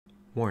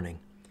Warning: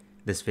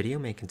 this video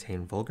may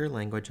contain vulgar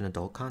language and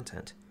adult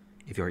content.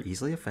 If you are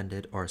easily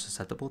offended or are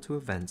susceptible to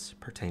events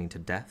pertaining to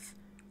death,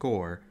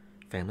 gore,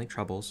 family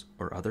troubles,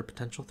 or other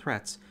potential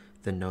threats,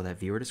 then know that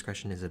viewer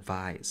discretion is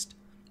advised.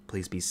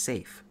 Please be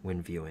safe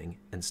when viewing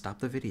and stop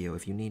the video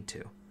if you need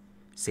to.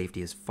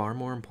 Safety is far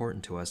more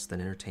important to us than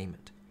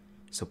entertainment,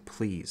 so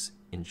please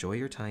enjoy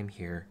your time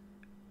here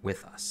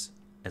with us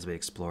as we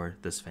explore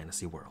this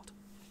fantasy world.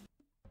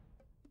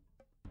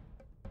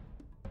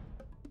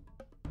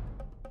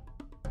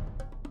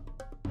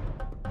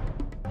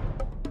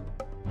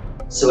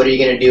 So what are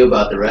you gonna do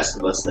about the rest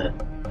of us then?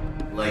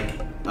 Like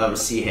a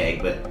sea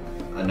hag, but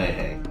a night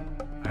hag.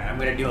 Alright, I'm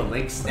gonna do a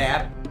link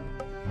stab.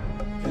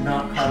 Do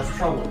not cause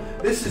trouble.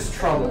 This is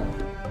trouble.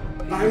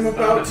 I'm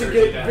about to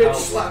get bitch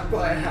slapped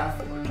by a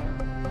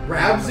halfling.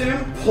 Grabs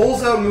him,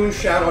 pulls out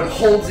Moonshadow, and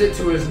holds it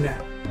to his neck.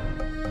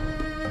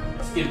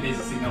 Let's give a busy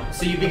signal.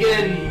 So you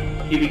begin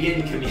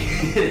communicating.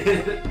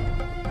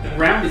 The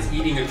ground is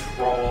eating a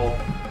troll.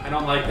 I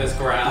don't like this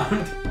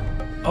ground.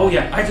 Oh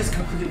yeah, I just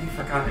completely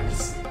forgot.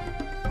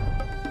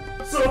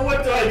 So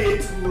what do I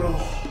need to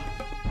roll?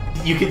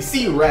 You can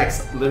see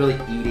Rex literally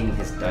eating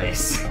his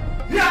dice.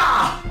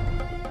 Yeah!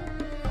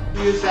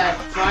 Use that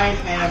frying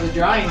pan as a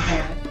drying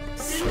pan.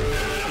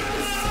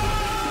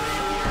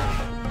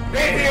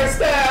 Rapier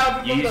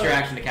stab! You use your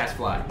action to cast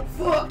fly.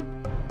 Fuck!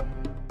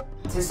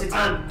 I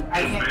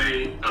can't.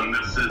 Convey a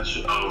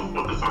message of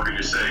what the fuck are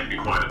you saying? Be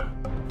quiet.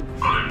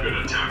 I'm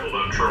gonna tackle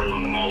that troll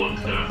and maul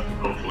it to death,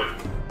 hopefully.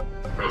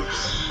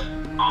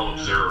 I'll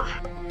observe.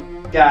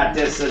 Got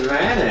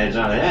disadvantage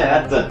on it.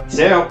 That's a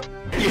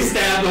 2. You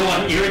stab the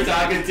one you were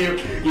talking to.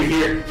 You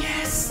hear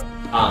yes.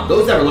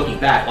 Those that are looking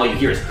back, all you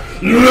hear is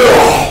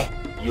no.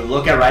 You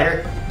look at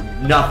Ryder,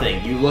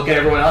 nothing. You look at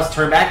everyone else,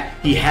 turn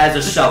back. He has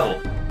a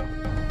shovel.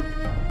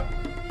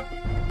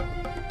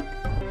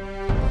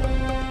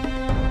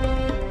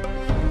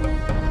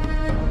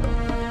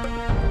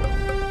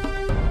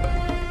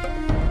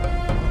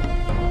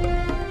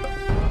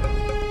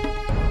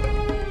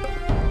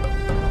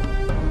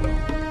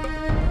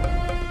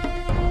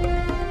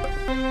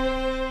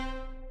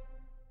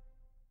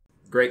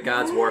 Great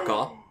Gods War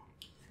Call.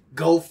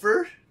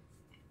 Gopher.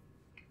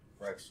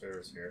 Rex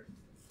Ferris here.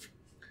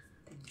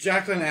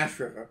 Jacqueline Ash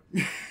River.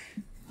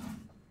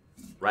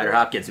 Ryder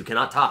Hopkins, who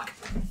cannot talk.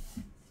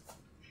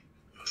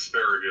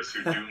 Asparagus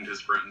who doomed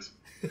his friends.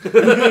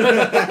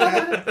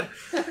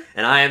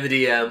 And I am the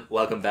DM.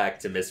 Welcome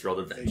back to Misrolled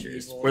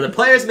Adventures, where the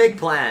players make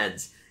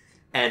plans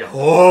and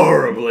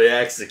horribly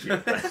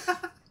execute them.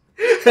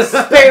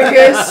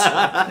 Asparagus!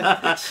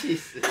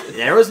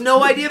 There was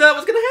no idea that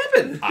was going to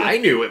happen. I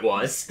knew it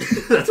was.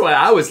 That's why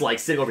I was like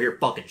sitting over here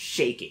fucking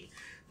shaking.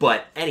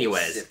 But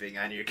anyways, Sipping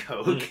on your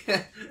Coke.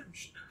 I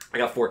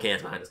got 4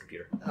 cans behind this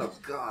computer. Oh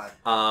god.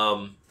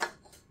 Oh,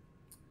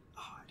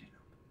 I didn't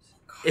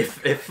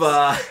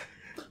know.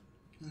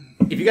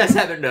 If you guys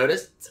haven't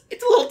noticed,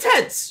 it's a little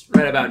tense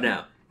right about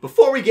now.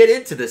 Before we get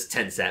into this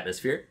tense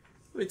atmosphere,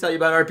 let me tell you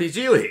about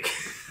RPG League.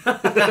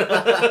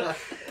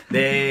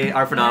 They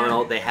are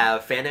phenomenal. They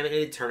have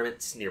fan-animated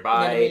tournaments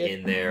nearby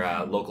in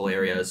their local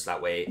areas.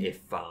 That way, if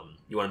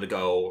you wanted to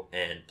go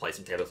and play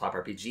some tabletop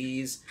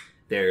RPGs,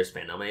 there's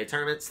fan-animated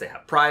tournaments. They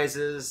have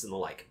prizes and the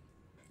like.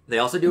 They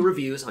also do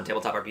reviews on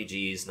tabletop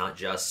RPGs, not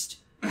just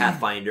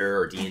Pathfinder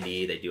or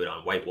D&D. They do it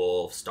on White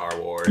Wolf, Star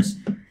Wars,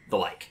 the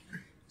like.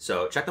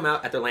 So check them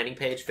out at their landing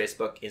page,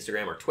 Facebook,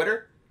 Instagram, or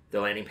Twitter.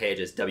 Their landing page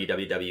is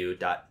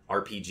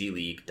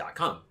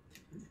www.rpgleague.com.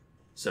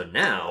 So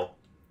now,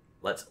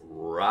 let's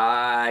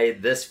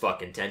ride this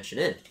fucking tension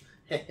in.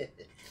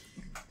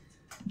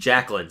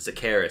 Jacqueline,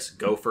 Zacharis,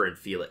 Gopher, and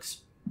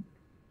Felix.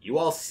 You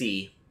all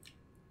see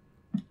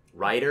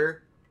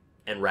Ryder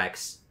and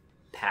Rex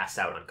pass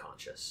out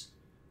unconscious.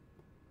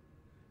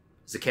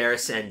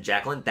 Zacharis and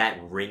Jacqueline, that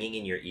ringing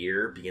in your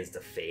ear begins to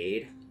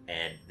fade,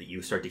 and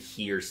you start to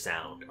hear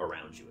sound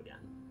around you again.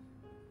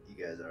 You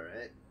guys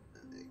alright?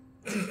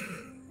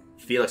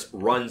 Felix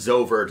runs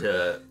over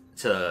to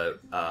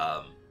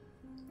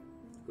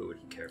who would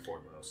he care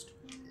for most?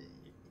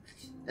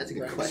 That's a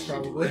good Rex,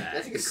 question. probably.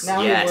 That's a good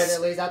Now he Yes. would,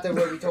 at least after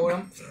what we told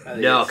him.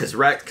 No, because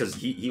Rex,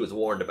 he was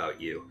warned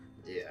about you.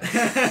 Yeah.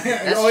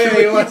 Oh yeah,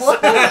 he was.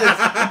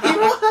 He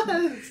was.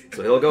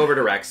 So he'll go over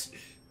to Rex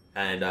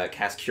and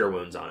cast Cure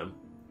Wounds on him.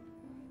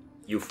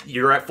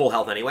 You're at full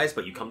health anyways,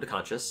 but you come to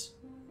conscious.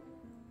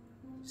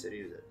 You said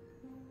he was it.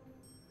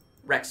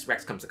 Rex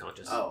comes to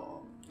conscious.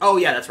 Oh. Oh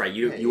yeah, that's right.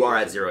 You Yeah, you are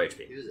he at was 0 it.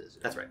 HP. He was it.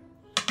 That's right.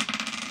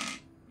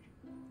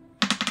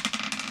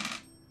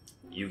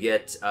 You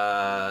get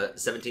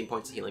 17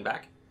 points of healing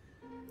back,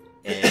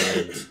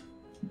 and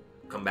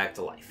come back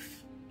to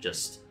life.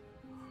 Just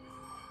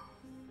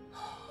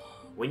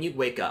when you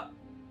wake up,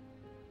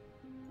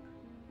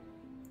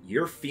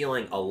 you're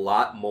feeling a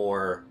lot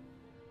more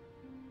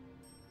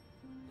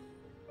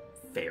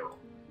feral.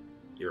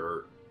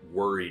 You're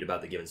worried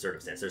about the given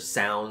circumstance. There's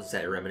sounds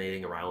that are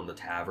emanating around the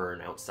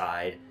tavern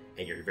outside,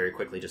 and you're very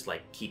quickly just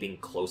like keeping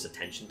close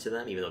attention to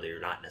them, even though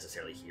you're not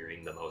necessarily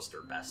hearing the most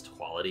or best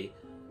quality.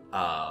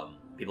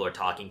 People are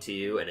talking to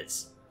you, and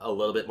it's a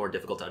little bit more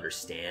difficult to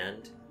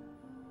understand.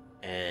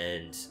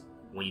 And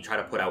when you try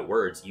to put out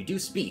words, you do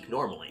speak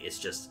normally. It's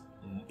just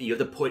you have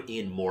to put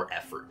in more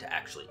effort to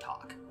actually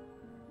talk.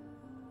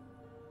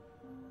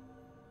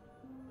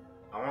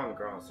 I'm on the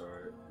ground,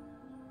 sorry.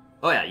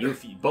 Oh yeah, you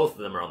both of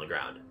them are on the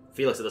ground.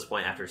 Felix at this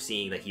point, after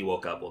seeing that he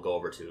woke up, will go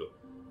over to.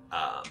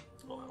 I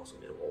also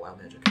need to roll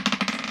wild magic.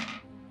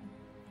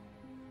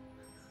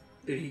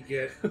 Did he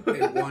get a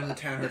 1,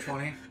 10, or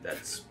 20?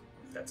 That's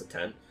a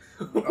 10.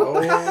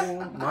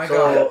 Oh my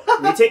god.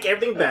 So, we take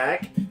everything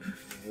back,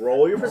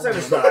 roll your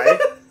percentage die.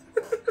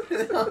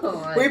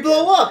 We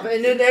blow up,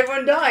 and then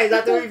everyone dies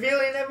after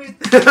revealing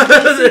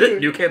everything.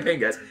 New campaign,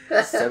 guys.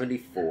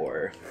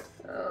 74.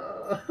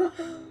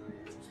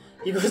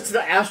 He goes to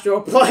the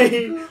astral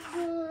plane.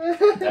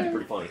 That's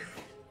pretty funny.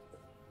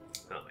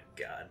 Oh my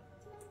god.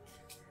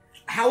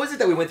 How is it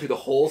that we went through the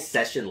whole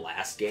session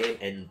last game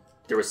and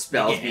there were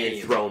spells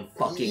being thrown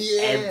fucking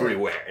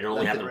everywhere and it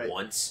only happened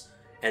once?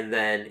 And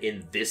then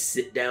in this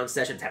sit-down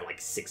session, it's happened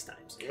like 6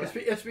 times. Yeah.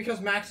 It's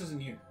because Max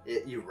isn't here.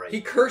 You're right.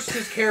 He cursed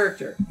his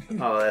character.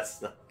 Oh, that's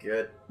not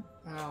good.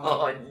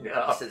 Oh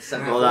no. Said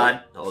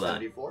 74? Hold on.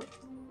 74?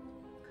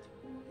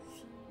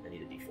 I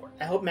need a D4.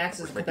 I hope Max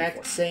is Where's my back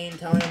D4? saying,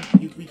 telling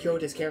him we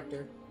killed his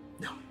character.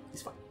 No,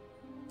 he's fine.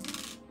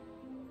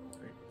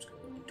 Alright, I'm just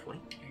gonna roll D20.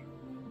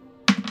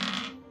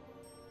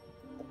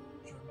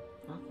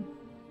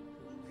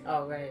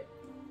 Oh, right.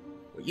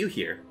 What you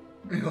hear?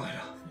 What?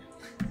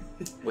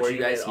 What you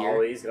guys All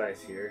hear? these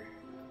guys here.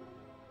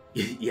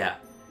 Yeah.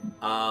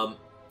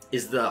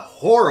 Is the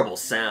horrible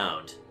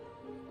sound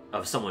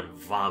of someone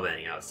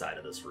vomiting outside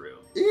of this room.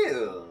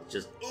 Ew.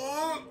 Just,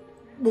 I've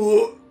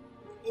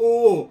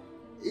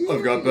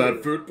got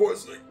bad food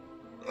poisoning.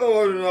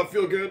 Oh, I do not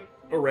feel good.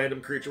 A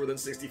random creature within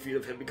 60 feet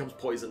of him becomes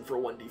poisoned for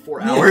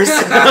 1d4 hours.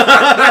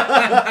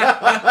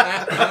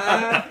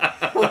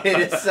 Wait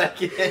a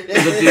second.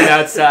 There's a dude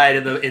outside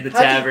in the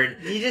tavern.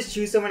 Did you just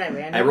choose someone at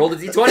random? I rolled a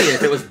d20, and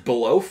if it was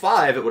below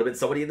 5, it would have been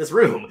somebody in this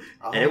room.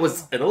 And it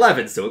was an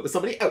 11, so it was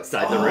somebody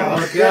outside the room.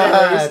 Oh,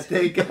 God.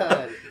 Thank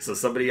God. So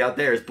somebody out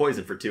there is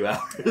poisoned for 2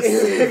 hours.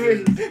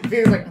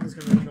 Feels like I'm just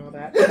gonna ignore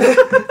that.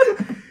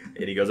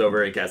 And he goes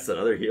over and casts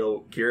another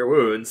Cure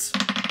Wounds.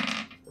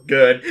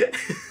 Good.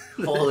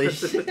 Holy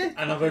shit.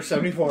 Another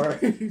 74.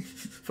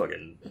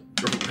 Fucking,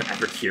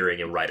 after curing,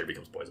 a Ryder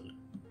becomes poisoned.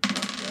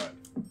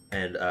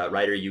 And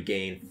Ryder, you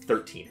gain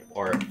 14 hit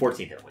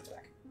points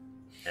back.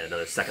 And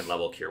another 2nd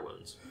level Cure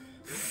Wounds.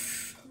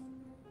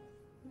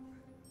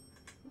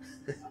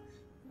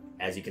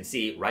 As you can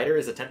see, Ryder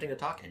is attempting to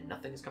talk and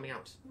nothing is coming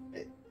out.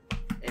 Hey,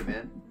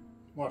 man.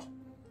 What?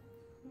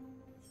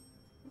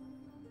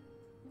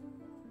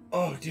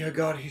 Oh, dear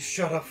God, he's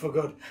shut up for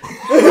good.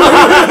 Is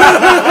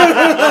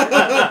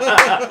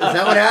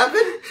that what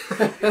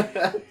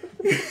happened?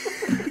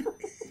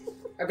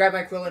 I grab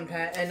my quill and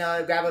pen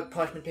and grab a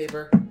parchment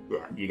paper.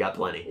 Yeah, you got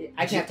plenty.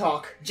 I can't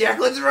talk.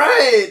 Jacqueline's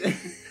right!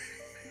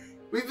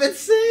 We've been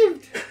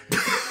saved!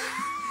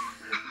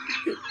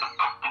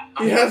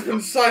 He has been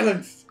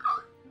silenced.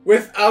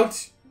 Without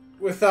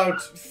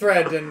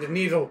thread and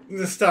needle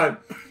this time.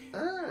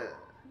 I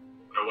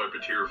wipe a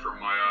tear from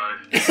my eye.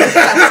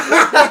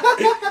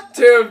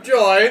 Tear of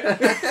joy.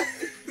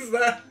 Is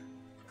that...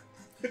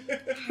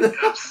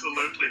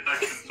 Absolutely, I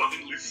can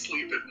finally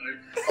sleep at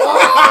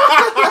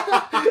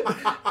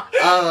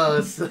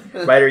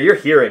night. Ryder, you're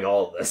hearing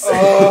all of this.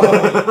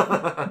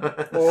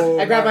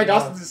 I grab my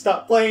dusters and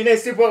stop playing it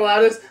super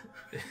loudest.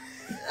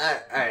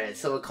 Alright,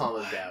 so we'll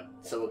calm him down.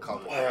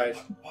 Alright.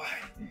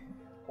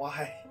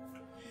 Why?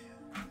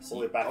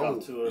 Slowly back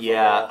up to it.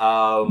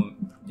 Yeah,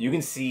 you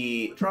can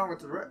see What's wrong with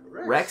the Rex?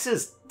 Rex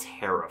is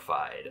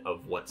terrified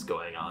of what's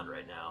going on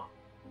right now.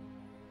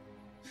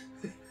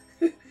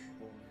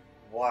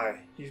 Why?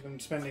 He's been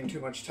spending too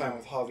much time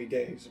with Harvey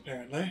Days,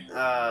 apparently.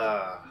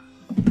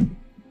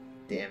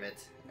 Damn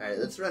it. Alright,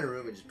 let's run a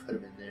room and just put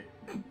him in there.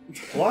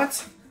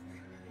 What?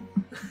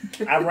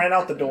 I ran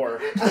out the door.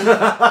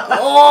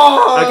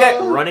 Oh! Okay,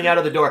 running out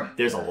of the door.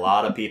 There's a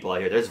lot of people out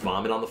here. There's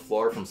vomit on the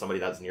floor from somebody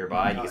that's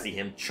nearby. You can see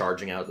him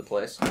charging out of the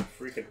place. I'm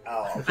freaking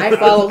out. I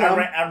follow him.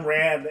 I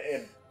ran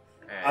in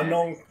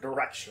unknown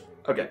direction.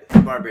 Okay.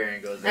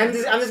 Barbarian goes in. I'm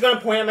just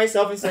gonna point at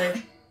myself and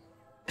say,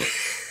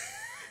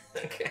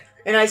 Okay.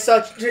 and I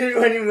start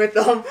running with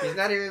them. He's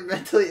not even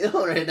mentally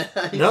ill right now.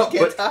 He No, just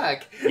can't but-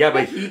 talk. Yeah,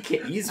 but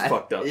he's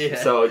fucked up.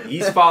 Yeah. So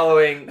he's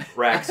following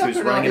Rex, who's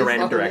No, running in a he's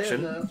random following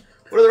direction. him, though.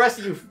 What are the rest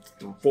of you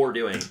four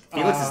doing?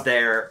 Felix is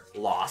there,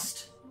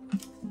 lost.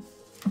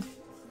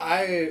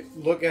 I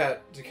look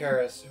at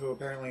Zakaris, who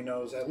apparently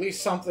knows at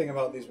least something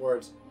about these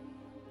words.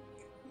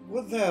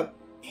 Would there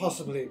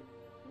possibly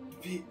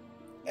be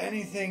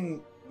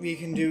anything we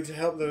can do to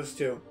help those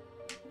two?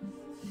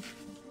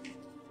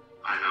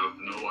 I have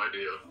no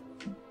idea.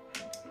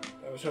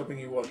 I was hoping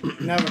you would.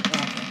 Never.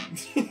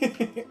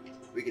 Okay.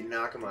 We can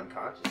knock him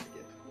unconscious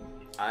again.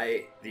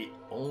 The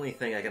only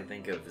thing I can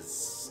think of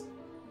is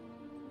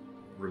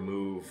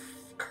remove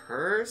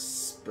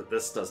curse, but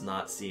this does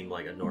not seem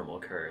like a normal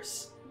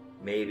curse.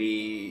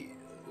 Maybe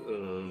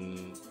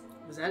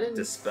Was that in?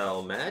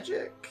 dispel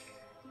magic?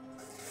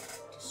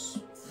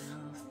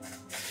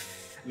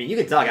 I mean, you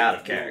can talk out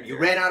of character. You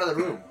ran out of the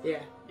room.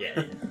 Yeah.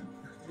 Yeah.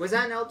 Was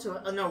that an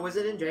L2? Oh, no, was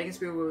it in Dragon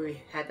Spear where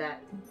we had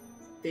that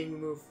thing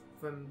removed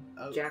from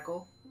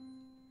Jackal?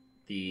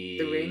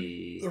 The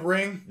ring? The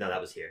ring? No, that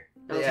was here.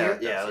 That was here?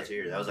 Yeah, that was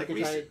here. That was like I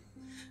recent.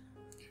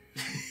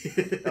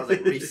 That That was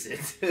like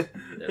recent.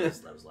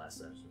 that was last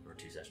session or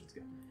 2 sessions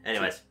ago.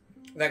 Anyways,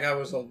 That guy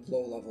was a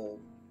low level,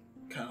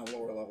 kind of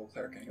lower level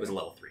cleric anyway. it was a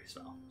level 3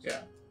 spell.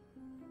 Yeah.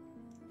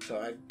 So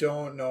I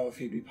don't know if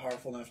he'd be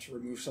powerful enough to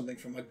remove something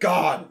from a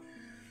god.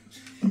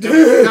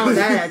 No,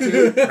 that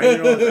actually. I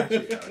know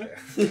it's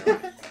actually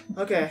okay.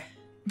 Okay.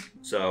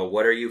 So,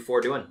 what are you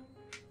 4 doing?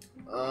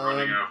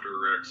 Running after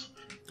Rex.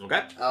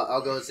 Okay.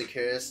 I'll go with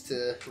Zacchaeus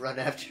to run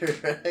after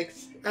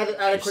Rex.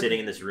 You're sitting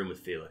in this room with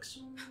Felix.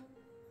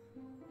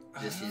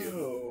 Just you.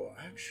 Oh,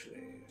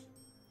 actually,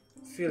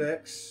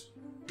 Felix,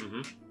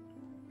 Mm-hmm.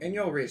 in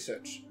your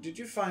research, did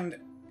you find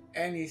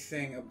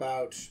anything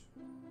about,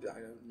 I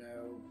don't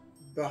know,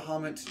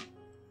 Bahamut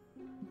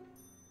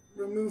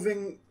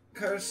removing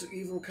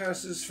evil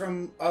curses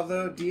from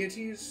other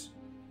deities?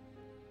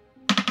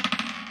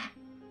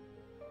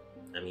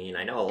 I mean,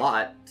 I know a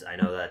lot. I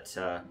know that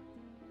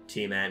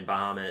Tiamat and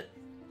Bahamut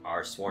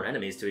are sworn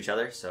enemies to each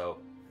other, so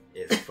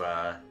if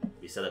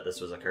we said that this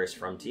was a curse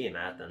from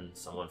Tiamat, then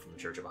someone from the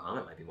Church of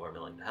Bahamut might be more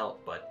willing to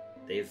help, but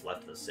they've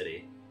left the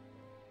city.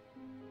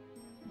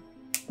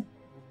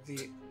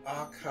 The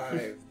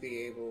archive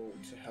be able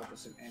to help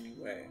us in any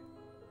way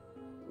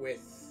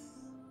with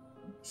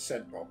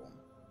said problem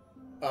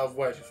of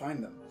where to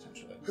find them,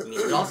 essentially? I mean,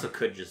 it also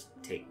could just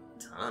take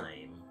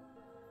time,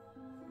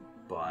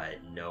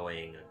 but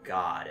knowing a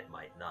god, it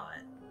might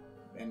not.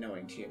 And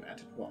knowing Tiamat,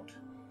 it won't.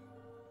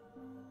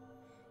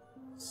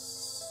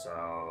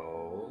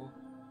 So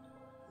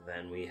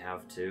then we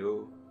have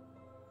to.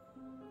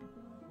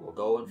 We'll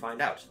go and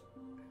find out.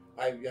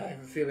 I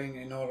have a feeling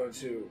in order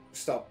to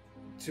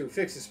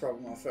fix this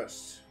problem, our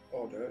first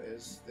order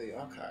is the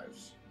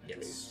archives. At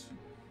least.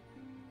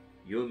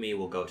 You and me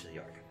will go to the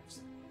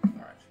archives.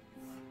 Alright.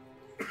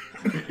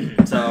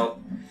 So,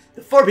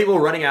 the 4 people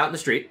running out in the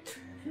street.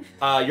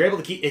 You're able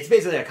to keep. It's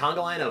basically a conga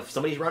line of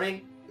somebody's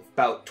running,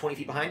 about 20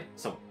 feet behind,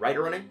 some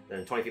rider running,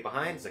 then 20 feet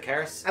behind,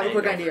 Zacchaeus. I have a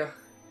quick idea.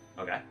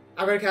 Okay.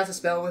 I'm gonna cast a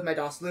spell with my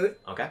DOS loot.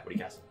 Okay, what are you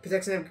casting?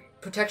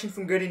 Protection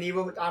from good and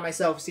evil on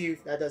myself, see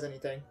if that does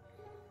anything.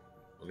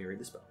 Let me read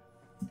the spell.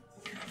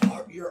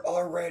 You're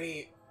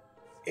already...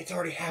 It's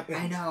already happened.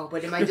 I know,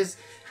 but it might just...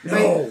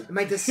 No! It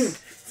might just...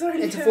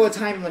 It's a full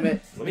time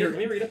limit. Let me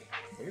read it.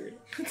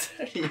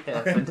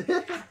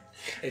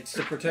 It's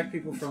to protect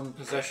people from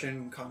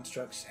possession,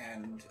 constructs,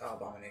 and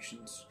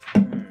abominations.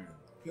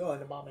 You're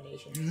an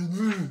abomination.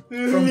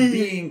 From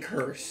being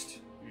cursed.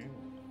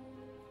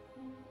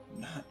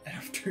 Not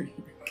after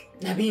you.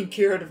 Not being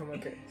cured from a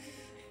curse.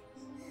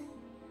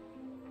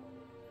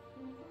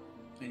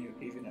 And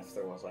even if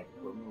there was like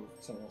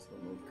someone's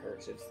removed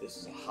curse, this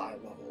is a high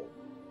level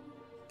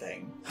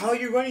thing. How are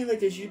you running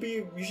like this? You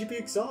should be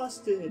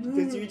exhausted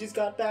because you just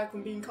got back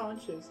from being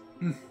conscious.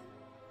 Yeah,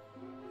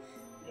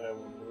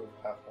 we'll move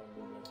half my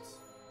movements.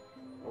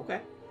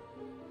 Okay.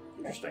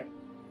 Interesting.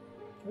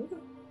 Okay.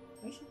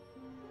 I see.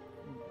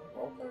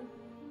 Okay.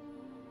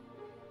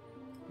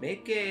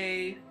 Make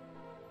a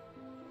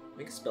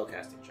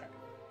spellcasting check.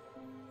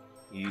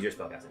 You use your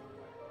spellcasting.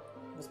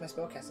 What's my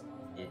spellcasting?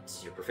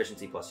 It's your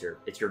proficiency plus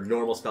it's your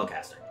normal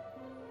spellcasting.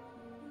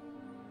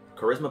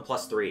 Charisma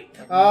plus 3.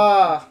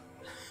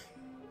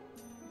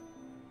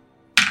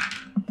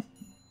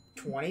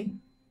 20.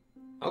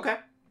 Okay.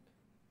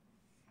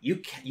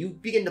 You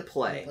begin to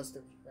play. Plus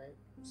 3, right?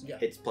 Yeah.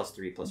 It's plus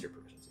 3 plus your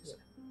proficiency,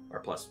 or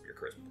plus your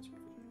charisma. Plus your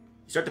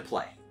you start to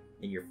play,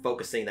 and you're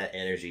focusing that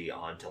energy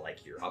onto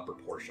like your upper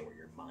portion where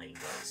your mind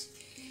is,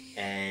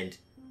 and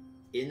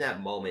in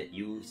that moment,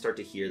 you start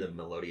to hear the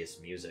melodious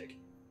music,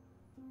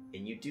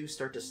 and you do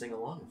start to sing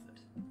along with it.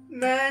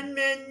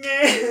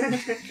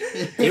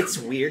 It's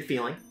weird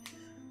feeling,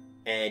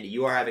 and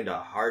you are having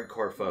to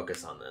hardcore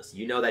focus on this.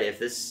 You know that if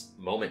this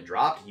moment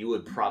dropped, you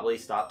would probably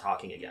stop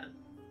talking again.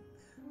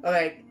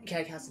 Okay,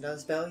 can I cast another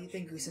spell, you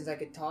think, since I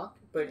could talk,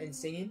 but in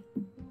singing?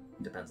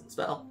 Depends on the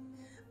spell.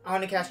 I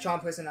want to cast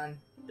Charm Person on...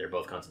 They're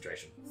both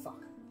concentration.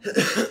 Fuck.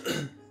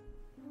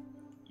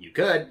 You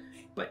could,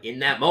 but in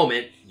that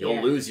moment,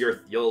 you'll lose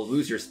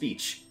your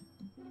speech.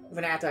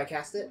 When after I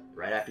cast it?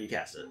 Right after you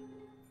cast it.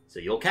 So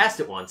you'll cast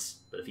it once,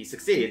 but if he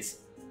succeeds,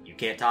 you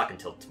can't talk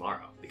until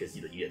tomorrow, because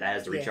that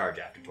has to recharge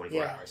after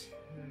 24 hours.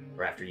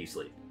 Or after you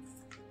sleep.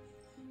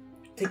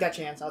 Take that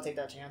chance. I'll take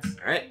that chance.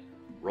 Alright.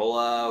 Roll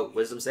a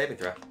wisdom saving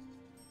throw.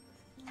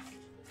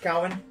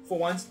 Calvin, for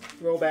once,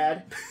 roll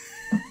bad.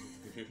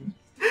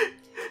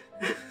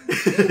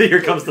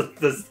 Here comes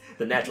the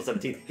natural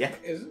 17. Yeah.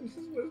 Isn't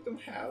his wisdom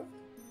half?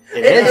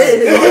 It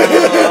is.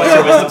 What's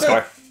your wisdom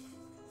score?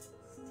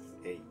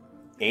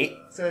 8.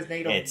 So it's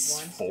negative 1.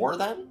 It's 4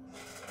 then?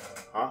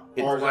 Huh?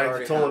 Or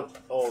like total?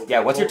 Yeah,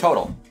 what's your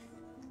total?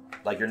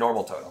 Like your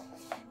normal total.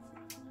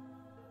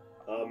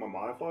 My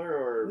modifier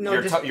or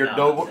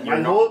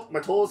my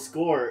total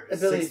score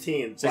is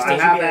 16. 16. I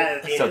have that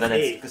at 8. So then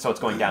it's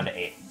going down to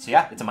 8. So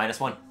yeah, it's a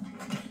 -1.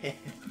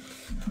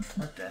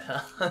 What the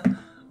hell?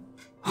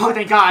 Oh,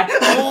 thank God.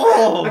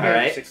 Oh, All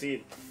right.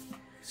 Succeed.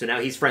 So now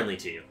he's friendly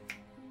to you.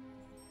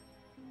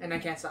 And I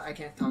can't stop. I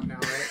can't talk now,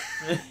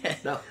 right?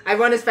 No. I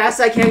run as fast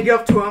as I can to get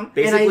up to him.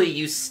 Basically,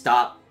 you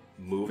stop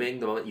moving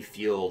the moment you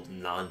feel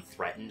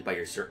non-threatened by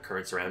your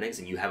current surroundings,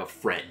 and you have a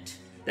friend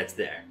that's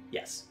there.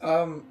 Yes.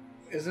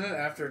 Isn't it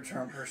after a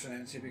charm person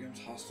ends, he becomes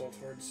hostile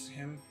towards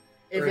him?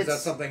 If Or is that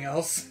it's- something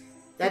else?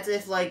 That's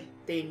if like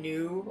they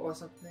knew or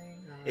something.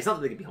 It's not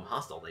that they can become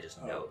hostile; they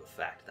just know the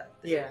fact that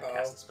they Yeah.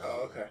 cast the spell.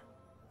 Oh, okay.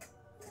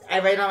 I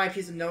write on my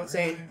piece of note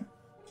saying,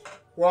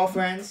 "We're all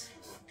friends.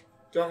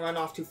 Don't run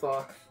off too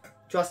far.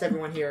 Trust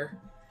everyone here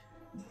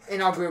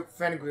in our group,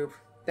 friend group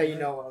that you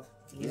know of."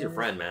 He's your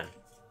friend, man.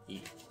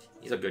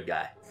 He's a good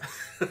guy.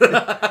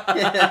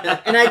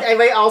 And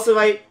I also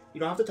write,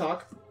 "You don't have to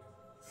talk.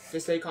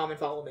 Just stay calm and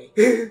follow me."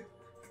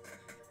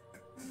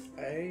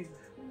 I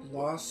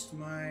lost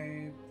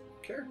my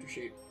character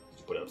sheet. Did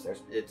you put it upstairs?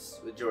 It's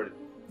with Jordan.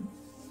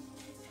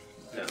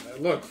 Yeah.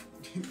 Look.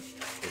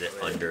 Is it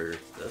under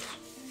this?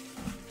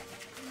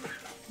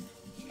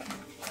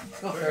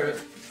 Oh, there it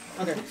is.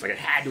 Okay. It's like it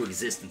had to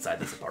exist inside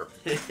this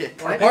apartment.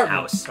 What? Apartment.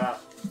 House.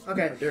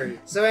 Okay. How dare you?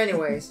 So,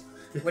 anyways,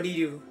 what do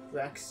you do,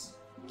 Rex?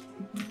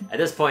 At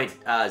this point,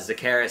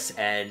 Zakaris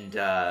and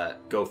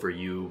Gopher,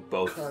 you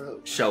both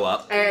show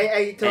up.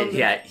 I told And him.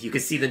 yeah, you can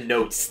see the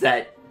notes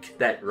that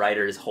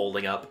Ryder is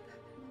holding up.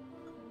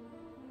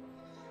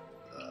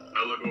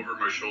 I look over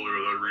my shoulder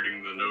without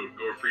reading the note.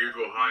 Go for you,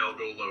 go high, I'll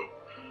go low.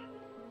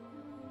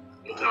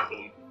 We'll tackle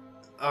them.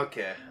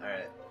 Okay,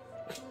 alright.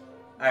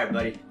 Alright,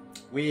 buddy.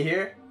 We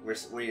here?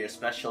 We're your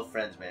special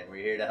friends, man. We're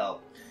here to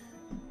help.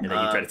 And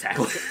then you try to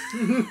tackle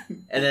him.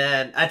 And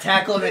then I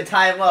tackle him and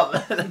tie him up.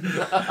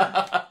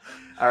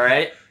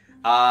 Alright.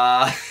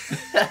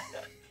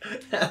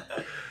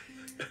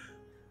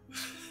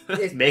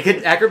 Make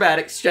an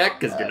acrobatics check,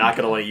 because you're not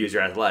going to want to use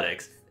your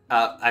athletics.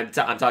 I'm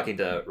talking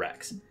to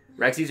Rex.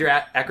 Rex, use your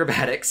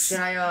acrobatics.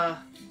 Can I,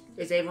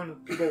 is everyone,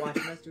 people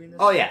watching us doing this?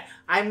 Oh, yeah.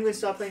 I'm gonna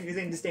stop playing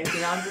using this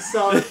dancing. I'm just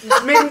so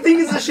make them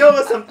think it's a show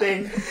or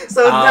something.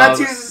 So it's not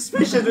too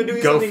suspicious we're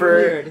doing something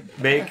weird.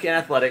 Make an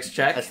athletics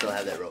check. I still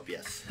have that rope,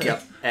 yes.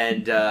 Yep.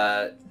 And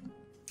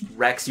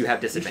Rex, you have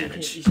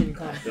disadvantage. You shouldn't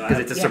come. Because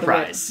it's a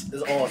surprise.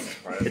 It's all a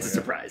surprise. It's a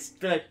surprise.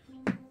 Be like,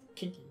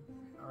 kinky.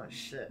 Oh,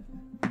 shit.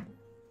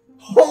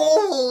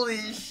 Holy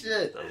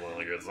shit! That's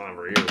not a good sign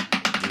for you.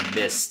 You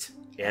missed.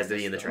 It has to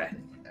be in the tray.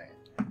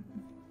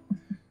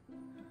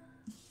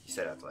 You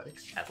said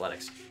athletics.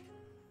 Athletics.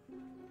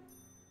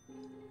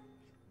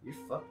 You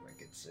fucked, my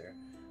good sir.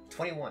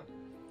 21.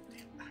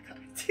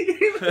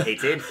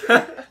 18.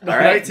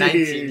 Alright,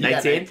 19.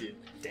 19.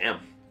 Damn.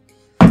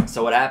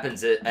 So what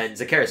happens is, and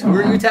Zakaris, who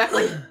are you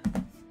tackling?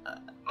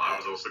 I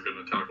was also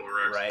going to tackle Rex.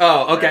 Right.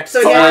 Oh, okay.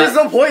 So there's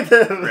no point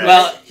then.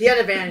 Well, he had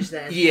advantage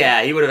then.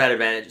 yeah, he would have had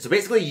advantage. So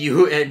basically,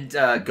 you and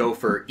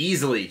Gopher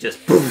easily just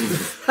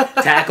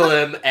tackle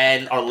him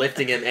and are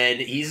lifting him, and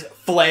he's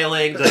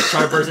flailing. The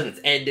charm person has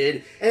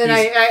ended. And then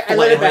He's I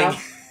let it flailing, bow.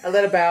 I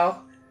let it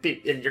bow.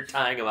 and you're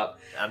tying him up.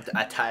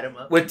 I tied him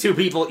up. With two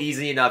people,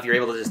 easy enough, you're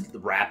able to just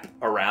wrap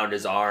around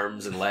his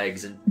arms and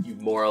legs, and you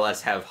more or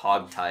less have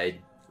hog-tied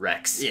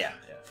Rex. Yeah.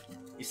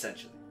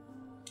 Essentially.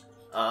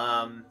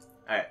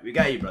 Alright, we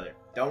got you, brother.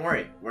 Don't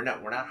worry. We're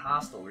not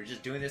hostile. We're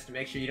just doing this to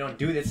make sure you don't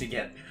do this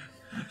again.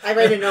 I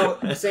write a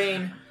note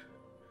saying,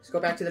 "Let's go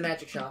back to the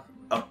magic shop."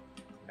 Oh,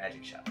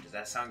 magic shop. Does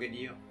that sound good to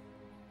you?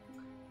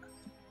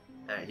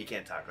 Alright, he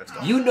can't talk. Let's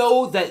go. You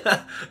know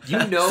that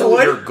you know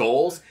Sword? your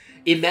goals.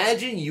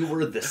 Imagine you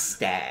were the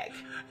stag,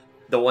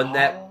 the one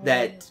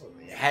that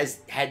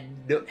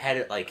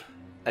had like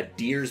a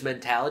deer's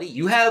mentality.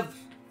 You have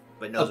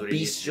but a knows what he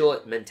needs to do.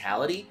 bestial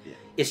mentality. Yeah.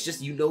 It's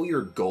just you know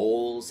your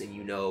goals and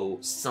you know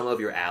some of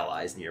your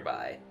allies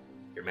nearby.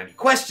 You're maybe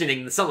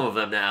questioning some of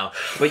them now,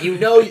 but you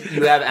know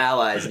you have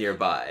allies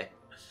nearby.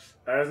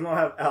 I don't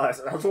have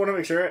allies. I just want to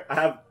make sure I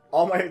have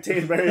all my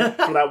retained memory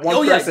for that one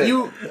Oh person.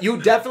 yeah,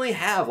 you definitely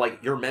have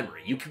like your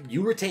memory.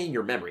 You retain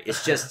your memory.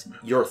 It's just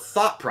your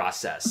thought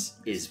process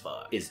is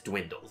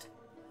dwindled.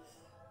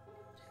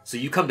 So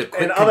you come to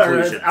quick In other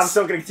words, conclusions. I'm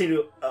still going to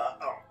continue.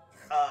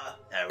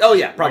 Oh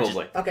yeah,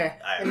 probably. Okay.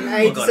 Alright, And we'll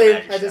I go to say,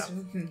 magic I just, shop.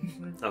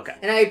 Okay.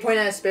 and I point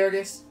at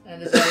asparagus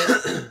and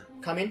just say,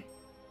 "Come in."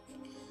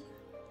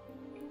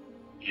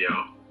 Yeah.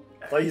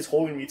 I thought he's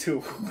holding me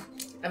too.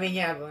 I mean,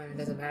 yeah, but it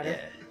doesn't matter. Yeah.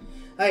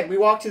 Alright, we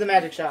walk to the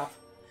magic shop.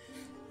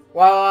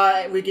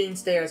 While we're getting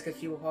stares, because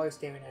people are probably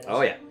staring at us.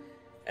 Oh yeah.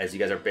 As you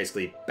guys are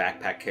basically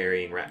backpack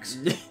carrying Rex.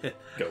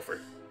 Gopher.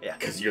 Yeah.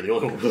 Because you're the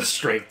only one with the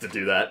strength to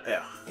do that.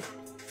 Yeah.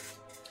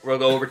 We'll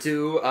go over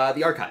to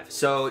the archive.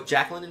 So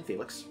Jacqueline and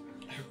Felix.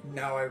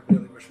 Now I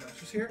really wish Max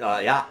was here.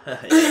 Yeah.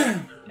 Yeah.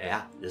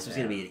 Yeah. This was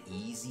gonna be an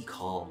easy,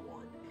 calm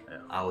one. Yeah.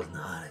 I was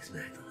not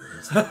expecting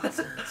this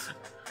nonsense.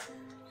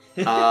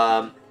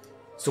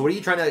 So what are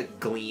you trying to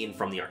glean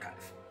from the archive?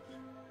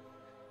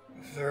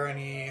 If there are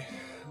any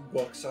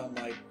books on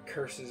like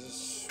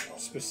curses,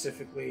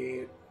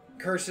 specifically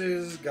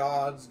curses,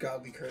 gods,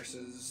 godly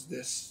curses,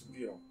 this,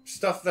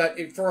 stuff that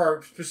for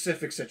our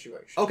specific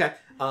situation. Okay.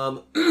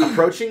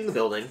 Approaching the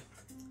building,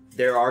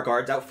 there are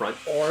guards out front.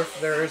 Or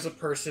if there is a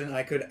person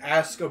I could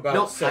ask about.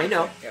 No, something. I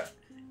know. Yeah.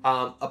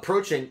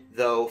 Approaching,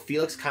 though,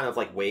 Felix kind of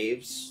like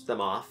waves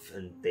them off,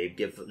 and they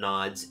give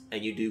nods,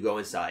 and you do go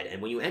inside.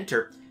 And when you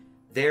enter,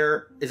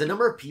 there is a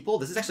number of people.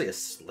 This is actually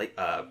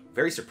a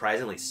very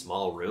surprisingly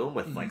small room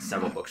with like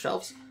several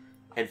bookshelves.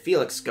 And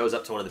Felix goes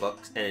up to one of the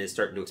books and is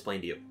starting to explain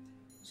to you.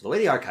 So the way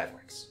the archive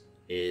works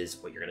is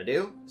what you're going to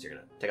do is you're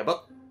going to take a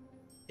book,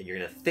 and you're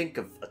going to think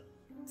of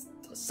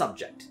a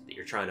subject that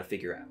you're trying to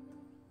figure out.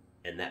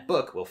 And that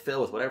book will fill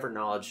with whatever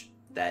knowledge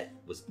that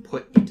was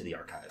put into the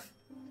archive.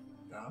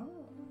 Oh.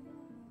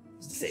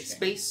 To save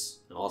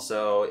space, and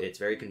also it's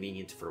very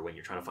convenient for when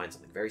you're trying to find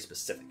something very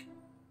specific.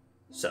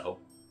 So,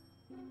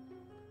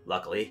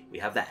 luckily, we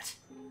have that.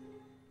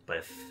 But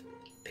if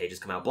pages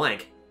come out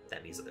blank,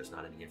 that means that there's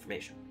not any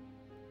information.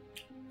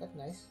 That's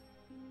nice.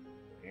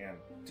 And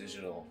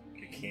digital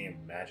became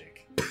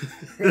magic.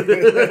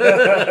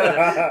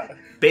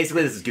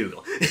 Basically, this is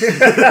Google.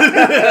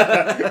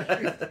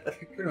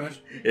 Pretty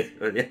much.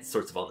 Yeah,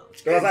 sorts of all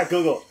knowledge. No, it's not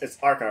Google. It's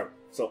archive.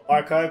 So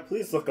archive,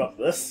 please look up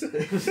this.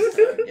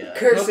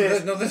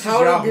 Curses. No, this is How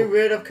do Yahoo. we get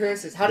rid of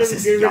curses? How do This we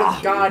is get rid of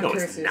Yahoo. God No,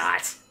 curses? it's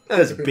not.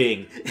 That's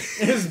Bing.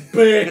 It's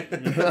big.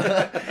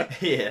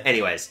 Yeah.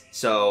 Anyways,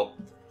 so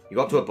you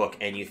go up to a book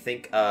and you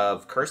think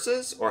of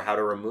curses or how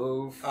to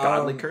remove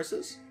godly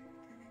curses.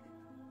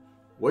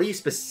 What are you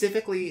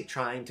specifically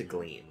trying to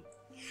glean?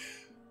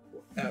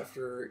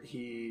 After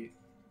he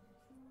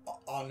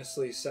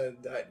honestly said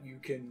that you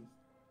can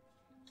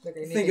Like,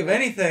 I think need of to-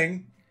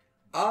 anything,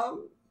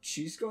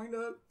 she's going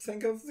to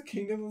think of the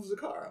kingdom of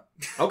Zakara.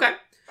 Okay.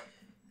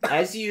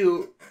 As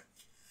you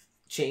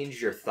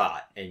change your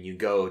thought and you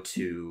go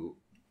to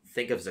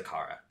think of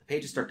Zakara, the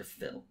pages start to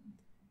fill.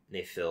 And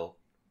they fill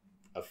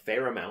a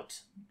fair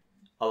amount.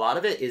 A lot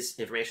of it is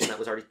information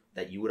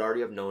that you would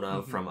already have known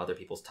of from other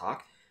people's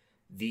talk.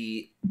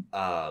 The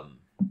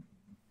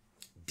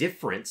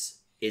difference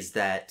is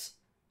that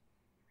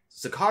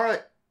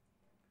Zakara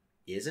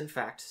is in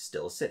fact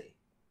still a city.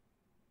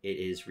 It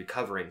is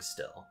recovering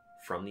still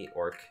from the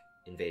orc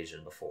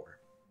invasion before.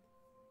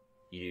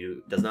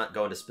 You does not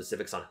go into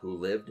specifics on who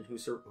lived and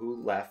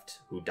who left,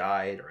 who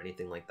died, or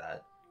anything like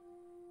that.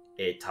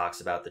 It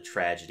talks about the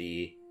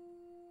tragedy,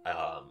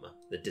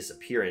 the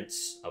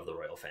disappearance of the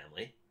royal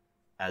family,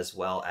 as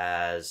well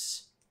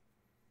as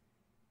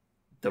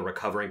the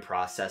recovering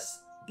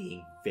process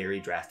being very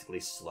drastically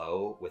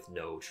slow with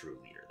no true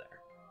leader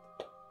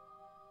there.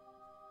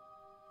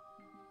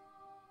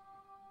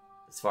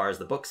 As far as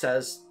the book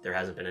says, there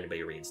hasn't been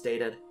anybody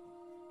reinstated.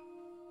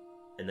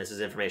 And this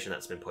is information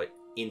that's been put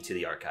into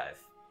the archive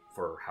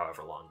for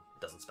however long,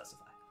 it doesn't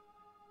specify.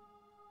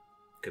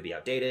 Could be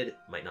outdated,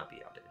 might not be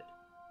outdated.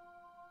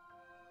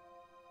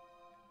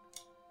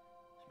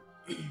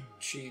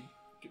 She,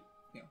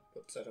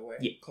 puts that away,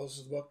 Yeah.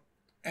 closes the book,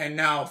 and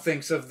now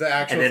thinks of the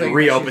actual And then thing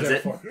reopens that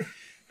it. she's there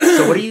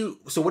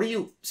for. So what are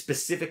you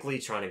specifically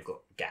trying to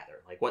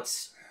gather? Like what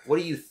do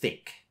you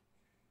think?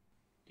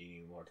 Do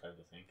you need more time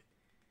to think?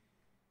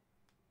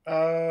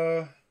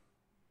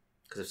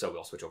 Because if so,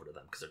 we'll switch over to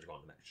them because they're going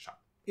to the magic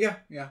shop. Yeah.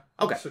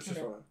 Okay. Switch this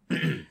over.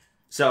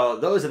 So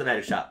those are the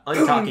magic shop.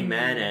 Untalking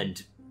Man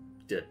and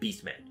the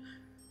Beast Man.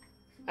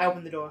 I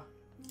open the door.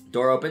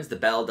 Door opens, the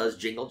bell does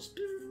jingle. Just...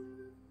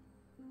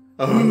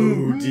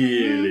 Oh,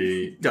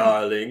 dearly,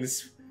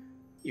 darlings.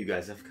 You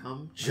guys have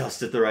come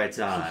just at the right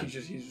time. He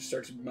just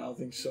starts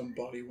mouthing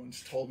somebody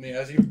once told me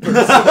as he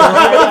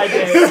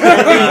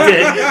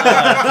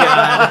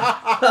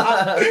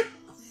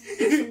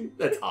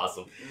That's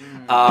awesome.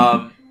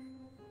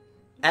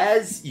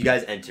 As you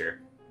guys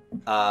enter,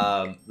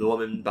 the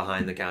woman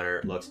behind the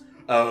counter looks,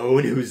 oh,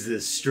 and who's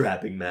this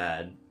strapping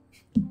man?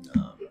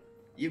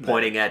 You bet.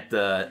 Pointing at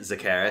the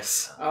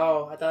Zakaris.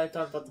 Oh, I thought I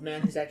talked about the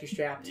man who's actually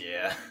strapped.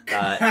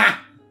 Yeah.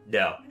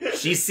 No,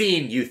 she's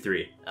seen you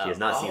three. She has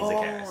not seen Oh,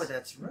 Zakaris.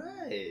 that's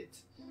right.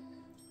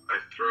 I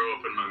throw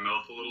up in my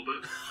mouth a little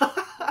bit.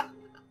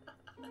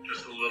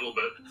 Just a little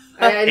bit.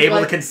 I just Able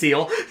to write-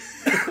 conceal.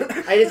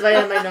 I just write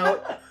on my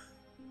note,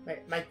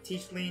 my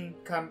teachling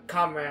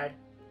comrade,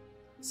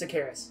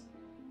 Sakaris.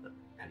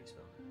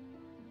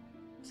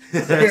 How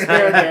do you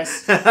spell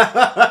Asparagus.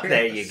 that?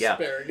 There you go.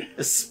 Asparagus.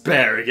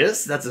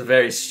 Asparagus. That's a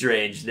very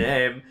strange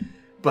name.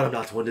 But I'm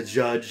not one to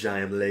judge. I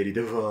am Lady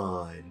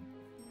Divine.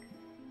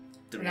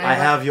 And I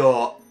have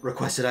your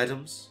requested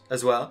items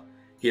as well.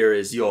 Here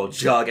is your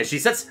jug. And she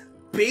sets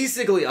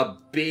basically a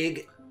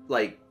big,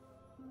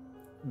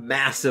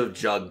 massive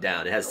jug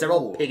down. It has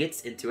several Ooh.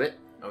 piggets into it.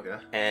 Okay.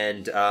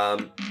 And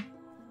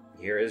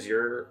here is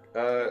your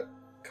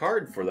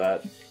card for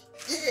that.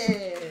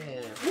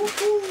 Yeah.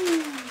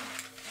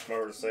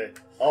 Remember to say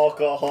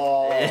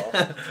alcohol.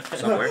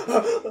 Somewhere.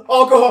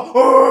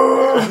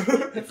 Alcohol!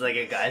 It's like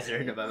a geyser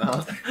into my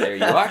mouth. There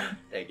you are.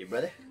 Thank you,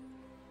 brother.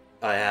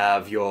 I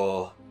have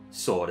your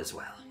sword as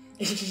well.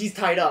 She's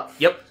tied up.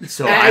 Yep.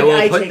 So I- I will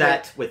I put take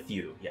that with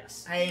you.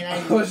 Yes.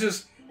 I was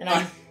just.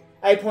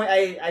 I put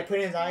it in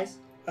his eyes.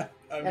 I'm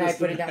And I just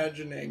put it down.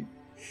 imagining.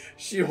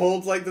 She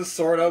holds the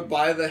sword out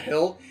by the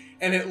hilt,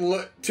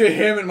 and to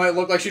him it might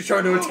look like she's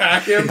trying to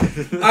attack him.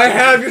 I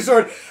have your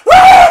sword.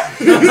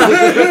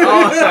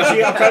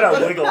 Actually, I'm trying to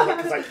wiggle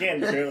because I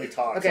can't barely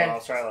talk. Okay. So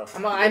I'll try to.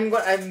 I'm You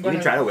going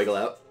can try to wiggle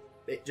out.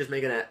 Just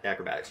make an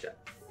acrobatics check.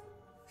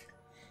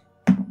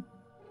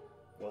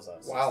 What's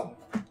that? Wow.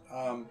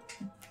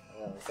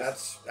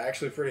 That's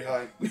actually pretty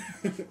high.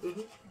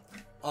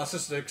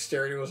 Assist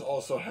dexterity was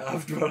also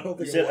halved, but I don't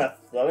You think said it was.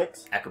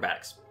 athletics?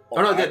 Acrobatics.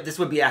 Oh no, this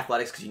would be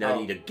athletics because you now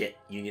need to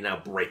you need to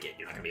now break it.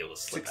 You're not gonna be able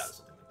to slip out of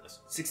something like this.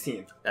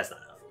 16. That's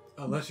not enough.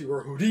 Unless you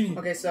were Houdini.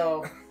 Okay,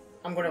 so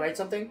I'm going to write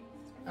something.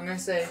 I'm going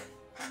to say,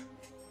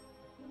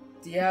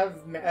 do you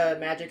have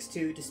magics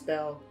to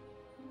dispel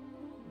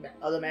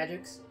other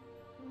magics?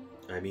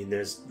 I mean,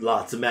 there's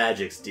lots of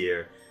magics,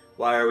 dear.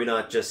 Why are we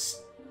not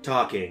just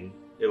talking?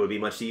 It would be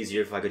much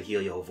easier if I could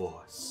hear your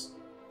voice.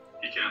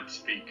 He can't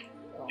speak.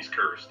 Oh. He's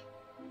cursed.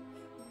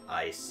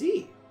 I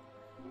see.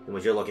 And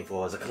what you're looking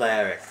for is a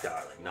cleric,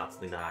 darling, not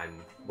something that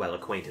I'm well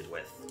acquainted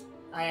with.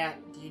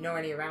 Do you know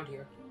any around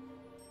here?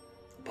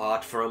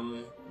 Apart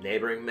from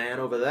neighboring man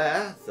over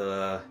there,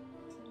 a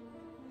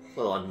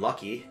little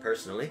unlucky,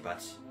 personally,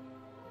 but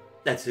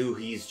that's who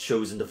he's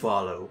chosen to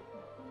follow.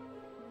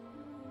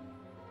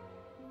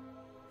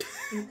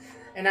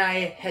 And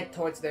I head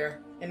towards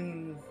there,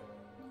 and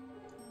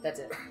that's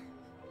it.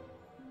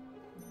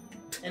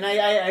 And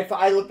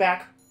I look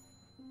back.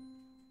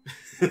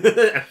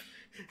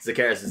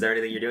 Zakaris, is there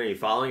anything you're doing? Are you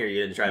following, or are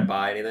you gonna try to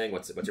buy anything?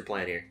 What's your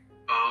plan here?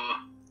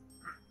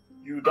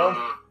 You don't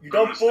I'm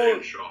gonna stay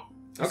in shop.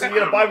 So you're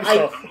gonna buy me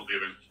stuff. I'm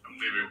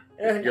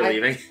leaving. You're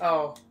leaving?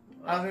 Oh,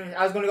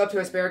 I was gonna go up to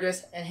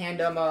Asparagus and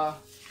hand him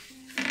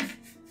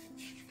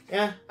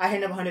yeah, I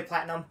hand him 100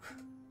 platinum.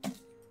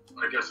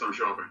 I guess I'm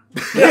shopping.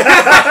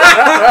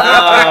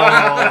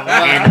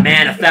 And the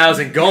man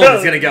 1,000 gold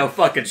is gonna go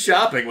fucking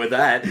shopping with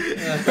that.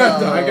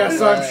 I guess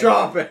I'm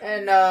shopping.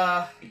 And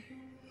I'll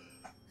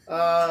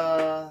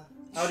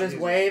just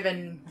wave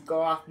and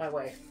go off my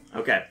way.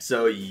 Okay,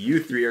 so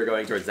you three are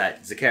going towards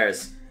that.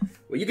 Zakaris,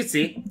 well, you can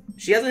see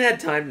she hasn't had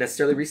time to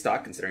necessarily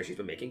restock, considering she's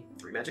been making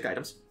 3 magic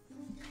items.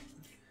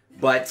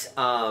 But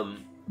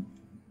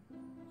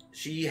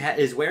she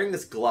is wearing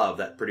this glove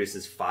that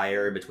produces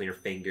fire between her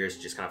fingers,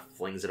 just kind of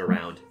flings it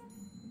around.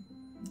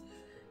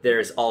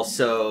 There's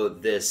also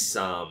this, do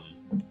I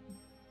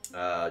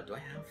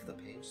have the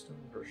page still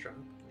for shop?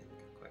 Let me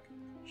look quick.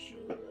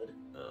 Should.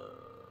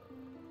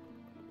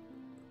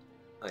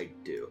 I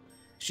do.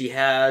 She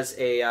has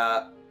a,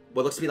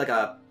 what looks to be like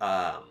a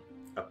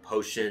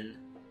potion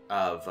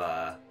of,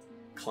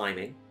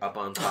 climbing up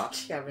on top.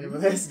 I remember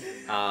this.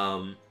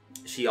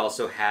 She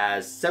also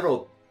has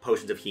several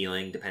potions of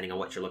healing, depending on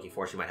what you're looking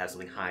for. She might have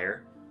something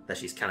higher that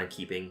she's kind of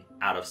keeping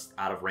out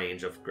of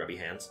range of grubby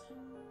hands.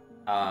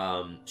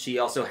 She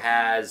also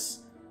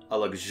has a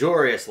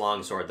luxurious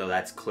longsword, though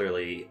that's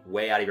clearly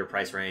way out of your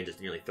price range. It's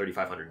nearly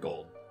 3,500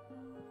 gold.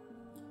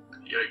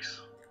 Yikes.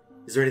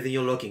 Is there anything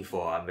you're looking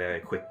for? I'm very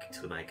quick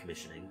to my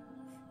commissioning.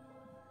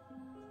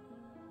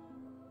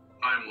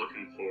 I'm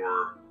looking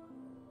for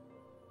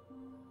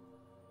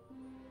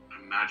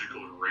a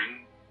magical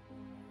ring.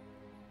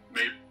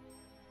 Maybe.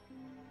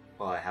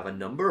 Well, I have a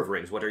number of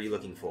rings. What are you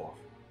looking for?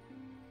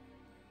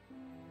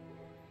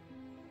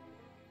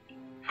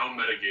 How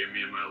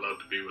metagamey am I allowed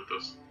to be with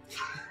this?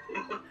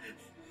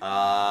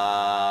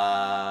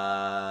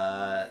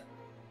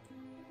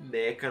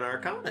 Make an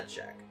Arcana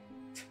check.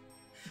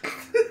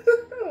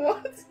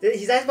 What?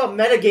 He's asking about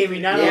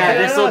metagaming, not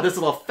Yeah, this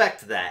will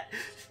affect that.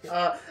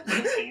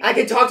 I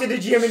can talk to the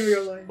GM in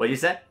real life. What did you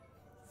say?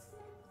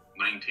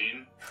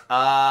 19.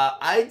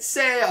 I'd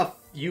say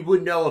you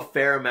would know a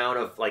fair amount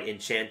of like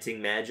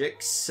enchanting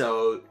magic.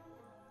 So,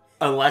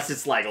 unless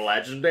it's like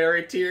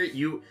legendary tier,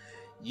 you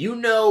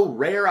know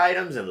rare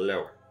items and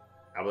lower.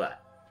 How about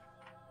that?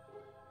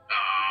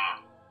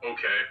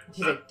 Okay.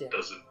 That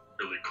doesn't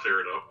really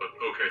clear it up, but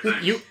okay,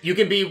 thanks. You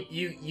can be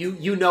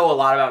you know a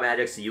lot about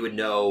magic, so you would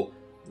know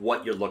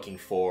what you're looking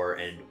for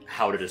and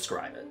how to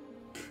describe it.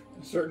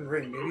 A certain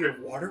ring, maybe a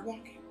water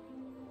walking?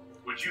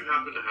 Would you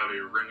happen to have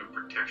a ring of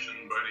protection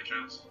by any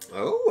chance?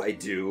 Oh, I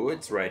do.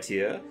 It's right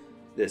here.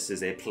 This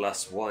is a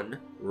 +1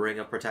 ring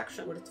of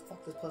protection. What the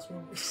fuck does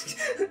 +1?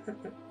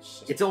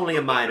 It's only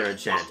a minor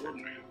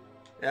enchantment.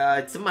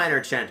 It's a minor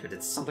enchantment.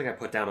 It's something I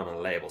put down on a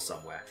label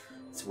somewhere.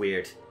 It's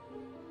weird.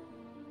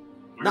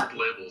 Weird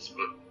labels,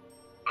 but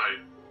I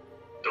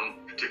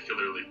don't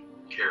particularly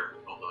care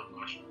all that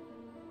much.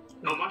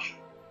 How much?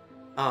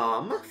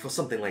 For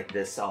something like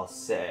this, I'll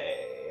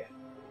say...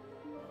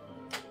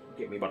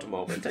 Give me about a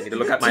moment. I need to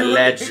look at my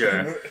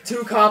ledger.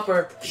 2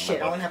 copper.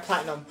 Shit, I only have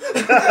platinum.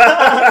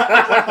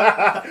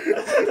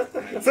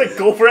 It's like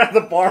Gopher at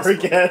the bar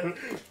again.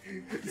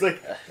 It's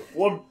like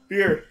 1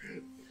 beer,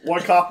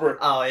 1 copper.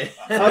 Oh yeah.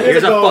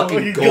 Here's a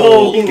fucking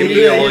gold.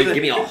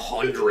 Give me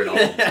 100 of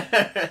them.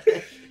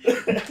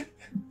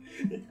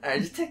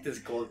 Alright, just take this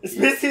gold. It's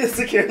basically the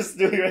Zakaris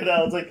doing right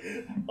now. It's like,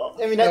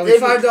 I mean,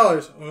 that's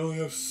 $5. I only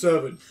have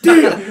 7.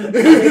 Damn!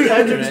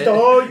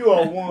 You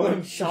are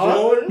one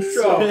shopper.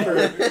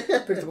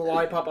 Picked up a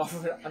lollipop off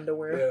of her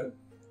underwear.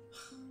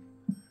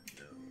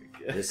 Yeah.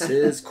 This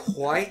is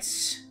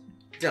quite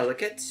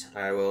delicate.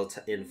 I will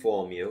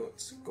inform you.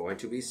 It's going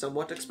to be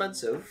somewhat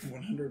expensive.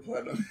 100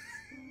 platinum.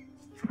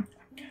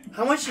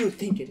 How much do you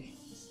think it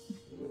is?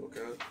 Look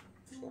at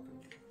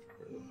fucking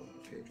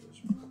pages.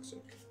 For fuck's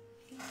sake.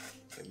 Am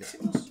I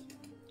missing this?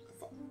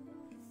 Fuck.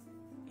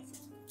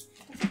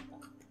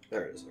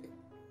 There it is.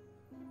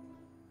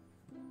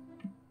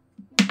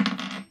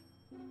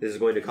 This is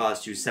going to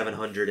cost you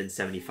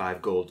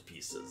 775 gold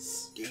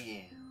pieces.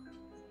 Damn.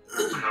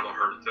 I have a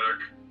heart attack.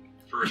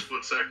 For a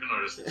split second,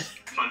 I just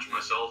punch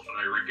myself and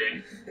I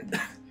regain.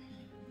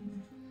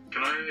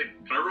 Can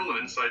I roll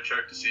an insight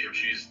check to see if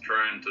she's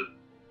trying to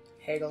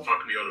Haggle.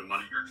 fuck me out of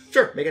money here?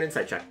 Sure, make an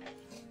insight check.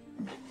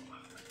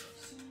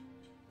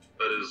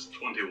 That is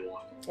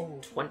 21. Oh.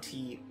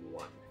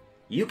 21.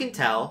 You can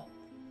tell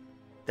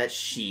that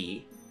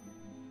she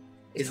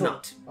is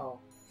not. Oh.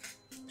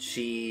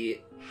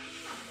 She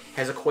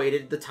has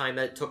equated the time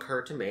that it took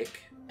her to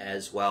make,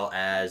 as well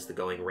as the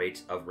going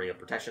rate of Ring of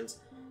Protections,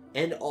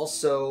 and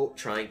also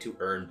trying to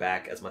earn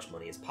back as much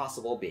money as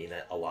possible, being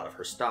that a lot of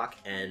her stock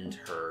and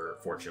her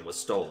fortune was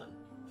stolen.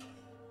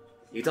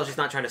 You can tell she's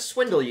not trying to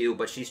swindle you,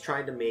 but she's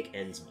trying to make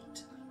ends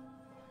meet.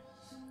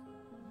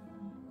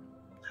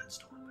 That's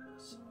stolen by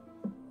us.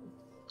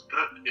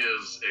 That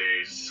is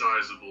a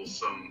sizable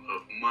sum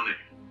of money.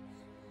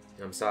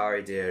 I'm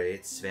sorry, dearie.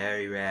 It's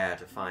very rare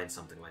to find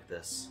something like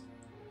this.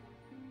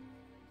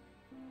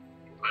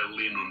 I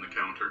lean on the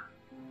counter,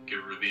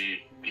 give her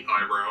the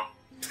eyebrow.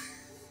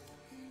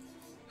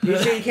 You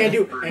sure you can't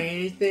do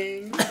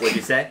anything? What'd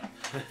you say?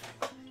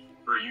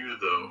 For you,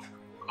 though,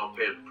 I'll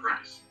pay the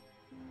price.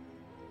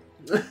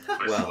 I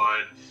Well.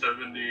 slide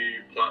 70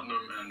 platinum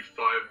and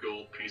 5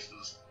 gold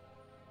pieces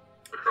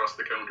across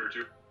the counter,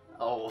 too.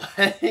 Oh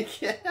my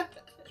god.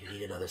 You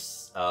need another.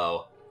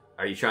 Oh,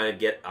 are you trying to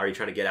get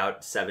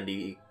out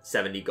 70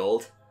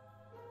 gold?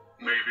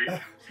 Maybe.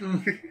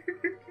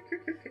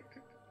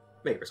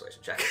 Make a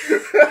persuasion check.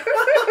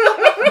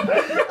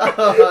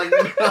 Oh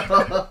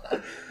no.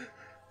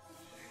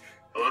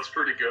 Oh, that's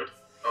pretty good.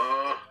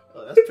 Oh,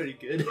 that's pretty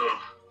good.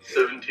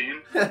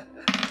 17.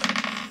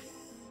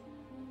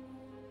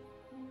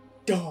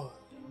 Dog.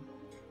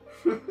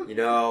 You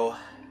know,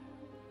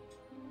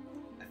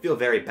 I feel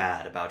very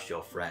bad about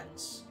your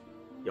friends.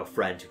 Your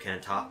friend who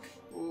can't talk.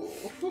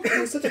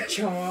 You're such a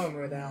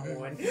charmer, that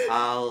one.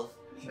 I'll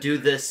do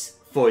this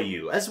for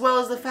you, as well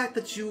as the fact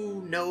that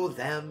you know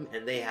them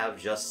and they have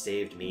just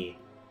saved me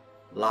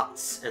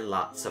lots and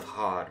lots of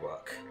hard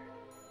work.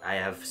 I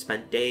have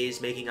spent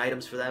days making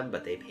items for them,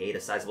 but they paid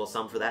a sizable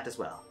sum for that as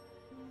well.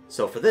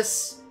 So for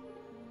this,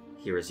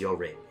 here is your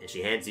ring, and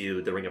she hands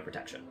you the Ring of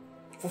Protection.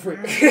 For free.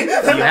 So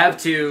you have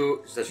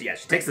to. So she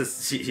takes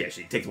this.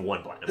 She takes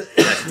 1 platinum.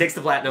 She takes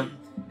the platinum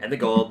and the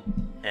gold,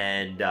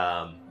 and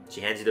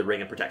she hands you the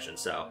Ring of Protection.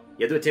 So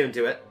you have to attune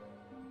to it.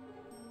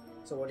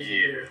 So what does it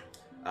do?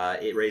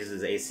 It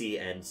raises AC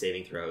and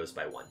saving throws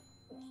by 1.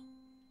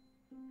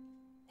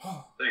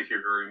 Thank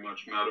you very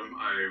much, madam.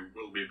 I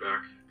will be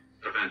back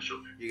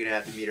eventually. You're gonna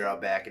have to meet her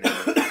out back and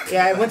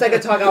Yeah, once I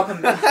get talk, I'll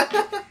come back.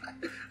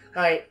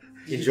 Alright.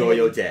 Enjoy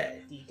your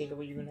day. Do you think of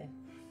what you're gonna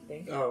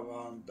think?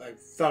 Oh, I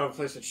thought of a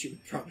place that she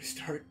would probably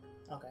start.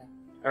 Okay.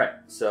 All right.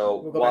 So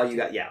We'll go while back you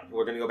got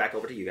we're gonna go back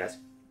over to you guys.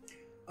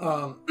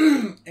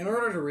 In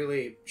order to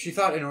really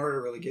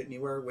get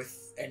anywhere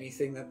with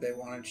anything that they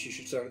wanted, she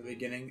should start at the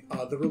beginning.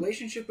 The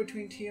relationship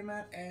between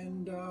Tiamat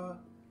and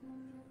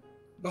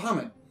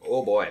Bahamut.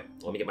 Oh boy,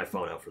 let me get my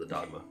phone out for the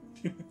dogma.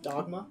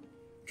 Dogma?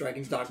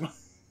 Dragon's Dogma.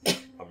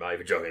 I'm not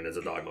even joking. There's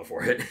a dogma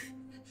for it.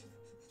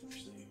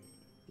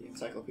 The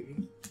encyclopedia.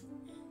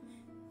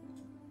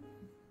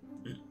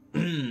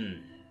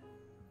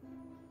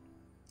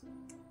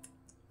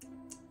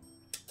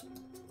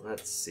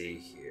 Let's see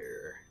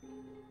here.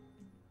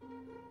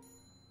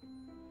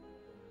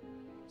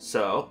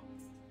 So,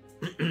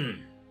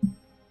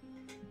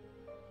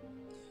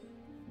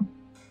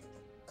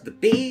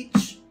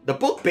 the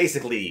book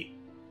basically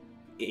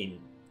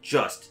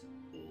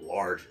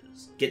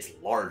gets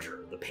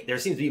larger. There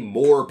seems to be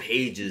more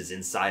pages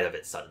inside of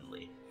it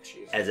suddenly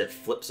as it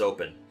flips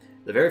open.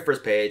 The very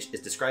first page is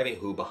describing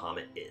who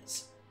Bahamut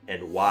is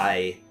and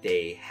why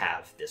they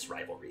have this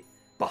rivalry.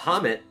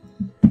 Bahamut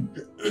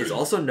is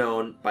also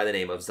known by the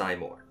name of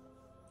Zymor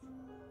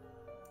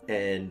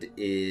and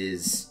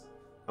is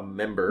a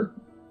member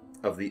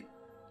of the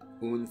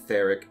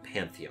Untheric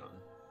Pantheon.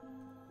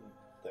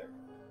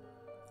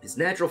 His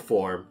natural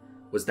form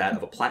was that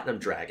of a platinum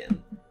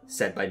dragon,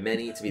 said by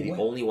many to be the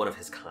only one of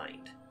his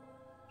kind.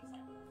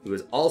 He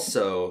was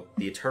also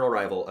the eternal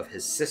rival of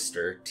his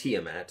sister,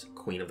 Tiamat,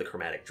 Queen of the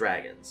Chromatic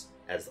Dragons,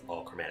 as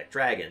all chromatic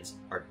dragons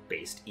are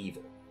based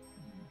evil.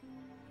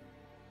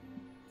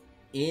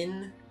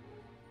 In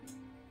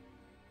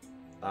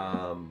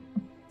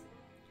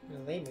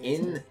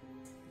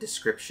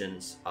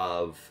descriptions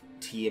of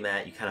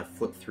Tiamat, you kind of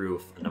flip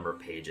through a number of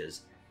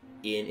pages.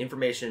 In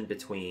information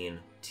between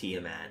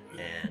Tiamat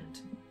and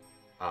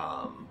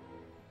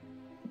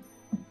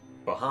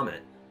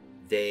Bahamut,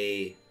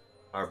 they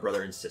are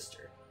brother and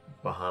sister.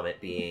 Bahamut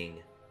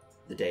being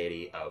the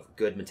deity of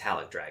good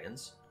metallic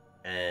dragons,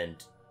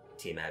 and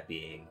Tiamat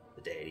being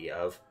the deity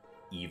of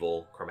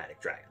evil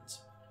chromatic dragons.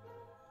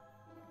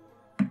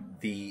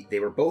 They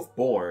were both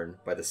born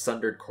by the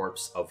sundered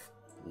corpse of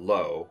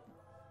Lo,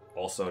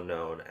 also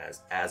known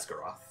as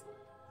Asgaroth.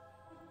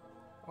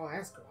 Oh,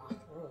 Asgaroth.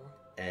 Oh.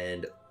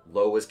 And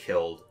Lo was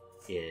killed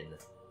in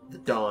the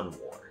Dawn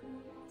War,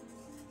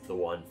 the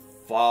one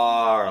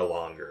far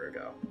longer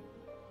ago.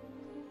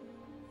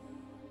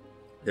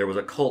 There was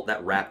a cult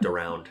that wrapped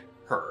around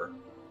her,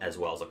 as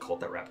well as a cult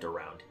that wrapped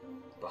around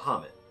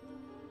Bahamut.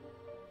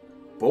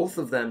 Both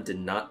of them did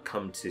not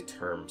come to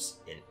terms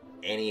in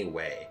any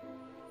way.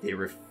 They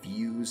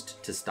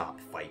refused to stop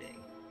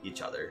fighting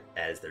each other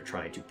as they're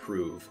trying to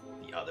prove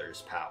the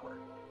other's power.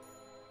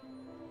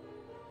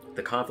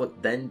 The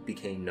conflict then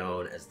became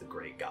known as the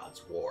Great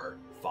Gods' War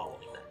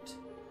following that.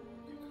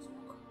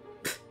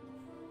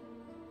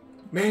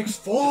 Makes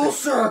full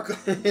circle!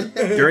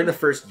 During the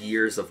first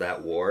years of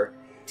that war,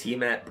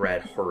 Tiamat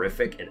bred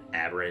horrific and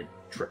aberrant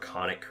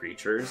draconic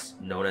creatures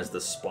known as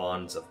the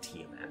Spawns of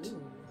Tiamat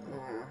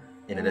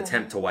in an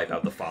attempt to wipe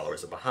out the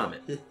followers of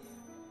Bahamut.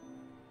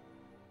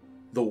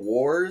 The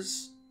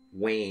wars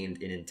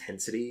waned in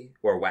intensity,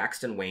 or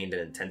waxed and waned in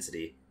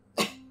intensity,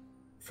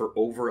 for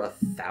over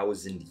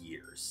 1,000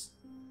 years.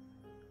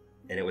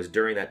 And it was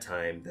during that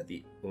time that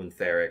the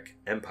Untheric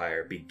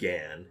Empire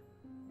began,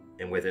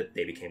 and with it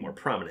they became more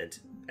prominent,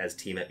 as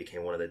Tiamat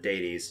became one of the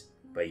deities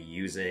by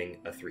using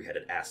a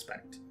three-headed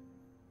aspect.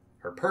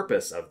 Her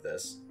purpose of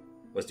this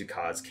was to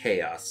cause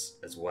chaos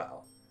as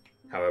well.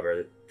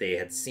 However, they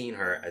had seen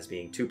her as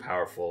being too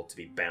powerful to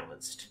be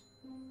balanced.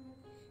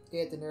 They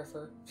had to nerf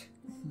her.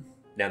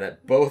 Now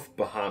that both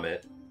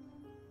Bahamut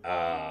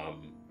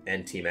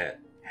and Tiamat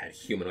had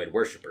humanoid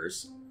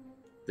worshippers,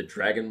 the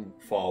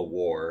Dragonfall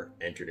War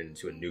entered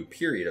into a new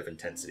period of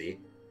intensity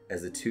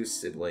as the two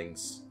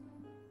siblings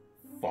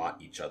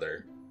fought each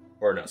other.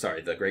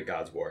 The Great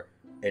Gods' War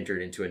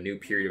entered into a new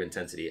period of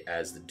intensity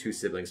as the two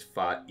siblings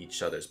fought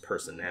each other's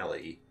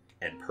personality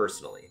and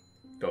personally,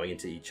 going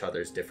into each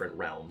other's different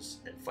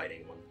realms and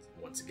fighting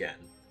once again.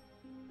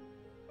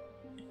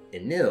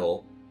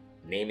 Enlil,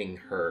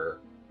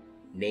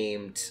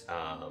 named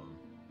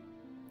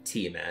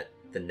Tiamat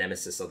the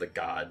nemesis of the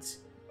gods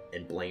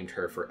and blamed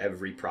her for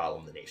every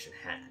problem the nation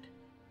had.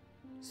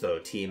 So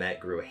Tiamat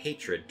grew a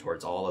hatred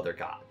towards all other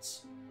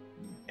gods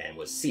and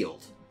was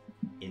sealed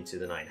into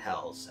the Nine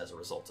Hells as a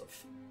result of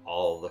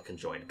all the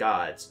conjoined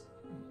gods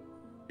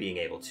being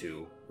able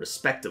to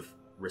respectively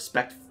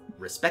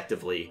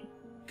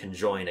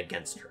conjoin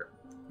against her.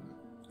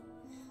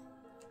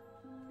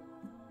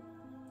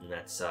 And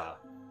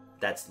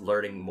that's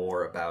learning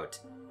more about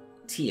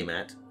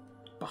Tiamat.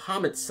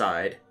 Bahamut's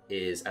side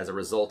is as a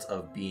result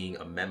of being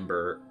a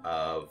member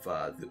of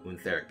the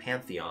Untheric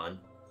Pantheon,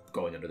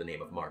 going under the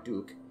name of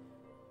Marduk.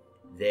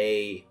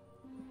 They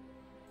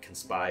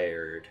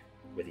conspired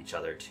with each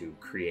other to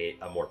create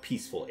a more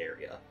peaceful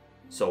area.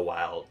 So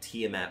while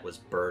Tiamat was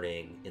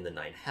burning in the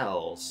Nine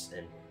Hells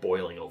and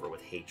boiling over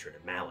with hatred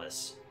and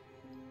malice,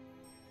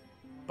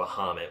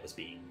 Bahamut was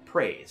being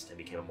praised and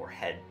became a more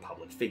head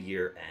public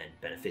figure and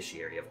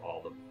beneficiary of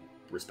all the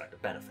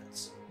respective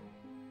benefits.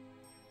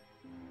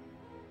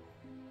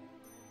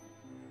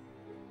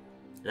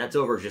 And that's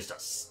over just a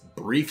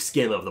brief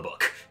skim of the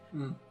book.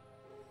 Mm.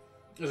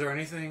 Is there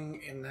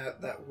anything in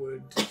that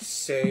would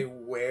say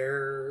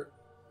where,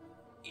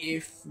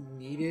 if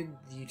needed,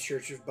 the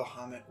Church of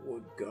Bahamut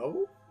would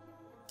go?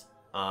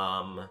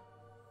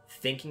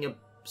 Thinking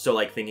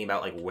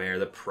about like where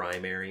the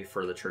primary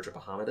for the Church of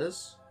Bahamut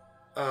is.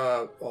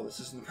 Well, this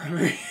isn't the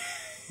primary.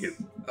 Yep.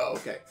 Oh,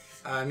 okay.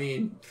 I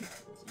mean,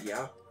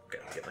 yeah. Okay,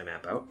 I'll get my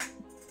map out.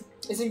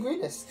 It's in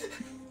Greenest.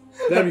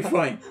 That'd be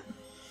funny.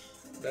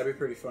 That'd be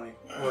pretty funny.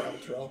 Or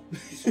Elturel.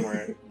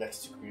 Somewhere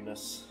next to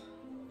Greenus.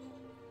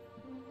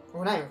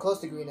 We're not even close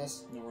to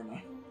Greenest. No, we're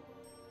not.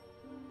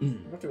 We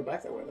have to go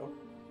back that way, though.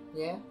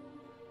 Yeah.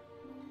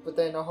 But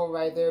then the whole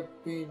ride there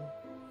being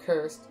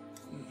cursed.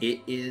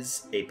 It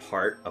is a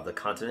part of the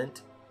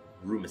continent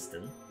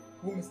Rumistan,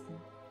 Rumistan.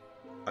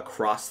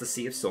 across the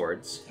Sea of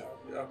Swords,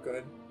 Oh,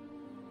 good.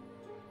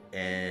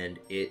 and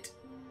it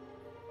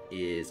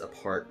is a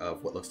part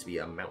of what looks to be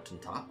a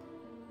mountaintop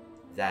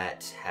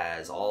that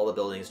has all the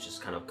buildings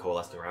just kind of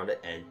coalescing around it,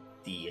 and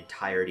the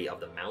entirety of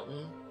the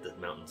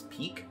mountain's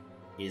peak,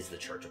 is the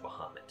Church of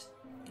Bahamut.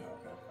 Oh,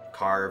 okay.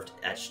 Carved,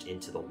 etched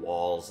into the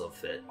walls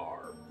of it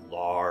are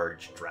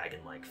large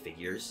dragon-like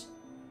figures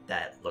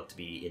that look to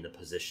be in the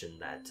position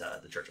that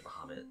the Church of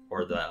Bahamut,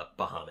 or the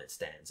Bahamut,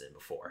 stands in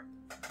before.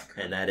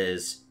 Okay. And that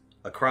is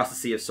across the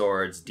Sea of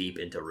Swords, deep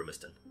into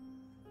Rumistan.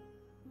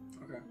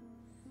 Okay.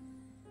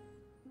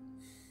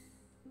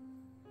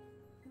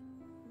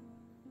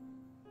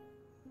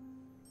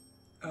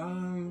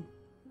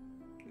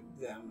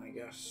 Then I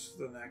guess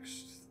the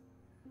next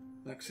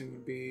thing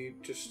would be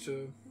just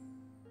to.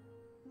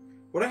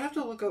 Would I have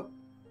to look up?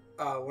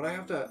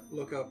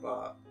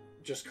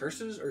 Just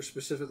curses, or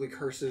specifically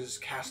curses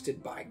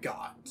casted by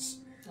gods?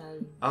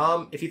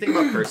 If you think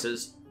about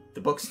curses,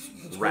 the book's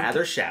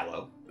rather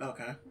shallow.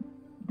 Okay.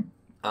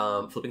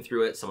 Flipping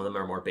through it, some of them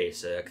are more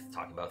basic,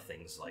 talking about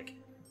things like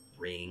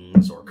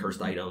rings or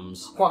cursed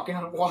items. Walking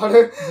on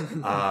water.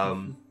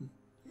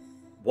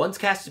 Ones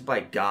casted by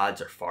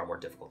gods are far more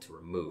difficult to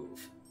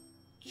remove.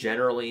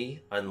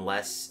 Generally,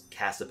 unless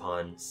cast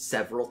upon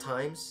several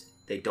times,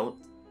 they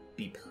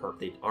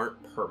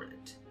aren't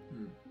permanent.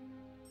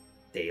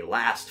 They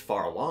last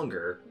far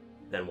longer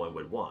than one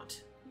would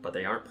want, but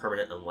they aren't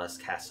permanent unless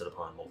casted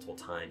upon multiple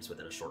times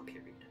within a short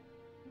period.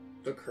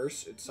 The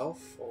curse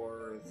itself,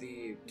 or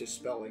the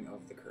dispelling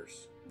of the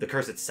curse? The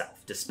curse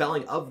itself.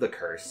 Dispelling of the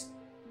curse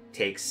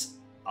takes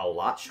a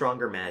lot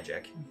stronger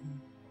magic,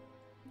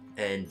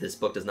 and this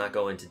book does not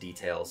go into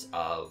details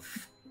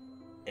of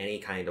any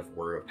kind of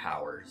word of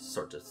power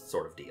sort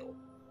of deal.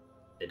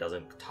 It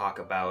doesn't talk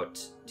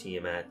about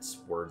Tiamat's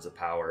words of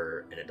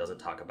power, and it doesn't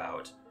talk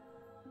about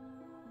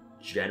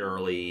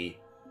generally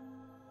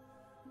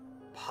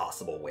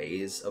possible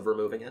ways of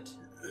removing it,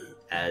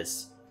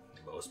 as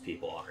most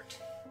people aren't.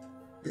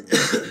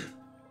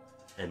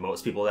 And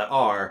most people that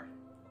are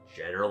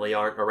generally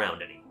aren't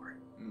around anymore.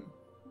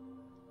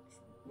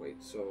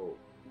 Wait, so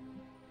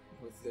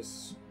with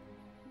this,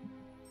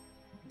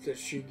 does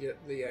she get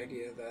the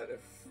idea that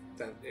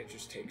it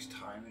just takes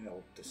time and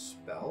it'll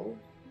dispel?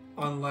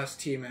 Unless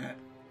Tiamat...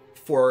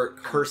 For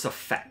curse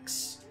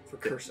effects. For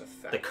curse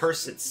effects. The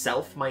curse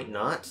itself might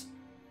not,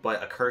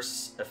 but a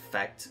curse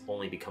effect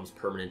only becomes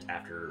permanent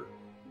after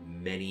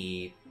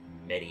many,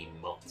 many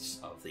months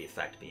of the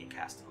effect being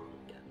cast on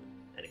again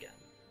and again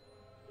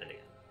and again.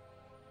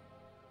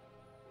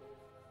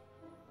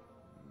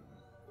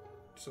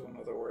 So in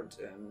other words,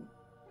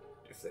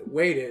 if they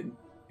waited,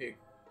 it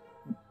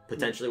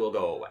potentially will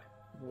go away.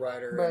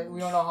 Rider. But we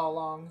don't know how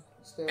long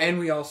still.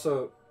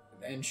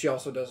 And she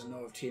also doesn't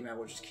know if Tiamat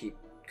will just keep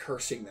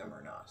cursing them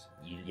or not.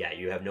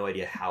 You have no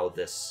idea how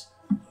this,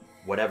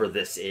 whatever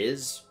this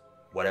is,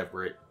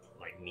 whatever it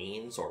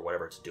means or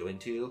whatever it's doing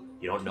to you,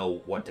 you don't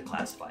know what to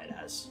classify it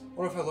as.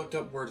 What if I looked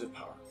up words of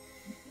power?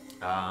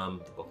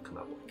 The book will come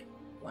out blank.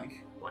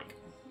 Blank? Blank.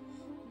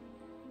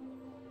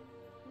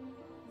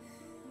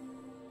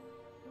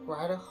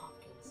 Ryder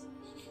Hawkins.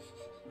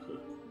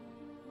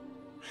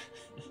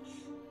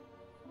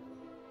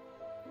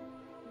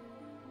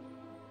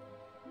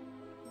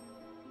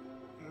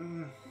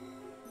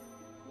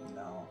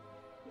 No.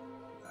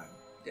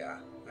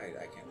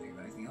 I can't think of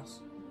anything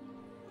else.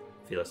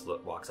 Felix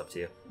walks up to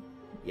you.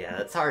 Yeah,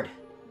 that's hard.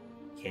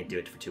 Can't do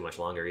it for too much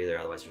longer either,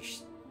 otherwise your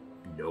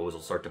nose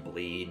will start to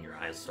bleed and your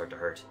eyes will start to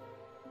hurt.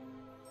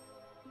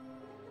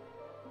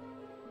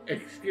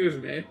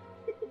 Excuse me.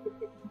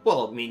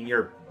 Well, I mean,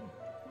 you're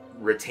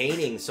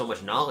retaining so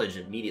much knowledge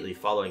immediately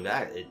following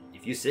that.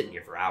 If you sit in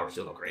here for hours,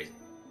 you'll go crazy.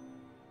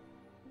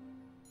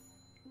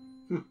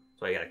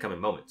 So you gotta come in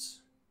moments.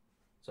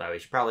 So we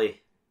should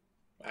probably...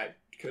 I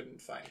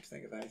couldn't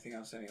think of anything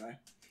else anyway.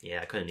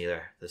 Yeah, I couldn't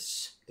either.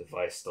 This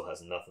device still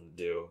has nothing to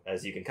do.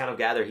 As you can kind of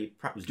gather, he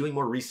was doing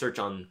more research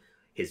on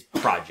his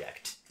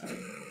project.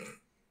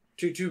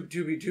 To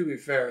be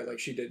fair,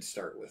 she did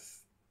start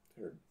with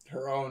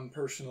her own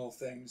personal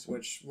things,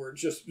 which were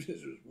just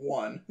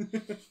one.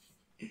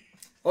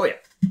 Oh yeah.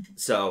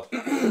 So,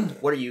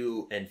 what are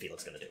you and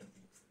Felix gonna do?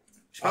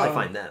 Should probably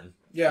find them.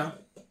 Yeah.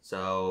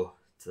 So,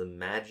 to the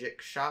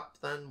magic shop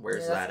then?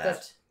 Where's Yeah, that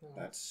at?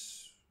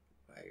 That's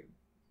I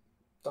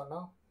don't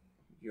know.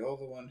 You're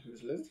the one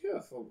who's lived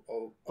here for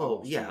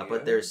Yeah,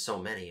 but there's so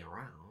many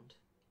around.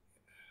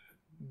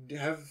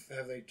 Have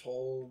they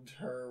told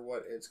her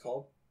what it's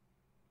called?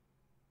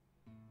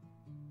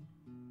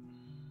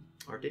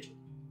 Or did you?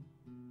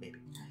 Maybe.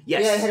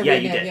 Yes. Yeah, it had a Yeah,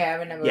 weird you name. did. Yeah, I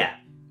remember. Yeah.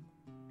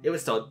 It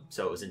was told.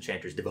 So it was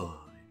Enchanter's Divine.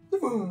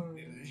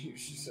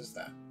 She says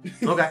that.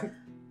 Okay.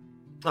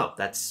 Oh,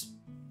 that's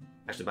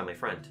actually by my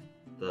friend,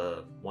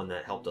 the one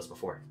that helped us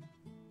before.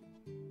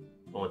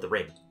 One with the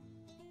ring.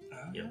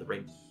 You know the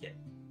ring? Yeah.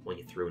 One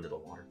you threw into the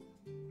water.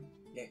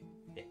 Yeah.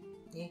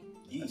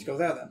 Let's go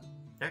there then.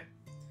 Alright.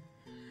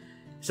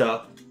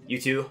 So, you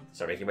two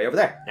start making your way over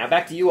there. Now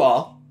back to you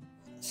all.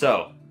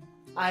 So.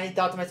 I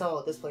thought to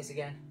myself, this place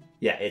again.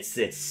 Yeah, it's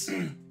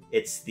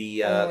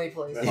the Only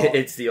place.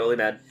 it's the only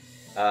man.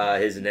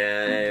 His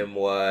name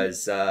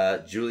was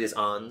Julius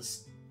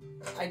Ons.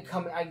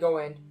 I go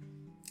in.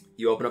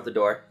 You open up the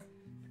door,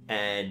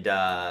 and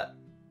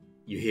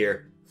you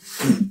hear.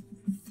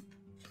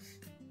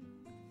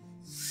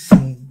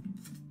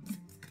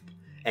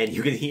 And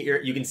you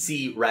can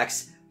see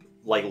Rex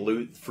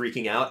loot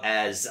freaking out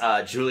as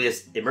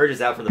Julius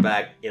emerges out from the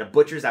back in a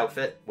butcher's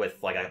outfit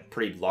with a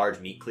pretty large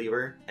meat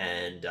cleaver,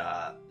 and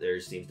there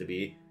seems to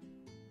be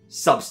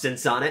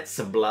substance on it,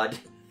 some blood.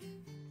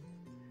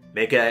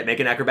 Make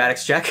an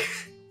acrobatics check,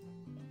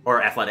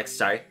 or athletics.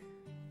 Sorry.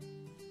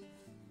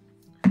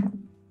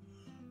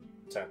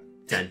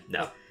 10.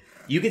 No.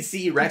 You can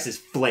see Rex is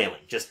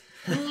flailing. Just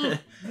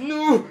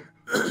no.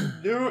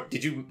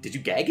 Did you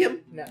gag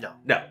him?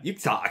 No. You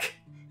talk.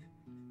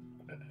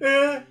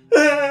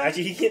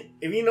 Actually, he can.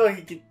 If you know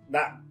he can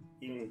not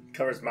even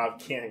covers his mouth,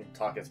 can't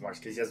talk as much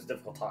because he has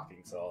difficult talking.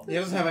 So He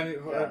doesn't have any.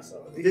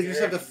 so. You just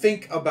have to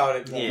think about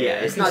it more. Yeah,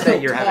 it's You not can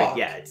that you're still having. talk.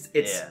 Yeah, it's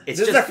Yeah. it's This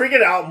is just a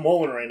freaking out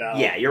moment right now.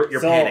 yeah. You're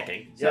So,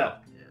 panicking. So. Yeah.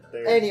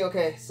 There- Any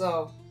okay,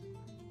 so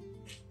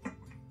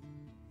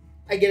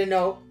I get a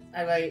note.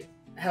 I write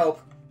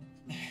help.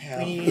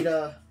 We need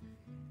to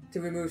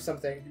remove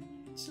something.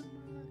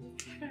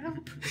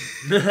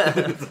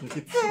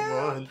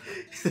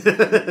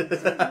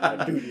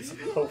 My duties.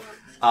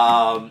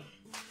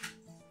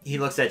 He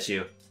looks at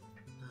you.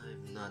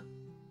 I'm not.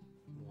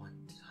 What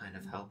kind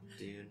of help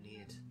do you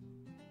need?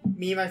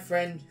 Me and my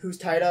friend who's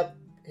tied up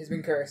has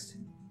been cursed.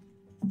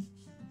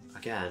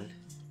 Again?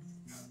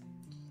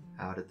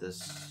 How did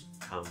this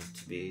come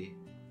to be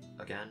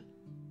again?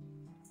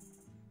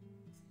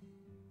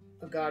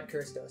 A god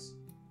cursed us.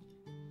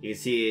 You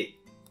can see,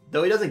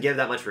 though he doesn't give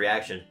that much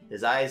reaction,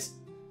 his eyebrows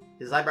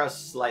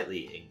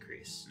slightly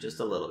increase. Just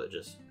a little bit,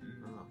 just...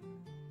 Oh.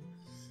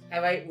 I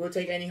write, we'll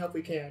take any help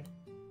we can.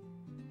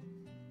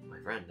 My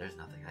friend, there's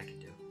nothing I can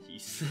do.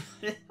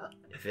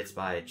 If it's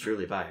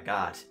truly by a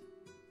god,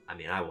 I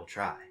mean, I will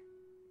try.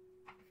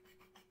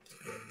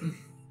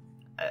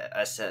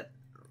 I set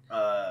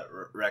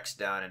Rex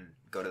down and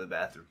go to the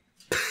bathroom.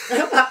 And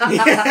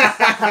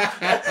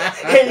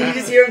you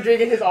just hear him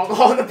drinking his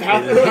alcohol in the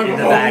bathroom. In the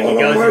back, he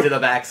goes into the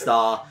back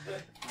stall.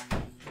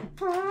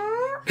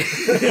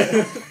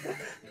 Does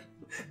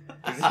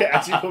he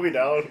actually put me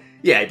down?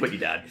 Yeah, he put you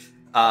down.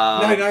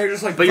 Now you're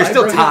just like. but you're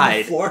still vibrating on the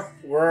tied. floor.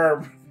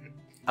 Worm.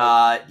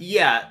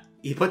 Yeah,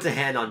 he puts a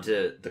hand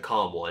onto the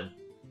calm one,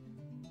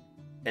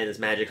 and his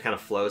magic kind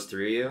of flows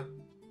through you.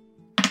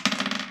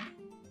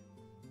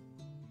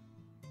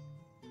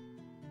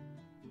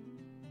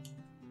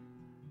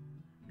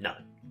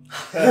 Nothing.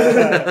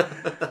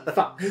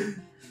 Fuck.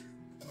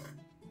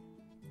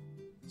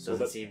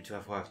 Doesn't seem to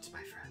have worked,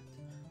 my friend.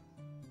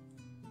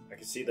 I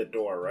can see the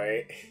door,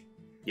 right?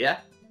 Yeah?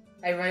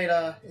 I write,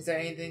 is there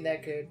anything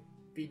that could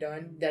be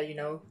done that you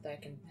know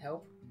that can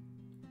help?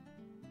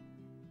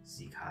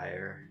 Seek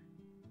higher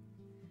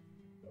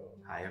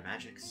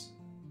magics.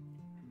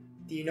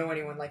 Do you know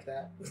anyone like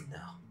that? No,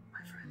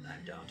 my friend,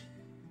 I don't.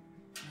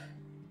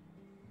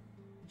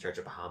 Church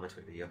of Bahamut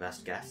would be your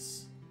best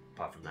guess.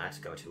 Apart from that,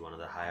 go to one of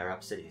the higher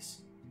up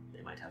cities.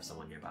 They might have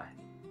someone nearby.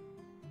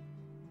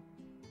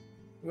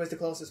 Where's the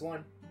closest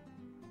one?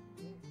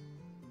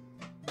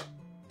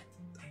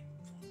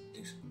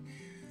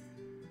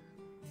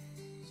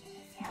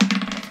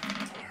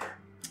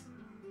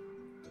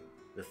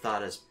 The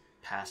thought has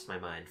passed my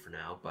mind for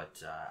now,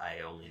 but I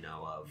only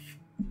know of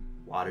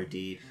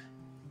Waterdeep,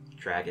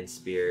 Dragon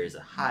Spear is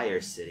a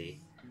higher city.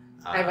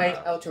 I write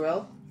El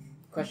Terrell?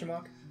 Question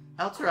mark?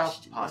 El Terrell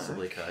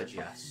possibly could,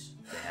 yes.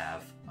 They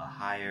have a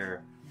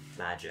higher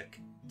magic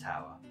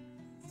tower.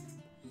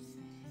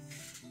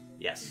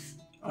 Yes.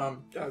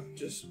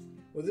 Just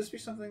would this be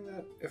something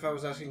that if I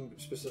was asking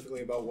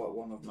specifically about what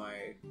one of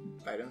my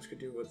items could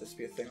do, would this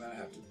be a thing that I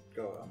have to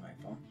go on my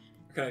phone?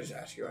 Or can I just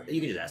ask you?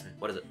 You can just ask me.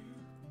 What is it?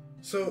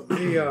 So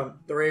the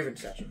Raven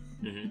statue.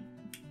 Mm-hmm.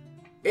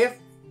 If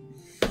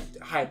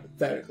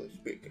hypothetically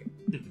speaking,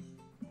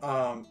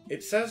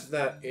 it says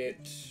that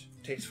it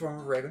takes form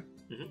of a raven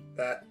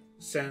that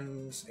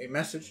sends a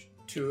message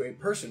to a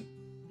person.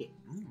 Yeah.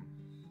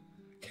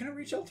 Can it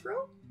reach El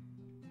Terrell?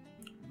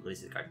 Let me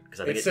see the card.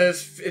 Because I think It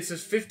says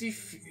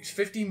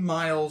 50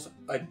 miles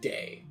a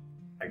day.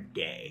 a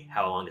day.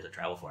 How long does it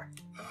travel for?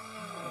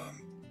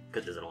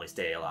 Because does it only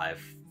stay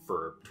alive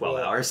for 12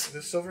 hours?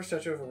 The silver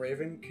statue of a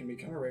raven can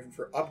become a raven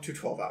for up to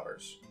 12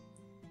 hours.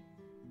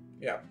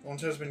 Yeah,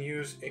 once it has been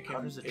used, it How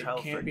can does it it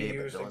travel for can't a be day, but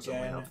used Dylan's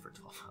only again. out for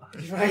 12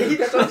 hours? Right?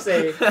 That's what I'm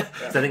saying. So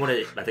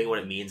I think what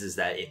it means is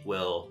that it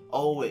will.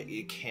 Oh,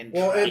 it can.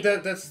 Well,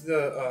 track- that's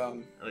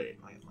the Wait,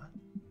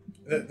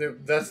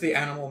 what? that's the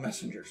animal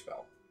messenger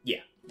spell. Yeah.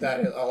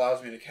 That it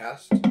allows me to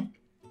cast.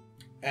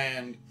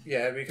 And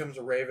yeah, it becomes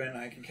a raven.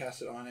 I can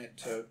cast it on it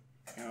to,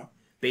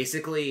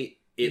 Basically,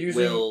 it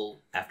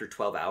will, after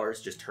 12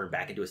 hours, just turn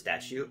back into a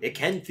statue. It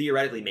can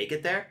theoretically make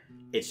it there.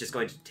 It's just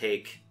going to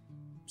take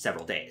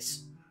several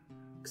days.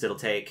 Because it'll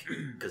take,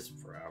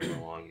 for however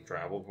long you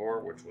traveled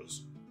for, which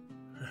was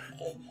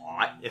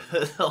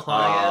a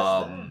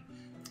lot.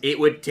 It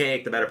would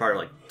take the better part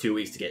of like 2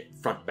 weeks to get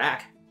front and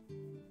back.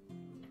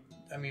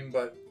 I mean,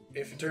 but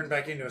if it turned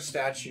back into a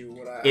statue,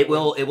 would I? It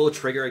will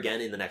trigger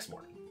again in the next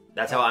morning.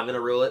 That's how I'm going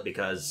to rule it,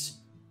 because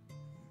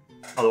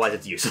otherwise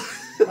it's useless.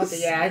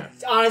 Okay, yeah.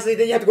 Honestly,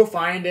 then you have to go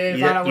find it.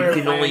 You Find out where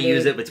can to only find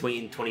use it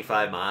between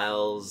 25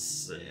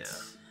 miles. And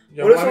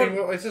Yeah, What well, if I some-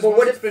 mean, it says well, once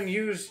what it's if- been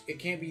used, it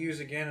can't be used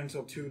again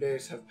until 2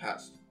 days have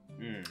passed.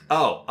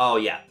 Oh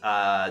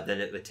yeah. Then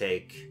it would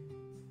take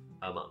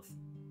a month.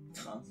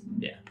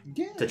 Yeah.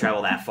 To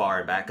travel that far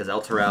and back, because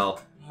El Terrell.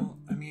 Well,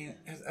 I mean,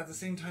 at the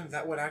same time,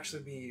 that would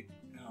actually be.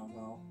 Oh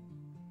well.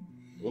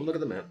 We'll look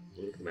at the map.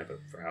 We'll look at the map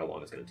for how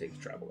long it's going to take to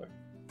travel there.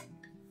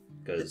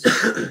 Because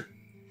I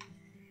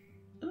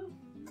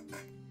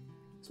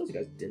suppose you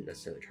guys didn't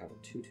necessarily travel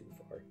too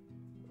far.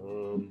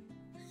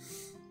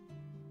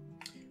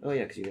 Oh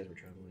yeah, because you guys were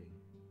traveling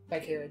by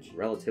carriage.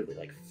 relatively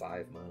like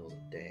 5 miles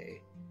a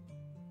day.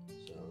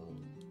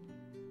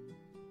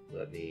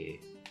 let me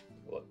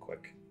look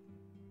quick.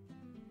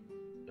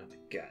 Oh my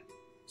god.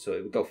 So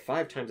it would go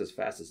 5 times as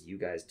fast as you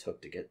guys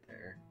took to get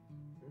there.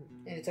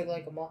 And it took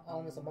like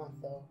almost a month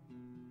though.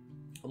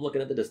 I'm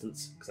looking at the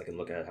distance because I can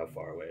look at how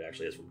far away it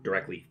actually is from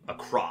directly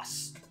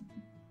across.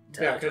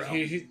 Yeah, because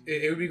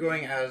it would be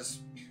going as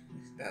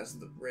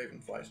the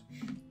Raven flies.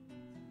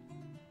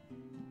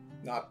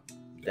 Not.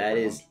 That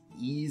is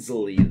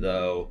easily,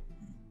 though,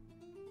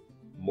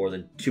 more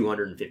than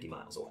 250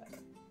 miles away.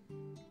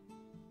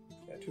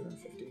 Yeah,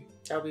 250.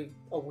 That would be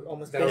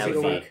almost That would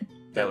basically be a week.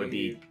 That would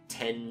be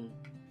 10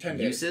 10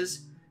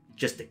 uses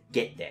just to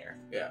get there.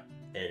 Yeah.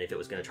 And if it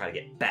was going to try to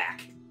get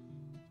back,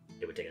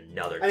 it would take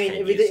another 10 I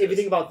mean, uses. if you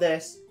think about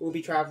this, we'll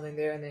be traveling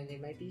there, and then they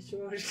might be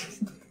short.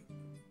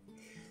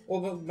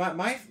 Well, but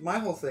my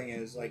whole thing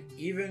is like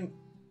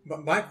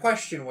but my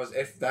question was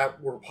if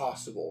that were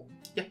possible.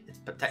 Yeah, it's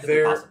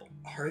technically possible.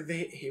 Are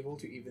they able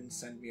to even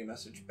send me a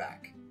message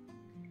back?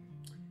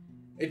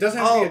 It doesn't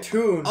have to be a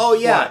tune. Oh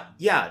yeah,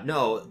 yeah.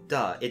 No,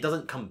 duh. It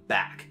doesn't come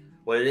back.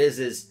 What it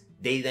is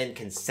they then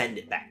can send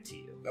it back to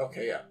you.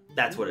 Okay, yeah.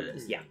 That's what it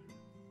is. Yeah.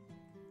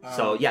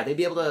 So yeah, they'd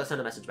be able to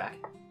send a message back.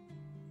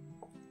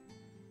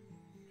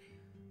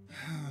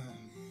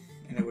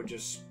 And it would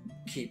just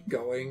keep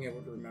going. It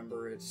would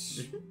remember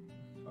its.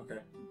 Okay.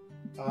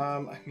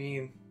 I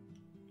mean,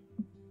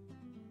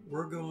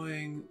 we're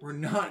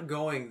not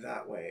going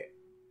that way.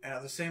 And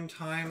at the same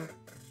time,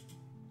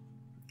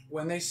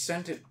 when they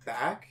sent it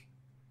back,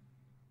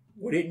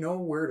 would it know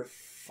where to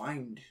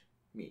find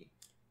me?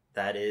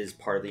 That is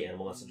part of the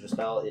animal messenger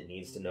spell. It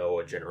needs to know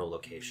a general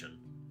location.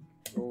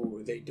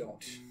 Oh, they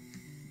don't.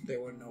 They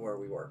wouldn't know where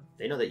we were.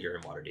 They know that you're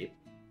in Waterdeep.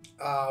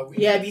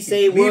 Yeah, if you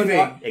say we're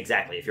leaving.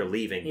 Exactly. If you're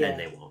leaving, then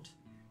they won't.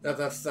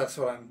 That's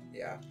what I'm.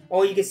 Yeah.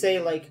 Or you could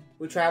say like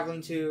we're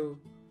traveling to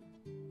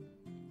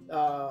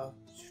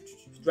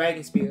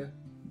Dragonspear.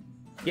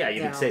 Yeah,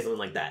 you could say something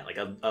like that, like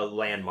a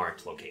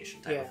landmarked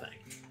location type of thing.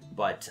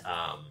 But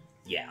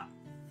yeah,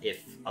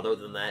 if other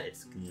than that,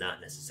 it's not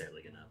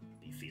necessarily gonna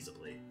be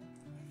feasibly.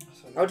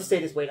 I would just say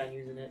just wait on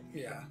using it.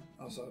 Yeah.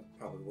 Also, it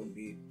probably wouldn't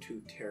be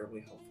too terribly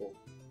helpful.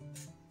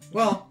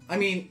 Well, I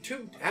mean,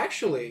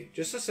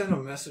 just to send a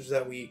message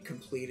that we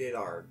completed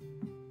our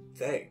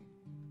thing.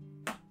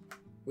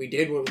 We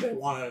did what they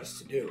wanted us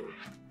to do.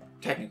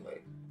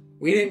 Technically,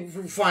 we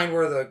didn't find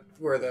where they're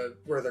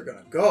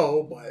gonna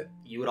go, but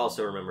you would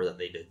also remember that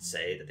they did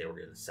say that they were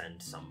gonna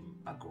send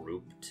a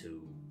group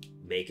to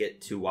make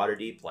it to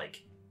Waterdeep,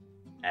 like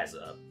as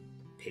a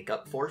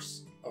pickup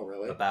force. Oh,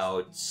 really?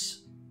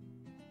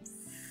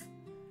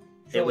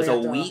 It was a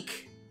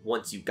week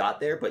once you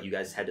got there, but you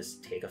guys had to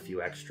take a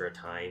few extra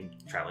time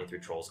traveling through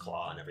Troll's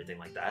Claw and everything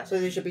like that. So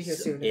they should be here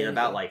soon. In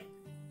about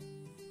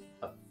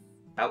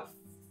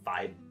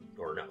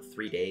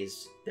 3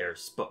 days,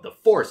 the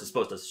force is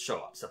supposed to show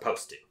up.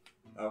 Supposed to.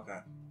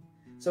 Okay.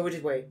 So we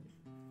just wait.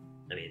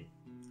 I mean,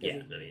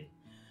 yeah.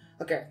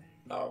 Okay.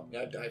 Oh,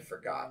 I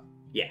forgot.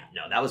 Yeah,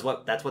 no, that's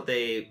what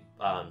they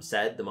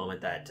said the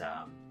moment that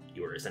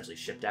you were essentially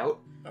shipped out.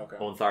 Okay.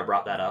 Onthar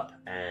brought that up,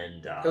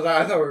 and because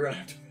I thought we were gonna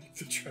have to make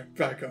the trek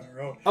back on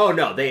our own. Oh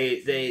no,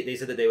 they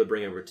said that they would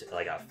bring a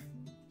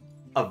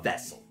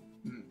vessel.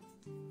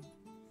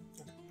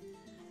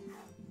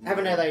 I have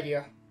another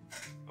idea.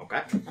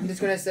 Okay. I'm just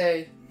gonna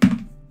say.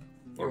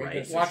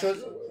 Alright.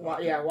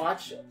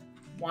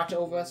 Watch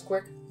over us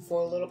quick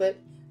for a little bit.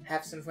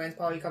 Have some friends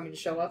probably coming to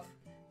show up.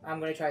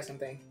 I'm gonna try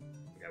something.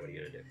 Okay, what are you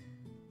gonna do?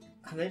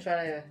 I'm gonna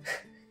try to.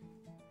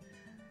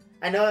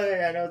 I know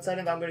it's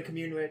something, but I'm gonna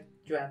commune with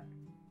Drem.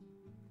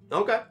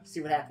 Okay. See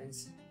what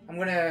happens. I'm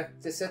gonna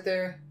just sit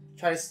there,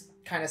 try to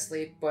kind of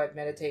sleep, but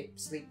meditate.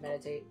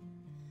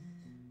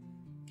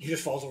 He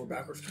just falls over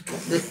backwards.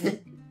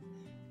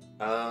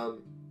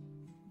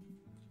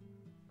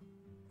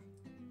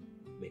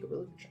 Make a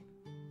religion check.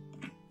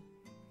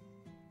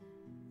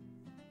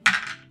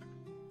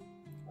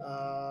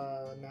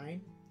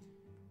 9.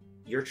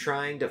 You're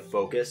trying to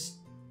focus,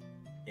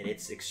 and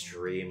it's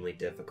extremely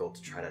difficult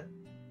to try to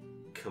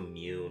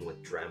commune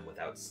with Drem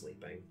without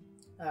sleeping.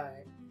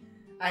 Alright.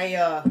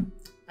 I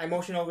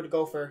motion over to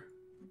Gopher.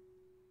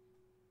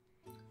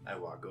 I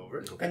walk over.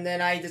 Okay. And then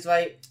I just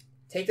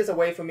take this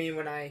away from me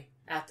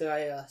after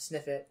I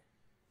sniff it.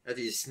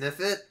 After you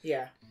sniff it?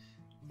 Yeah.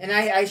 And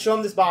I show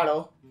him this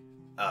bottle.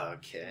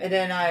 Okay. And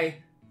then I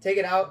take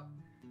it out,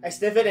 I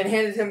sniff it and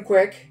hand it to him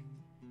quick.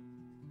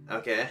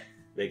 Okay.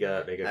 Make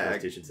a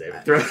Constitution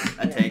saving throw.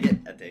 I take it.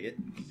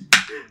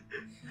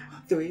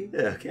 3.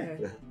 Yeah, okay.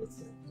 Yeah.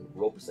 Let's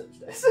roll percentage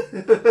dice.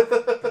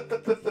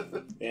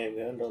 Yeah, we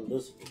haven't done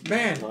this.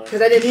 Man.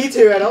 Because I didn't need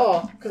to at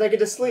all. Because I could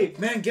just sleep.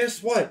 Man,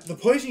 guess what? The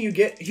poison you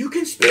get, you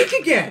can speak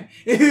again!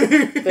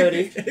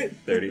 30. 30.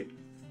 Alright,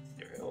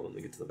 hold on, let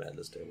me get to the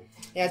madness table.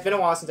 Yeah, it's been a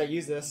while since I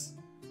used this.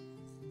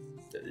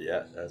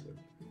 Yeah, that's been.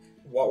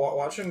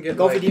 Watch him get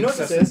Gopher, do you know what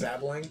this incessant is?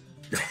 babbling.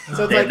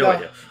 So it's I have no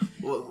idea.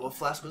 What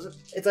flask was it?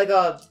 It's like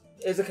a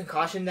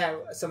concoction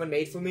that someone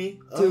made for me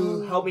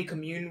to help me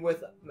commune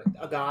with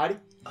a god.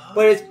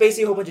 But it's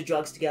basically a whole bunch of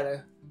drugs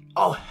together.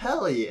 Oh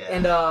hell yeah!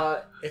 And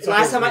It's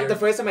the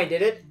first time I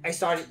did it, I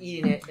started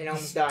eating it and I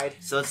almost died.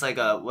 So it's like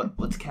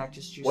what's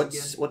cactus juice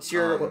again? What's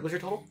your what was your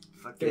total?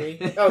 Fuck 3.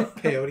 it. Oh,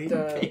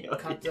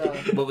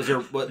 Peyote. What was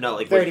your no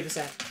like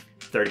 30%.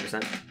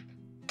 30%?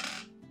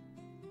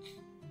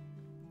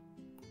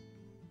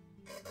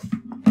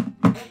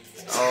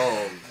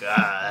 Oh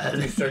god.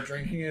 You start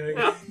drinking it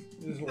again.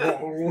 Just,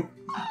 whoa.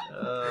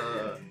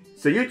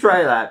 So you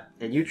try that,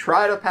 and you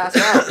try to pass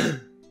out.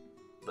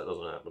 That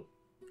doesn't happen.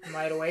 Am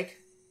I awake?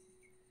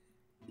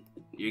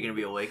 You're gonna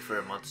be awake for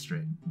a month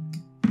straight.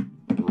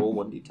 Roll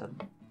 1d10.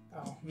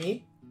 Oh,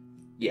 me?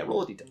 Yeah,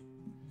 roll a d10.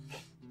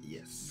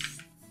 Yes.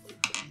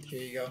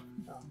 Here you go.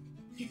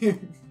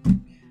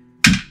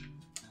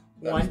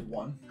 That was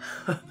 1.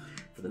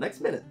 For the next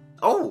minute,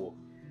 Oh.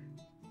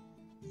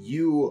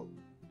 you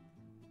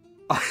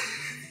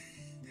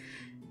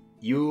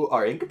you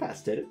are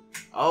incapacitated,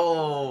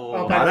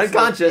 Oh. not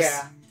unconscious.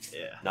 Yeah.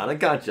 Yeah. not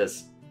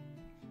unconscious,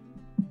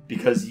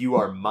 because you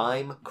are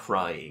mime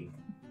crying.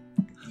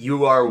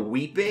 You are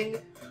weeping,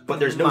 but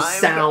there's no Mime-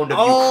 sound of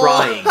Oh! you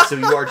crying, so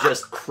you are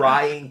just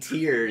crying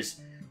tears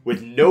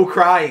with no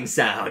crying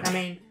sound. I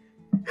mean,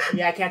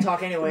 yeah, I can't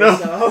talk anyway, No.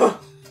 so.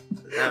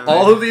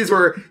 All of these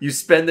were you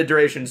spend the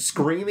duration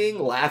screaming,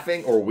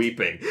 laughing, or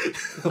weeping.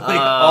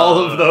 All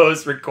of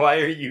those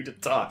require you to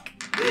talk.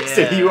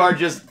 So you are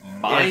just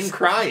mime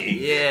crying.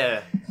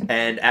 Yeah.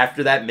 And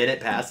after that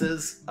minute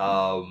passes,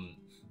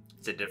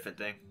 It's a different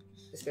thing.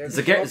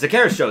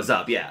 Zakaris shows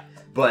up, yeah.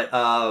 But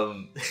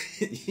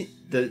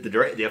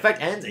the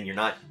effect ends and you're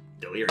not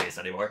delirious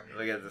anymore.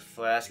 Look at the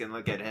flask and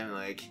look at him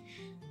like.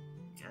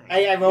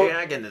 I wrote- You're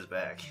not getting this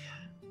back.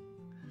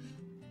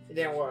 It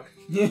didn't work.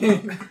 Yeah,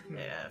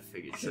 I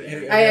figured so.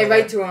 I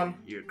write to him.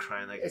 You're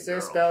crying like Is a there a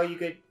girl. spell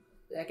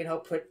that can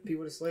help put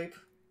people to sleep?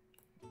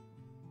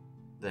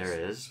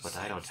 There is, but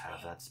I don't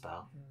have that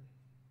spell.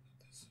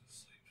 It's not a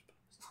sleep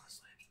spell,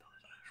 it's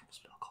an actual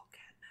spell called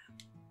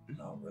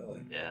Catnap. Oh,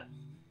 really? Yeah.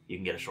 You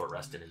can get a short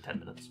rest in 10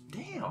 minutes.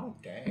 Damn. Oh,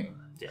 dang.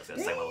 Yeah, it's got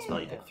a second level spell.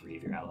 You pick 3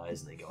 of your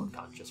allies and they go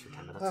unconscious for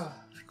 10 minutes.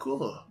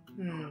 Cool.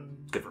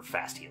 It's good for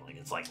fast healing.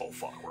 It's like, oh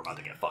fuck, we're about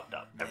to get fucked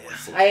up. Everyone's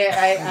sleeping.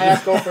 I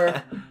asked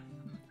Gopher,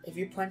 if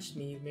you punched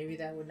me, maybe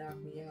that would knock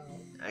me out.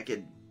 I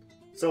could.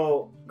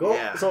 So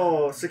Yeah.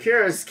 So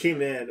Sakiris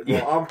came in.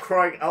 Yeah. Well, I'm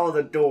crying out of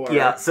the door.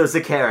 Yeah, so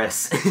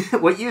Zakaris,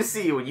 what you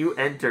see when you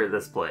enter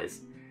this place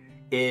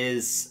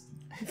is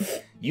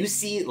you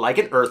see, like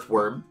an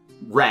earthworm,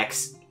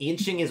 Rex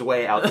inching his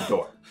way out the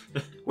door.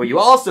 What you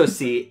also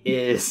see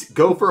is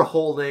Gopher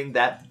holding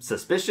that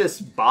suspicious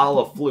bottle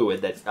of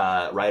fluid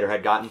that Ryder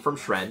had gotten from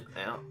Shren,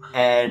 Yeah.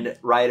 and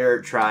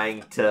Ryder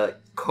trying to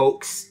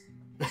coax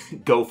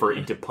Gopher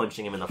into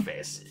punching him in the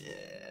face.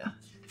 Yeah.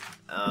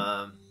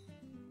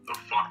 The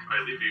fuck?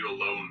 I leave you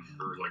alone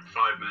for like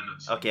 5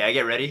 minutes. Okay, I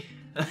get ready.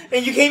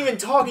 And you can't even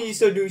talk and you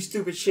still doing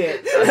stupid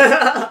shit.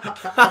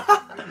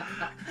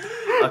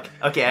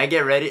 Okay, I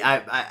get ready.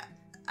 I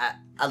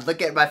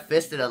look at my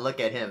fist and I look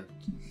at him.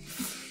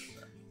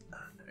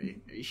 Are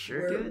you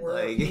sure, dude?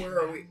 Where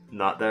are we?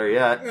 Not there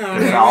yet.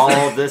 All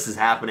of this is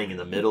happening in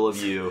the middle of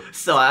you.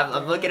 So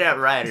I'm looking at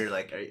Ryder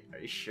like, are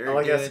you sure, I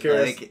like dude?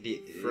 Ascaris. Like, do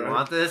you Friend.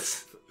 want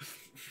this?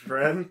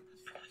 Friend?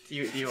 Do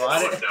you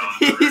want Slow it? it down,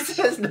 He Chris.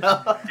 says no.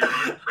 You're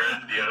my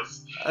friend,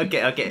 yes.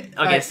 Okay.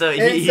 Alright, So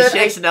and he said-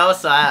 shakes no,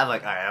 so I'm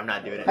like, alright, I'm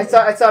not doing it. I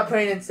saw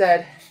praying and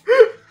said,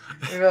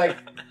 we were like,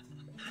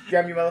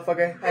 damn you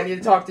motherfucker, I need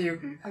to talk to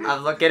you.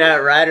 I'm looking at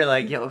Ryder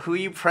like, yo, who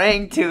you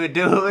praying to, You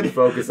dude?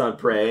 focus on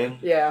praying,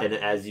 Yeah. and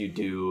as you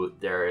do,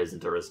 there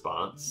isn't a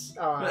response.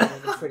 Oh, I'm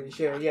pretty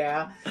sure,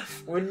 yeah.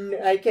 When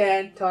I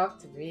can, talk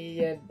to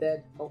me and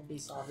then help me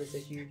solve this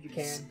issue. You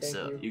can, thank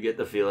So- you. You get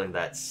the feeling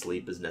that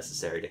sleep is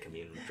necessary to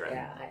commune with Dren.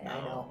 Yeah, I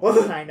know.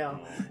 I know.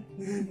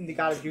 The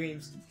god of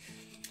dreams.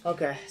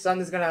 Okay, so I'm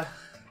just gonna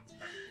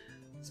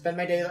spend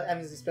my day. I'm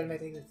just gonna spend my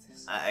day with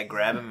this. I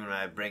grab him and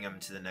I bring him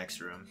to the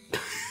next room.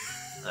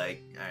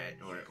 Like,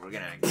 alright, we're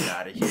gonna get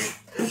out of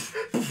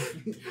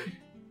here.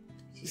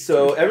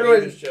 So everyone,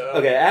 Good job.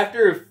 okay.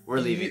 After We're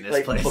leaving this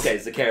like, place. Okay,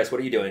 Zakaris, what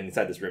are you doing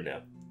inside this room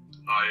now?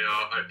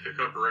 I pick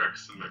up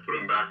Rex and I put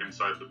him back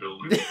inside the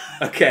building.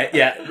 Okay,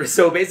 yeah.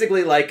 So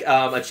basically, like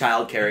a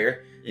child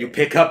carrier, you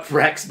pick up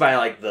Rex by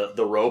like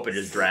the rope and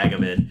just drag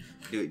him in.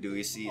 Do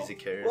we see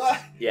Zakaris? What?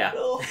 Yeah.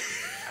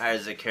 Alright,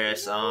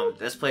 Zakaris,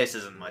 this place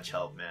isn't much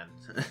help, man.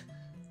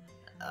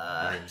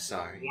 I'm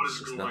sorry. What is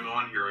going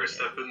on here? I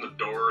step in the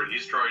door and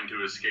he's trying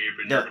to escape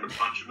and No. you're gonna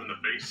punch him in the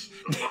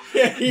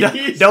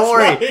face?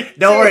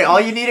 Don't worry.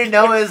 All you need to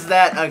know is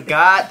that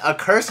a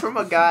curse from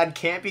a god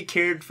can't be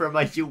cured from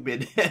a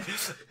human.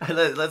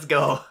 Let's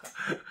go.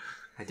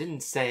 I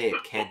didn't say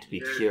it can't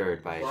be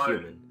cured by a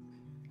human.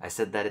 I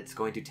said that it's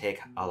going to take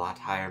a lot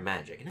higher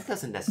magic, and it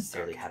doesn't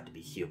necessarily have to be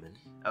human.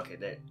 Okay,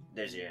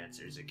 there's your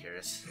answer,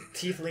 Zakaris.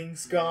 Tiefling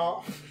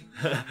skull.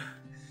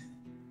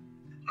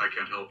 I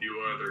can't help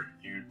you either.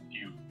 You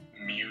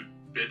mute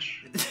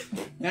bitch.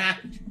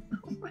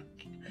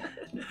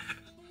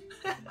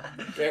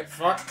 Okay,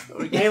 fuck.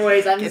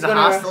 Anyways, I'm just Getting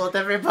gonna. hostile with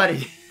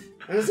everybody.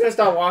 I'm just gonna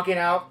start walking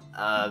out.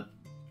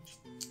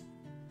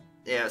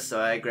 Yeah,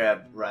 so I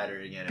grab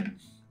Ryder again and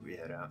we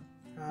head out.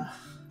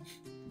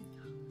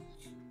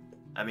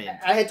 I mean,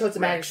 I head towards the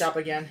magic Rex. shop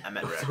again. I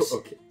meant Rex.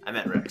 Okay. I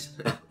meant Rex.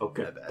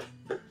 Okay. My bad.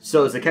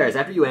 So, Zacchaeus,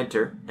 after you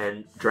enter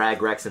and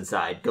drag Rex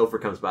inside, Gopher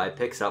comes by,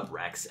 picks up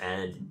Rex,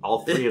 and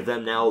all three of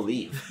them now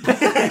leave.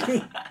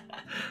 I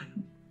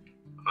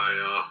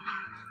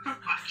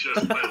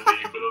just might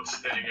leave without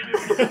saying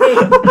anything.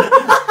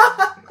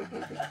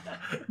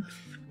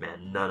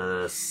 Man, none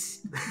of this.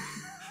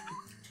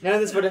 None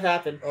of this would have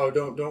happened. Oh,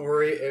 don't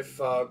worry. If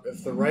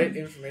the right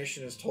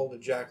information is told to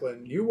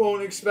Jacqueline, you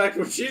won't expect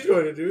what she's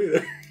going to do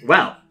either.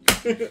 Well,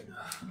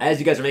 as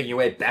you guys are making your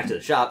way back to the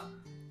shop,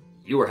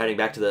 you were heading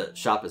back to the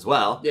shop as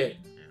well. Yeah.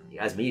 You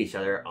guys meet each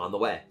other on the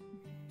way.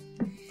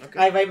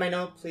 I write my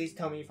note. Please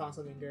tell me you found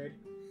something good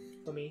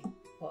for me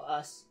or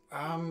us.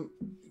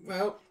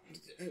 Well,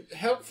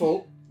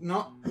 helpful,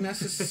 not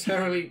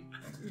necessarily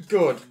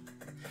good.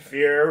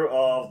 Fear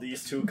of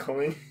these two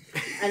coming.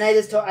 And I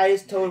just told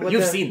what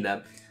You've the, seen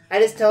them. I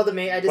just told them.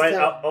 I But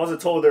I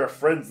wasn't told they were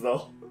friends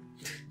though.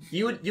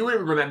 You would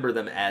remember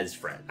them as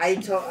friends.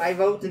 I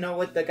wrote to know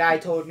what the guy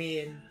told me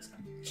and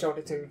showed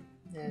it to.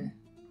 Yeah.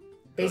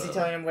 Basically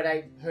telling him what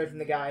I heard from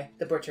the guy,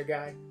 the butcher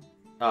guy.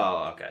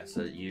 Oh, okay.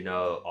 So you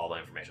know all the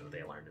information that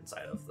they learned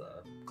inside of the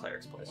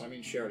cleric's place. I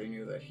mean, she already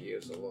knew that he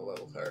is a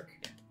low-level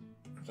cleric.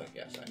 I was like,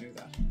 yes, I knew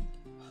that.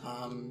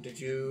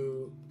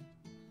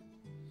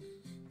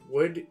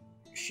 Would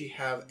she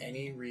have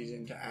any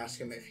reason to ask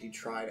him if he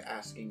tried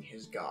asking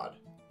his god?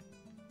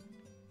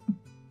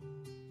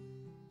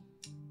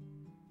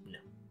 No.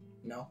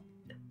 No?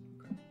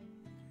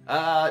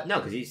 No,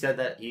 because he said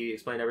that he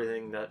explained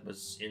everything that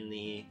was in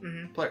the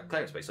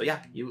cleric's place. So yeah,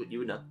 you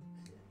would know.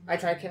 I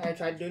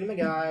tried doing my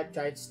god,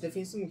 tried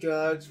sniffing some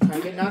drugs, trying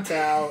to get knocked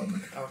out.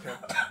 Okay.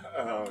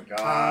 Oh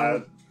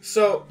god.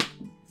 So,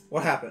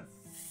 what happened?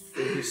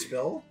 Did he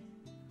spill?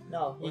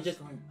 No, you just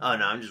Oh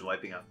no, I'm just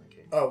wiping off my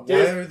cake. Oh, why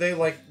Just- are they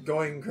like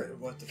going?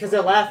 What the? because fuck?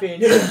 they're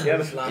laughing. Yeah,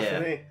 that's not Yeah.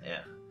 for me.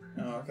 Yeah.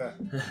 Oh,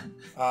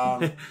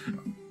 okay.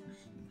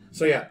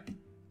 So yeah,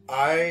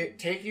 I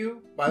take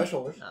you by the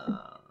shoulders,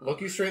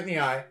 look you straight in the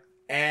eye,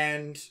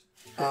 and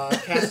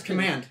cast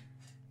command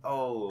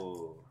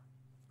Oh.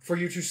 for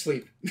you to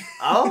sleep.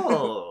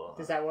 Oh.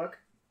 Does that work?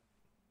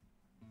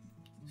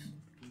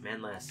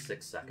 Man lasts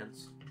 6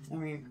 seconds. I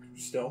mean,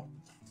 still,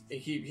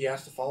 he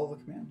has to follow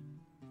the command.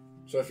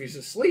 So if he's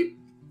asleep,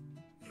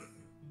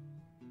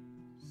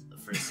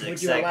 For 6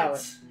 Would you allow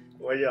seconds.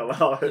 Well, yeah,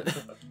 allow it.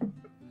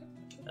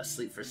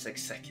 Asleep for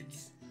 6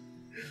 seconds.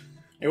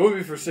 it would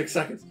be for 6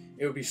 seconds.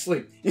 It would be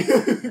sleep.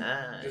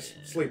 Ah, Just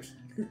yeah. sleeps.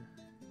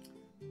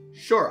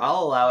 Sure,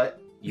 I'll allow it.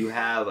 You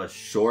have a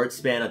short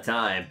span of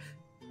time.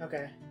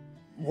 Okay.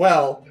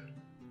 Well,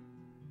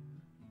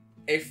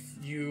 if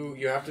you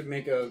have to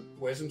make a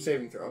wisdom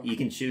saving throw. You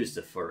can choose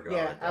to forego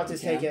Yeah, it. I'll though.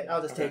 just take it.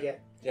 I'll just Okay. take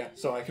it. Yeah,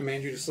 so I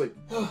command you to sleep.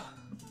 All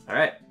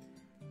right.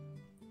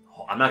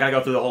 I'm not gonna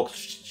go through the whole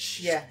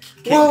Yeah. kit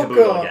and caboodle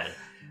Welcome. again.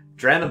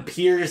 Dram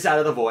appears out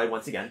of the void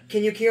once again.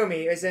 Can you cure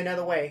me? Is there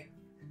another way?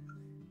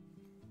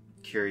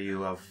 Cure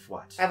you of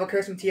what? I have a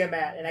curse from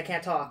Tiamat, and I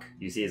can't talk.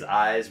 You see his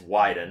eyes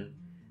widen,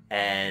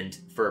 and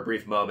for a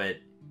brief moment,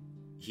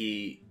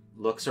 he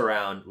looks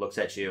around, looks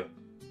at you.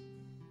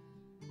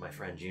 My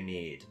friend, you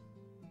need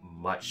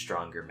much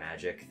stronger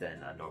magic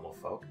than a normal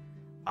folk.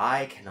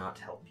 I cannot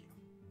help you.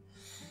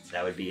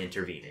 That would be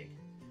intervening.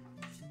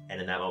 And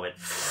in that moment,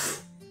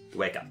 you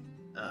wake up.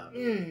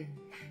 Mm.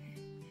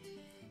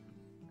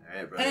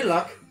 Alright, brother. Any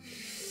luck?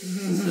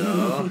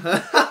 So.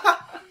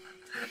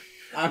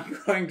 I'm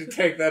going to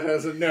take that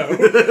as a no.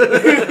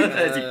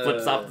 As he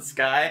flips off the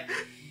sky.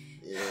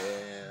 Yeah.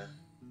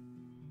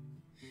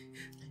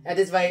 At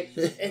this rate,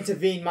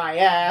 intervene my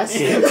ass.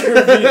 I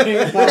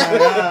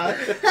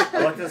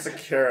like this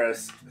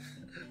Zacchaeus.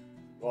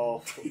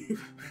 Well,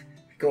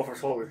 go for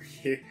soul.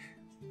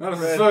 That was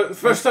the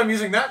first time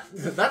using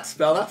that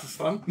spell. That was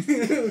fun.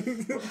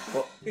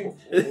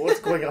 What's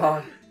going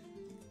on?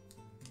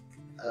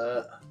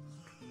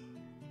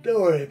 Don't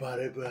worry about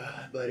it,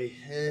 buddy.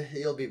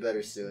 You'll be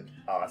better soon.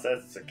 Oh, it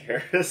says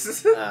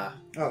Zacchaeus. Oh,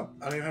 I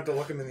don't even have to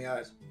look him in the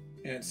eyes.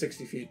 And it's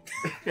 60 feet.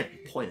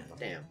 Point at them.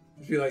 Damn.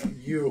 Just be like,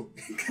 you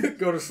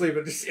go to sleep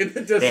and just in the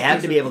distance. They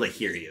have to be able to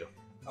hear you.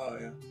 Oh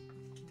yeah.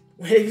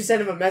 What if you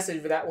send him a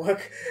message? Would that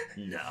work?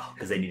 No,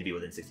 because they need to be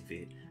within 60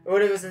 feet. Or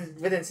what if it was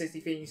within 60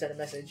 feet and you sent a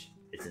message?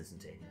 It's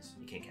instantaneous.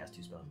 You can't cast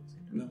 2 spells at the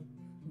same time.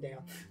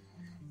 No.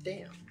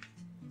 Damn.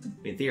 I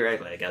mean,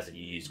 theoretically, I guess if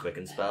you use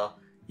Quicken Spell,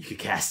 you could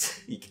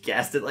cast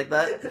it like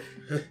that.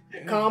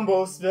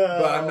 Combo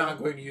spell. But I'm not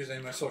going to use any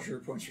of my social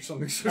points for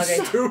something so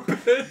Okay.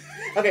 stupid.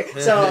 Okay,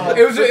 so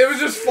it was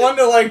just fun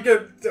to like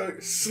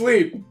get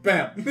sleep.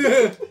 Bam.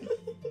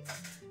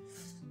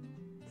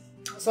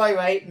 so I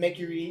write, make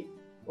you read.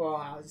 Well,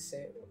 I'll just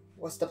say it.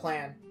 What's the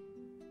plan?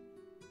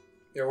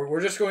 Yeah,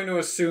 we're just going to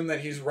assume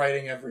that he's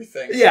writing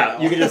everything. Yeah,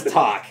 you can just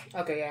talk.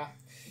 Okay, yeah.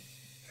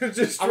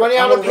 just I'm running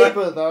out of I'll write-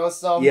 paper though,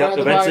 so I'm Yep,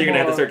 gonna eventually you're buy gonna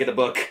have to more. start getting a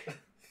book.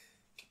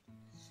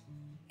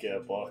 Get a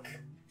book.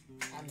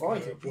 I'm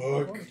going to.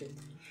 Book. I'm going to.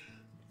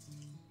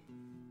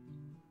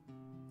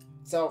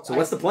 So So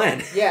what's the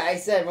plan? Yeah, I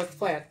said, what's the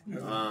plan?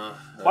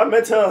 My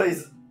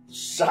mentality's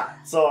shot,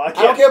 so I can't.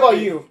 I don't care about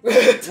you.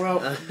 Well,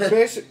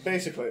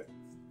 basically,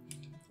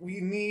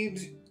 we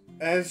need,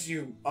 as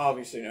you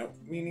obviously know,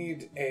 we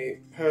need a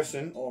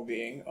person or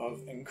being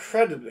of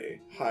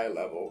incredibly high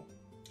level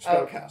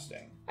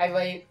spellcasting.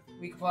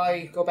 We could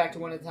probably go back to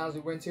one of the towns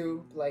we went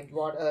to, like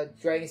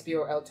Dragon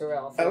Spear or El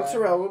Terrell. El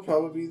Terrell would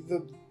probably be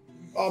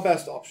our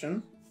best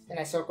option. And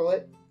I circle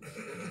it.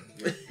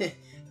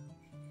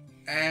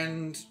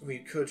 And we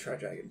could try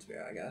Dragon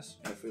Spear, I guess,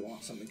 if we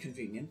want something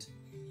convenient.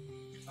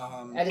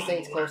 I just say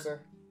it's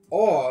closer.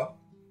 Or,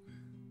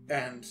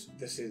 and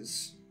this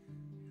is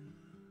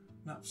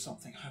not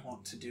something I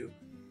want to do,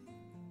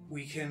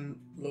 we can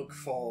look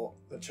for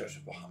the Church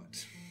of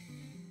Bahamut.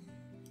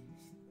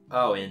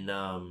 Oh, in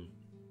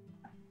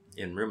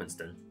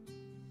Ruminston.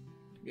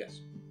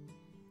 Yes.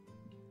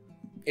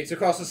 It's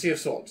across the Sea of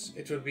Swords.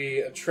 It would be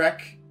a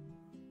trek.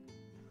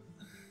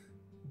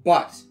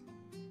 But,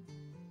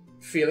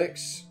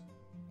 Felix,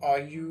 are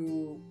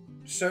you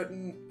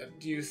certain?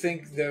 Do you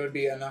think there would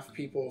be enough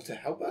people to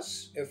help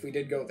us if we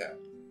did go there?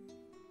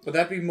 Would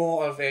that be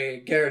more of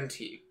a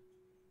guarantee?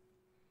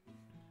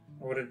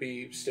 Or would it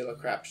be still a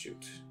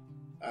crapshoot?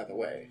 Either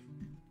way.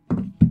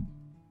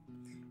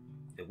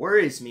 It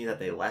worries me that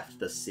they left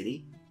the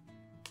city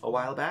a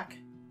while back.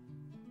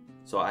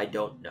 So I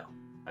don't know.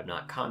 I'm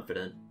not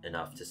confident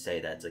enough to say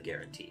that's a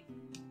guarantee.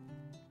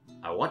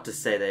 I want to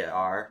say they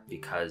are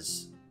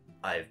because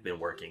I've been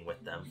working with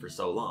them for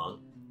so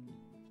long,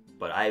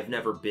 but I've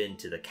never been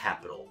to the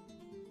capital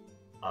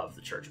of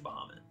the Church of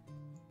Bahamut.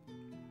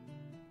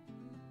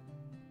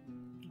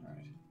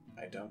 Alright.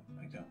 I don't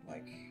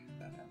like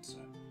that answer.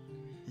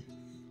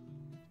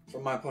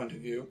 From my point of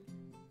view,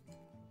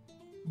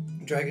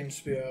 Dragon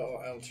Spear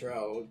or El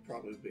Terrell would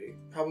probably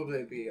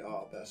be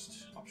our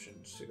best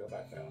options to go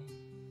back there.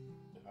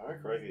 If I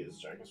remember correctly, is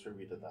Dragon Spear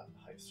we did that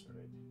heist,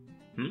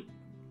 right?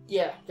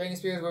 Yeah, Dragon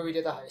Spear is where we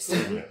did the heist.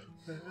 Yeah.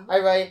 I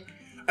write.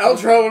 El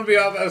Terrell would be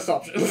our best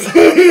option. Never mind.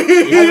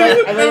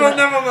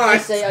 I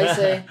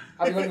say,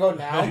 are we going to go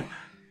now?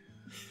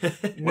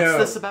 What's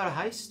this about a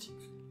heist?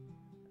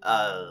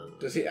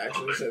 Does he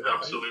actually say that?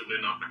 Absolutely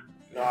nothing.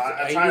 No,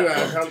 I'm trying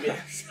to be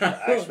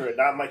expert,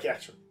 not my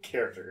actual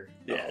character.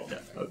 Yeah, no,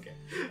 okay.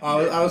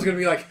 I was gonna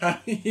be like,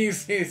 he's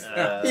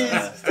stupid. He's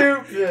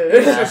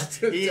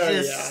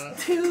just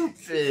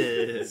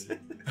stupid.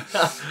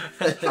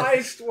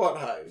 Heist? What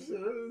heist?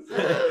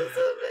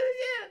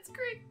 Yeah, it's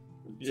great.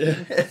 Yeah.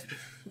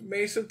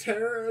 Mace of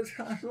Terror?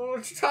 I don't know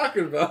what you're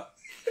talking about.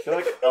 I feel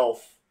like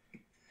Elf.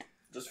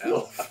 I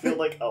feel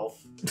like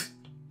Elf.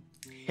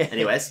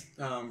 Anyways.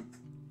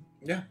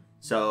 Yeah.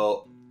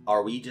 So,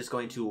 are we just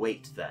going to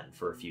wait then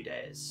for a few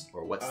days?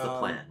 Or what's the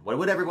plan? What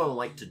would everyone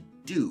like to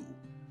do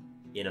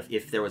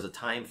if there was a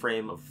time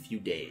frame of a few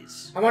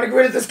days? I want to get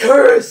rid of this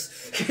curse!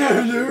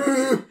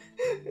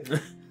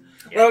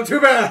 Well,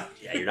 too bad!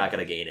 Yeah, you're not going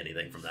to gain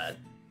anything from that.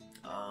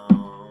 I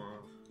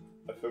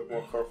feel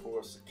more comfortable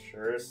with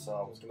Securus, so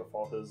I was going to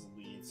follow his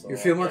lead. So You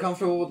feel more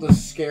comfortable with the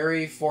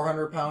scary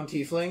 400-pound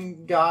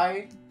tiefling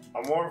guy?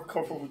 I'm more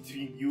comfortable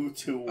between you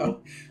two.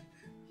 Oh.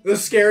 The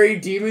scary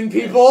demon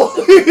people?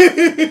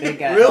 Big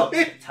guy Really?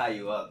 helps tie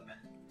you up.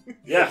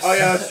 Yes. Oh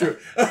yeah, that's true.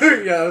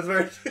 Yeah, that's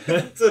very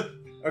true.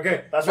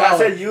 Okay. That's why I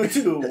said you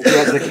two.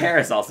 Well,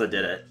 Zacchaeus also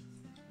did it.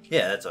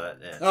 Yeah, that's what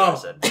I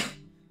said.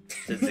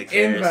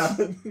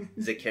 Invalid.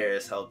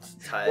 Zacchaeus helped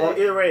tie. Well,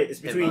 either way, it's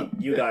him between up.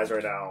 you guys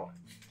right now.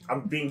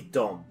 I'm being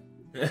dumb.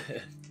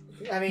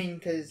 I mean,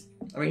 because...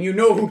 you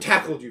know who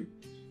tackled you.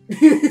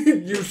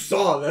 You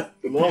saw that.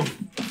 Well,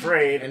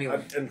 afraid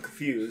Anyway. and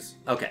confused.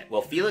 Okay,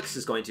 well, Felix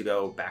is going to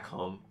go back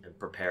home and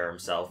prepare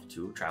himself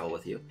to travel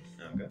with you.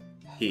 Okay.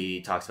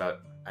 He talks about,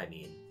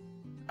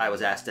 I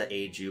was asked to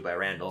aid you by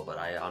Randall, but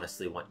I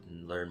honestly want to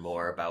learn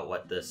more about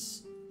what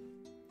this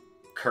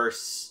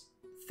curse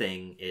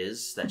thing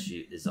is that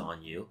is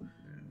on you.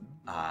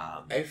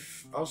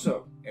 If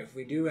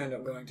we do end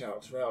up going to El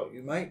Terrell,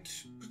 you might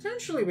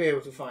potentially be able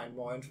to find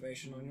more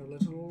information on your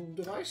little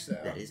device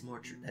there. That is more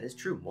true. That is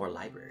true. More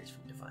libraries for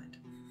you to find.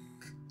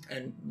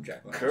 And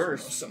Jacqueline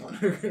Curse. also knows someone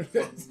who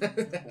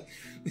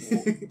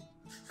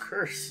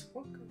Curse.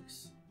 What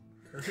curse?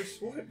 Curse?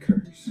 What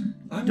curse?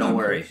 I'm Don't not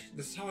worry. cursed.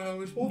 This is how I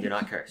always walk. You're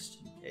not cursed.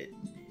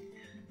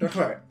 Don't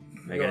worry.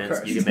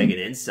 You can make an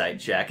insight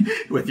check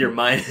with your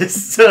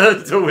minus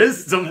to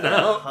wisdom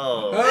now.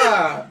 Oh.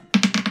 Ah!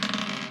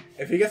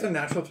 If he gets a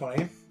natural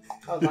 20,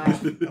 Oh, my.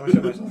 I'm gonna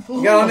show myself.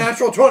 You got a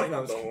natural 20. No,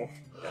 I'm just kidding.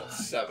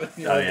 7.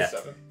 Oh, yeah.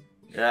 7.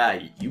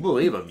 Yeah, you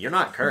believe him. You're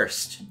not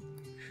cursed.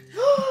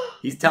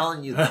 He's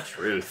telling you the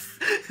truth.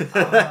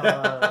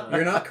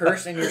 You're not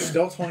cursed and you're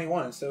still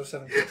 21 instead of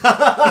 17.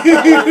 I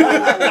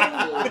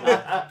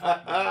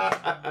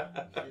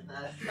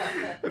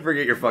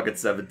forget you're fucking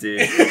 17.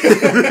 I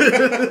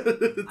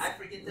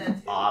forget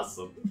that too.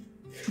 Awesome.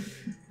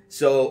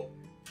 So,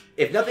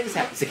 if nothing's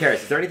happened, Sakaris,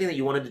 is there anything that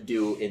you wanted to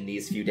do in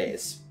these few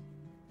days?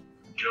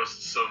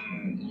 Just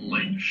some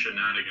light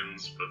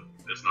shenanigans, but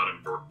it's not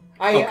important.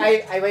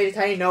 I write a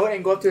tiny note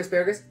and go up to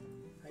Asparagus.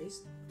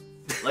 Heist?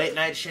 Late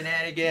night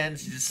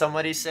shenanigans, did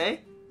somebody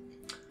say?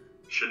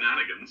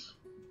 Shenanigans,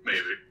 maybe.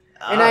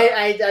 And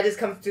I just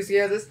come to see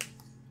this.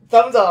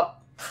 Thumbs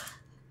up.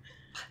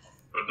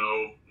 But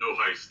no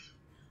heist.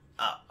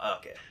 Oh,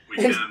 okay. We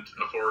can't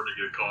afford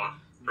to get caught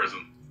in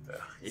prison.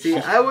 See,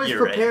 I was You're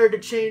prepared to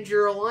change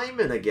your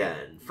alignment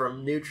again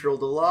from neutral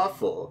to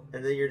lawful,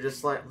 and then you're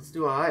just like, let's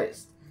do a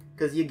heist.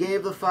 Because you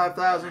gave the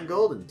 5,000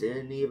 gold and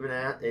didn't even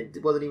it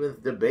wasn't even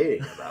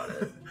debating about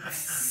it.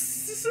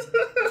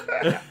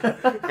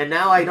 And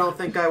now I don't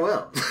think I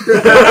will.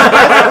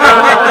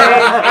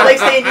 I like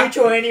staying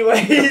neutral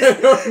anyways.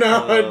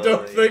 No, I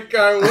don't think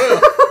I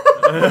will.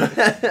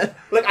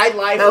 Look, I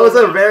lied. That was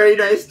a very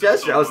nice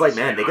gesture. I was like,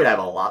 man, they could have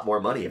a lot more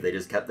money if they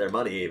just kept their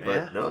money. But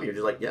Yeah. no, you're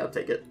just like, yeah,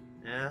 take it.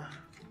 Yeah.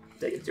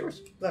 Take it, it's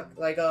yours. Look,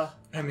 like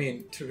I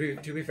mean, to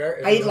be fair,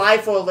 if I it was- lie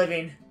for a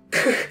living.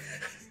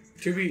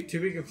 to be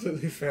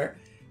completely fair,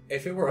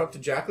 if it were up to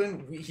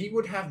Jacqueline, he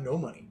would have no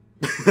money.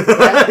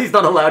 He's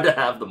not allowed to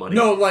have the money.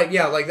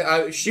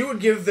 No, she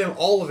would give them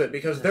all of it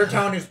because their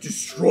town is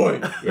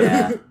destroyed.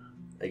 Yeah,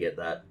 I get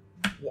that.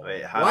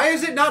 Wait, how? Why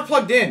is it not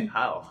plugged in?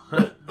 How?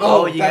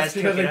 Oh, you that's guys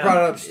because took they it brought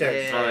out. it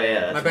upstairs. Oh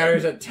yeah. My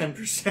battery's at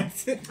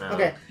 10%. Oh.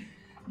 Okay.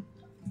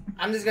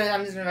 I'm just gonna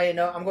write a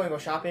note. I'm going to go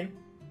shopping.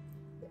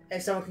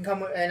 If someone can come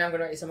with, and I'm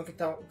gonna if someone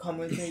can come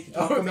with me. To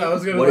talk to me. I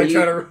was gonna What are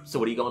try you, to. so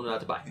what are you going out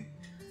to buy?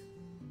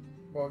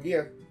 Well,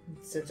 gear,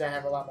 since I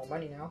have a lot more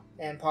money now,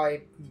 and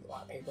probably a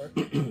lot of paper,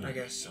 I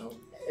guess so.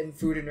 and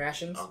food and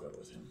rations. I'll go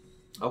with him.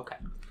 Okay.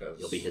 'Cause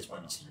You'll be his why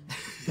words.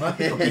 not?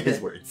 You'll be his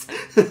words.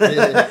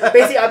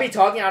 Basically, I'll be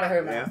talking out of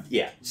her mouth.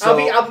 Yeah. So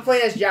I'll be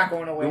playing as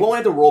Jacko in a way. we won't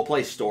have to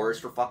roleplay stores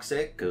for fuck's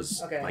sake,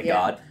 because Okay, my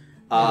yeah.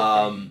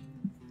 god.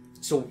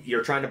 So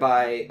you're trying to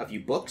buy a few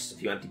books, a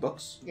few empty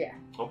books? Yeah.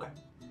 Okay.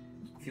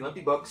 A few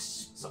empty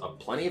books,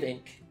 plenty of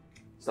ink,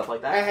 stuff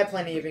like I that. had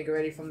plenty of ink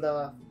already from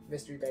the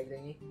mystery bag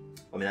thingy.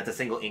 I mean, that's a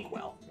single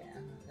inkwell. Yeah,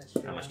 that's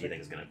true. How much do you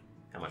think is gonna?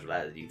 How much of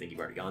that do you think you've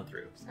already gone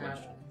through? I don't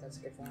know. That's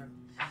a good form.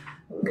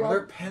 Are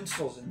there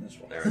pencils in this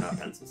one? There are not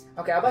pencils.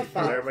 Okay, I'll buy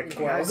They're 5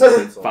 mechanical inkwells.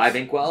 pencils. 5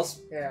 inkwells.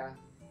 Yeah,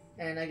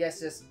 and I guess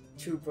just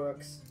 2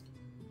 books.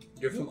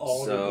 Give them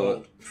all the So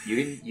gold.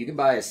 you can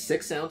buy a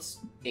 6-ounce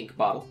ink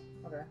bottle.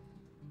 Okay.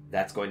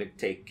 That's going to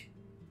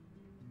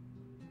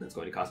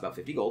cost about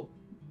 50 gold.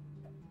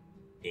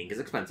 Ink is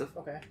expensive.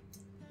 Okay.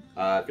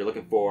 If you're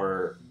looking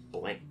for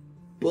blank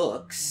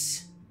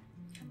books,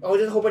 Oh,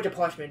 there's a whole bunch of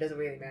parchment. It doesn't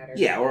really matter.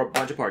 yeah, or a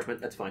bunch of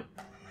parchment, that's fine.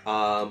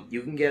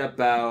 You can get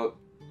about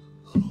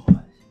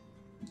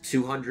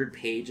 200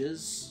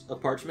 pages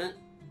of parchment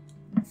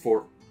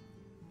for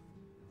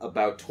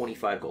about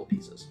 25 gold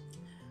pieces.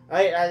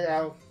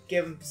 I'll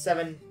give him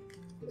 7,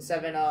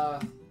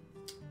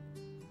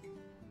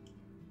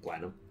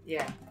 Platinum.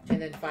 yeah,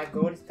 and then 5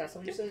 gold. That's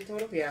what you said in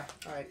total? Yeah,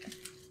 alright.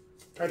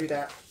 I'll do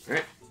that.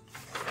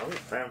 How many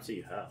crowns do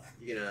you have?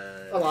 You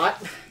A gonna...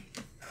 lot.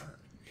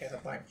 Okay, the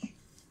bunch.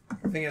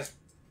 I think it's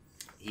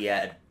He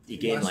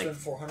gained less like than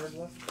 400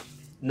 left.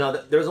 no.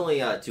 There's only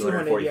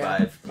 245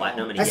 yeah.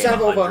 platinum, and he I gave still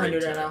have over 100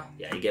 100 to, right now.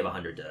 Yeah, he gave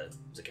 100 to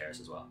Zakaris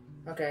as well.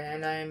 Okay,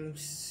 and I'm...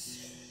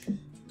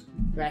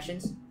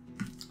 Rations.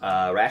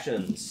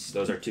 Rations.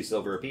 Those are 2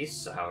 silver apiece.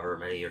 So however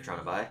many you're trying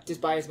to buy. Just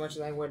buy as much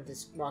as I would,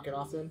 just mark it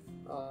off then.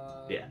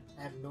 Yeah.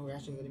 I have no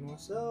rations anymore,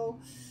 so...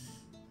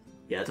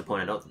 Yeah, that's a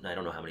point. I don't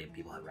know how many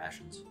people have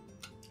rations.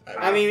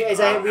 I mean, we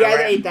either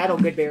ran- ate that or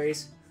good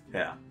berries.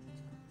 Yeah.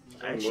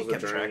 I actually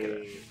kept track of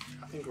it.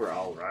 I think we're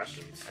all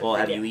rations. Well,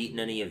 have Yeah. you eaten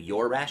any of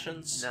your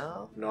rations?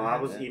 No? No, I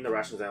was eating the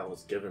rations that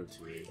was given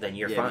to me. Then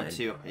you're yeah, fine. me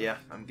too. Yeah,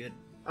 I'm good.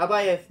 I'll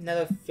buy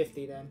another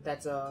 50 then.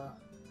 That's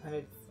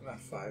 100, About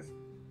 5.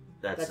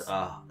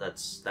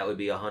 That would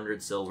be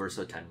 100 silver,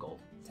 so 10 gold.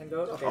 10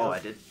 gold? Okay, Oh, I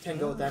did. 10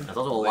 gold then. That's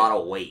also a lot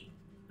of weight.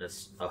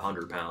 That's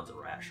 100 pounds of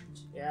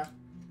rations. Yeah.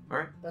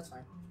 Alright. That's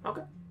fine.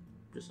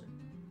 Just saying.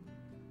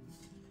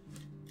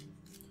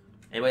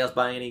 Anybody else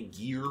buying any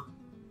gear?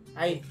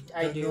 I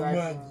do. No I,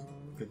 man.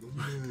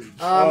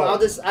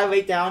 I'll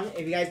wait down.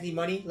 If you guys need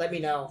money, let me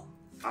know.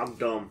 I'm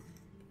dumb.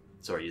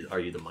 So are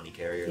you the money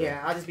carrier?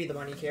 Yeah, I'll just be the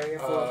money carrier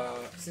for. I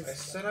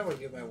said I would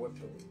give my whip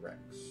to Rex.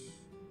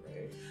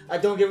 Right? I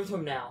don't give it to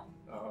him now.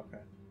 Oh,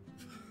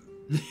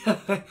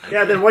 okay.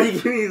 Yeah, then why are you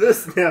giving me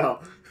this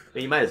now?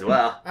 Well, you might as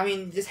well. I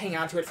mean, just hang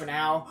on to it for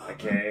now.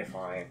 Okay,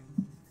 fine.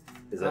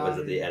 Was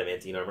it the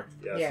adamantine armor?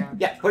 Yes. Yeah.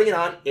 Yeah, putting it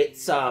on,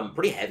 it's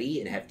pretty heavy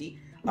and hefty.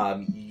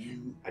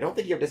 I don't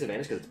think you have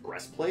disadvantage because it's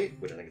breastplate,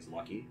 which I think is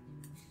lucky.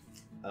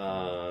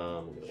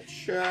 We'll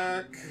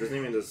check. It doesn't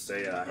even just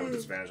say I have a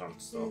disadvantage on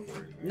stuff.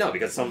 Or... No,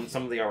 because some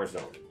of the armors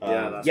don't.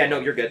 that's yeah, no,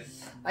 you're good.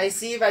 I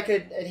see if I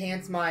could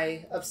enhance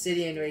my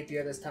obsidian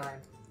rapier this time.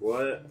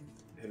 What?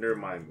 Hinder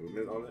my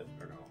movement on it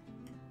or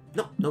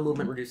no? No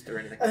movement reduced or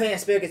anything. Okay,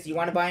 Asparagus, do you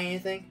want to buy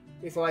anything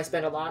before I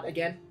spend a lot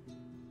again?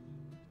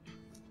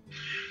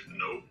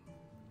 Nope.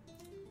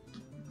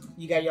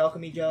 You got your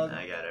alchemy jug?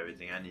 I got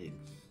everything I need.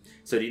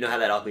 So do you know how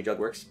that alchemy jug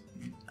works?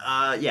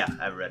 Yeah,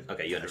 I read.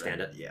 Okay, you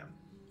understand it? Yeah.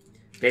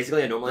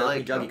 Basically, a normal They're alchemy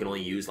like, jug you can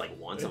only use like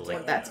once. I was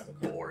like, that's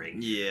boring.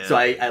 Yeah. So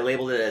I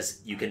labeled it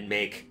as you can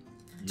make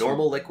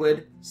normal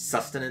liquid,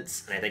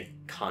 sustenance, and I think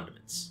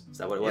condiments. Is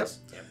that what it was?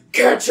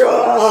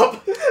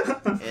 Ketchup!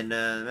 And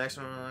the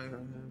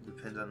maximum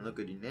depends on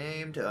liquid you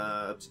named.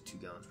 Up to 2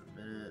 gallons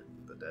per minute,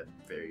 but that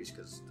varies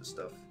because the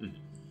stuff.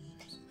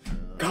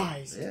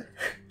 Guys. Yeah.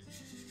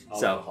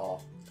 So-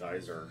 Alcohol.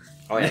 Guys are.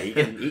 Oh yeah, he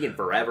can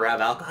forever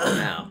have alcohol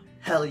now.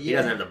 Hell He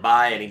doesn't yeah. have to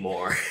buy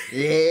anymore.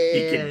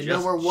 Yeah. can No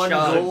just more 1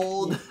 chug.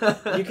 gold.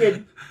 You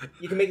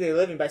can make a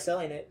living by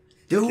selling it.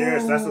 Dude.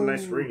 Yes, that's a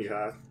nice ring you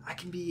have. I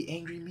can be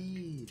Angry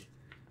Mead.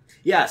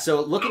 Yeah.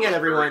 So looking at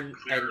everyone,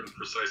 Very clear and and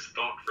precise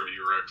thought from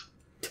you, Rex.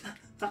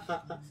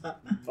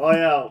 Oh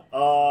yeah.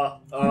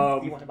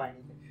 You want to buy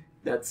anything?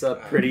 that's a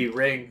pretty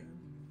ring.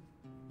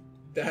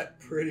 That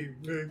pretty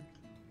ring.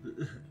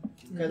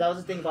 Because that was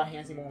the thing about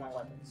enhancing one of my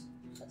weapons.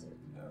 That's it.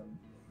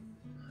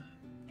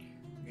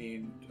 I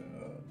mean,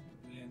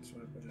 enhance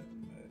weapon.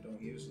 I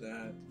don't use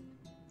that.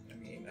 I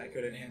mean, I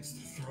could enhance the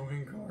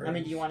throwing card. I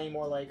mean, do you want any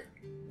more, like,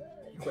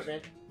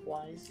 equipment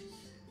wise?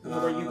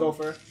 Where you go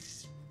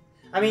first?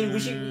 I mean, we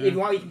should. If you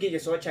want, we can get your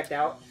sword checked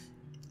out.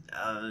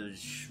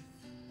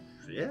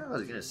 Yeah, I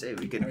was gonna say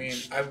we could. I mean,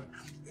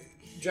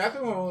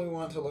 Jacqueline would only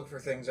want to look for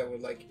things that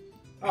would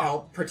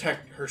help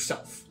protect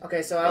herself.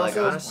 Okay, so I like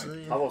also.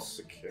 honestly, How about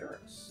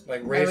Securus?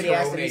 Like raise already her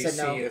asked own him, he said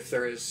AC no. if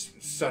there is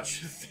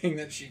such a thing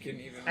that she can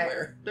even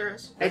wear. There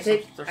is. I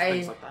take. There's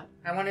things I like that.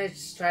 I want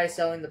to try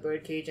selling the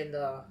birdcage and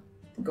the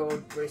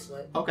gold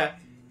bracelet. Okay.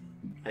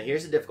 And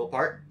here's the difficult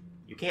part: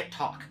 you can't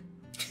talk.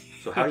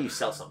 So how do you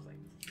sell something?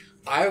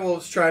 I will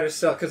try to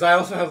sell because I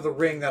also have the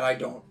ring that I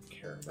don't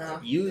care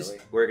about. Uh-huh.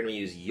 We're going to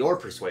use your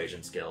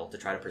persuasion skill to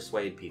try to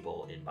persuade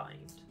people in buying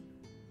it.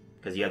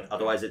 Because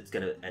otherwise it's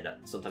going to end up,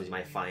 sometimes you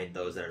might find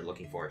those that are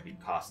looking for it to be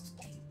cost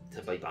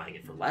to be buying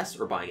it for less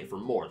or buying it for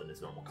more than its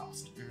normal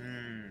cost.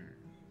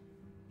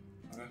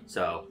 Okay.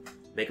 So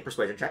make a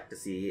persuasion check to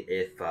see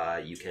if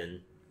you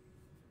can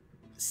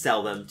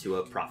sell them to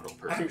a profitable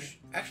person.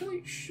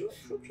 Actually, she'll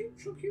keep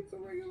the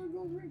regular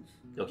gold ring.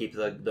 You'll keep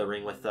the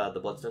ring with the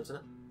bloodstones in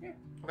it?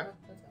 Okay.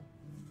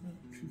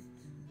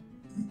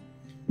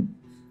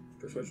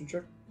 Persuasion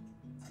check?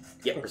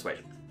 Yeah,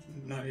 persuasion.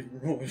 Not even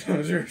rolling.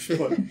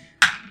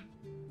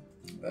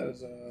 That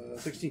is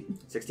 16.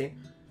 16?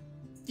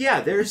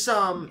 Yeah, there's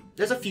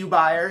a few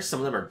buyers. Some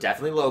of them are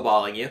definitely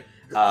lowballing you.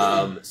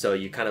 So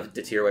you kind of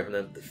deter away from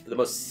them. The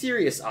most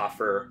serious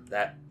offer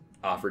that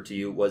offered to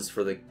you was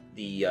for the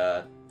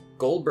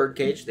gold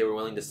birdcage. They were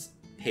willing to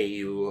pay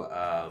you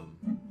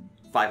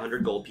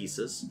 500 gold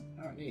pieces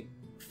Oh, neat.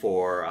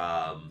 for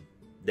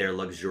their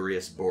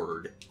luxurious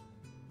board.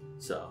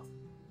 So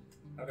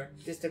Okay.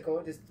 Just the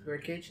gold, just the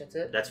birdcage. That's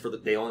it. that's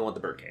they only want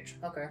the birdcage.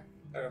 Okay.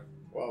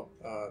 Well,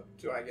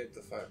 do I get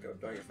 500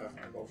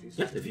 gold pieces?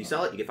 Yeah, if you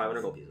sell it, you get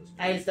 500 gold pieces.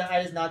 I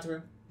just nod to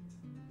him.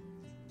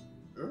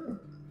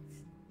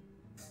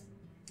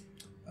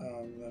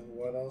 Then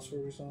what else were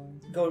we selling?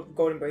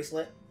 Golden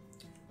bracelet.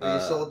 you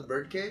sold the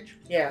birdcage?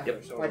 Yeah.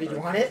 Yep. Why did you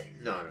want it?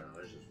 No, I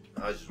was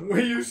just. Well,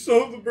 you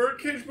sold the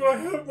birdcage, but I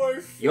have my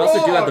frog. You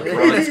also do have the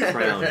bronze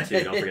crown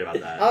too. Don't forget about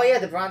that. Oh yeah,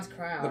 the bronze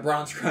crown. The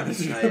bronze crown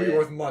is not going to be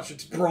worth much.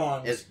 It's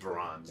bronze. It's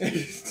bronze,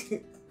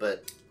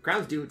 but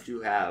Crowns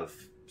do have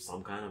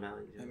some kind of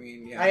value. I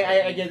mean, yeah.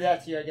 I give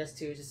that to you, I guess,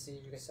 too, just so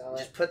you can sell it.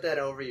 just put that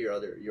over your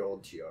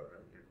old tiara.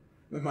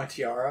 With my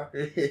tiara.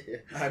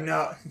 I'm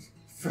now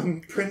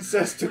from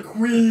princess to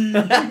queen.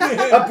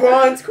 A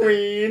bronze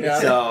queen. Yeah.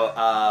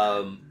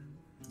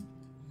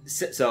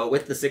 So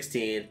with the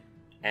 16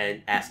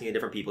 and asking the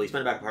different people, you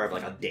spend about part of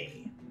like a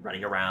day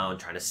running around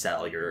trying to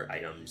sell your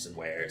items and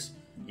wares.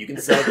 You can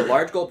sell the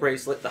large gold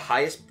bracelet. The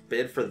highest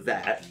bid for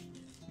that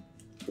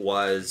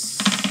was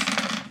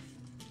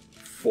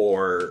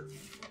for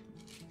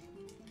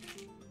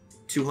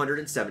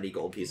 270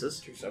 gold pieces.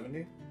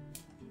 270?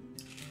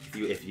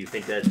 If you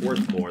think that it's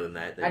worth more than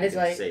that, then I you just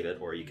can like- save it,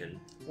 or you can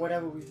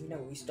Whatever,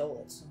 we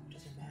stole it, so it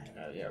doesn't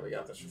matter. Yeah, we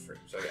got this for free.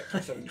 So I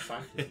got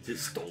 275.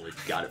 just stole it.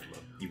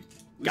 You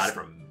got it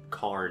from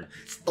Karn.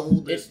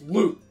 Stole this. It's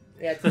loot.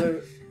 Yeah, it's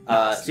loot.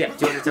 So yeah,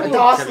 270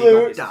 DOS gold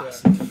loot.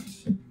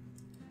 pieces.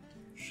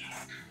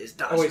 It's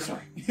Oh, wait,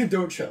 sorry.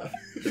 Don't shut up.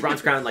 The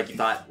bronze crown, like you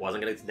thought,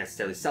 wasn't going to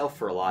necessarily sell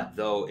for a lot,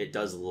 though it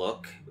does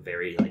look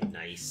very like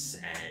nice,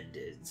 and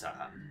it's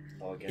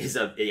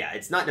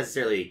it's not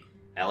necessarily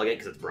elegant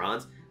because it's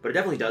bronze, but it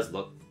definitely does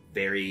look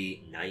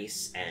very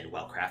nice and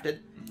well crafted.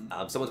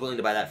 Someone's willing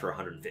to buy that for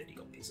 150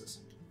 gold pieces.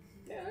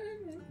 Yeah,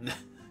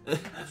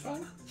 that's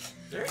fine.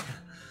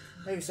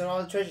 Hey, we sold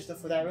all the treasure stuff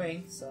for that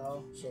ring,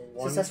 so... So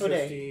Successful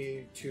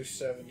day. 150,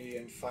 270,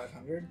 and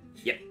 500?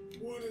 Yep.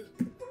 What is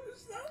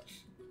that?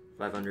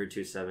 500,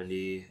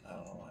 270, I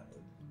don't know.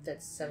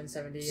 That's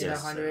 770 and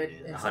Yes, 100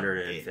 and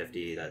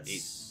 150,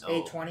 that's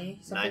 820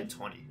 something?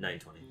 920.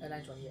 920.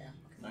 920, yeah.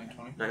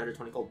 920?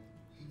 920 gold.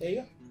 There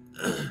you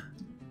go.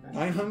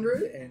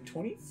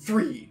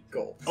 923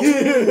 gold.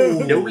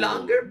 No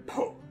longer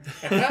poor.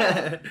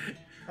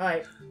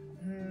 Alright.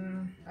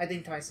 I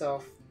think to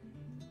myself,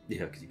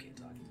 Yeah, because you can't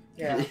talk.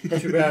 yeah.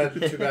 Too bad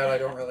I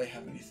don't really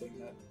have anything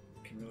that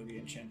can really be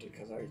enchanted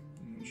because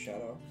use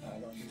shadow. I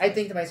don't use I that.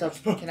 think to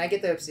myself, can I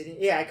get the obsidian?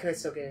 Yeah, I could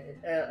still get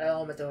an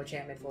elemental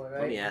enchantment for it,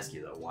 right? Let me ask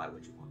you though, why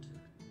would you want to?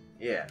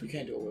 Yeah. You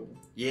can't do it with them.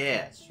 Yeah.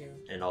 That's true.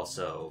 And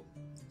also,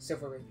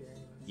 Silver rapier.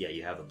 Anyway. yeah,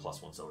 you have the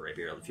 +1 silver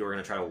rapier. If you were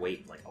gonna try to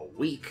wait like a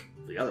week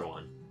for the other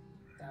one,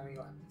 Now we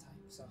don't have the time.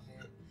 So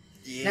yeah.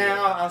 Yeah.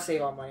 Now I'll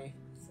save all money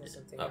for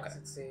something Okay. else.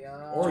 Let's see.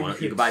 Or you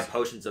could buy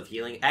potions of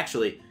healing.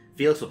 Actually,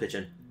 Felix will pitch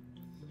in.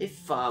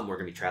 If we're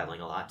gonna be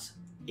traveling a lot,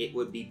 it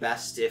would be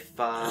best if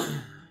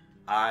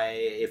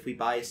if we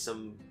buy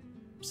some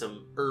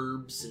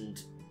herbs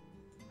and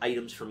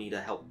items for me to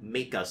help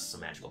make us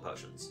some magical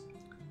potions.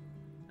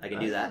 I can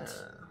do that,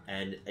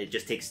 and it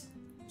just takes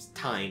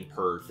time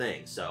per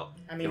thing. So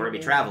I mean, if we're gonna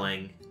be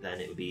traveling, then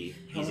it would be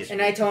easiest.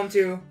 And I told him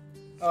to.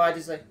 Oh, I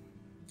just like.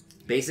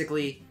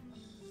 Basically,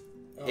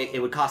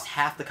 it would cost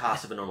half the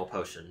cost of a normal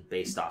potion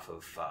based off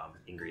of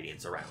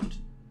ingredients around.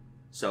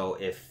 So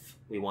if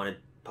we wanted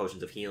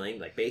potions of healing,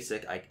 like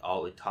basic,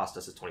 all it cost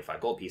us is 25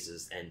 gold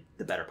pieces and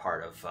the better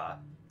part of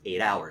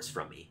 8 hours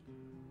from me.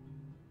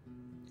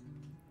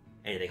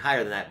 Anything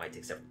higher than that might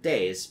take several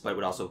days, but it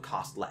would also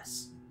cost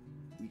less.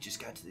 We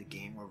just got to the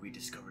game where we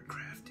discovered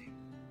crafting.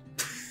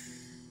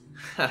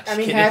 I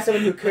mean, have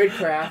someone who could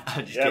craft.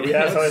 I'm just Yeah, we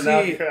kidding. have Let's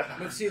someone see, now.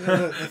 let's see.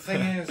 The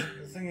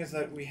thing is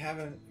that we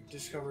haven't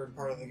discovered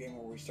part of the game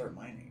where we start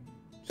mining.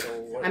 So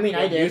what, I mean,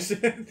 I what did. use-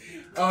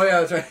 Oh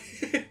yeah, that's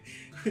right.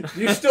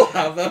 You still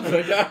have that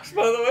pickaxe,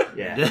 by the way.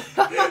 Yeah,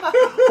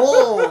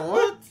 Oh,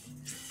 what?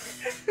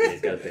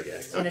 he's got a big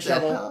axe. And a What the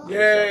shovel. hell?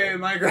 Yay,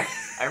 my great.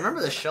 I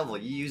remember the shovel.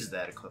 You used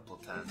that a couple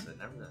of times. I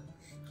never done.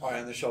 Oh,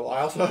 and the shovel.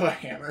 I also have a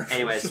hammer.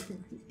 Anyways,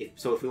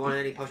 if we wanted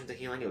any potions of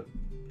healing, if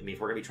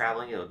we're gonna be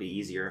traveling, it would be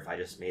easier if I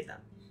just made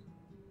them.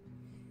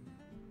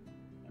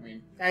 I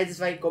mean, I just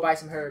like go buy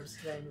some herbs.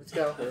 Then let's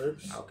go.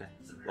 herbs. Okay.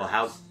 Well,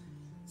 how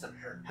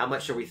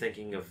much are we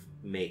thinking of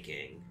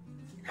making?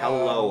 How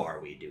low are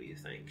we? Do you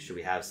think? Should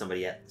we have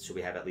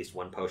at least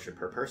one potion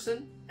per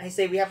person? I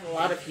say we have a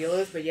lot of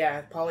healers, but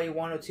yeah, probably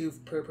 1 or 2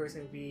 per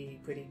person would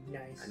be pretty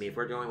nice. I mean, if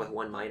we're going with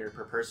one miner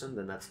per person,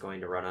 then that's going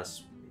to run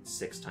us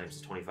 6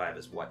 times 25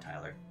 is what,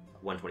 Tyler?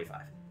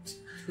 125.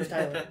 Who's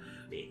Tyler?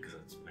 Me, because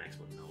it's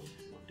maximum. No, we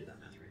won't do that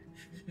math right.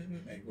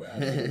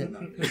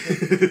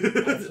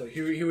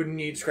 Absolutely. He would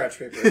need scratch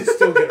paper and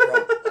still get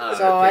it wrong.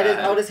 So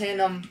I'll just hand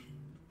them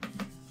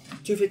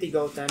 250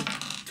 gold then.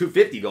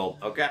 250 gold.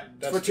 Okay.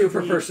 That's For 2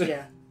 per each, person.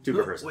 Yeah. 2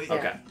 per person. Wait.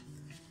 Okay.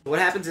 What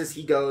happens is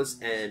he goes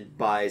and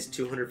buys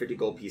 250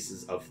 gold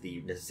pieces of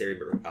the necessary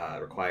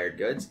required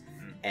goods,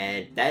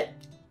 and that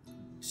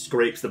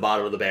scrapes the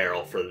bottom of the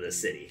barrel for the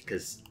city,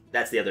 because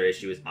that's the other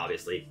issue is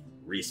obviously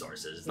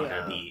resources. It's not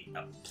going to be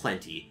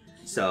plenty.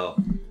 So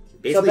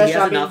basically best he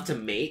has shopping- enough to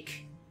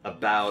make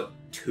about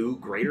 2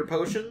 greater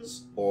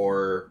potions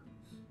or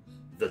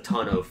the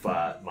ton of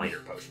minor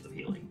potions of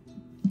healing.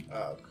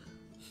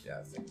 Yeah,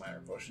 I think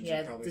minor potions are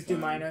Yeah, probably just fine.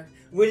 do minor.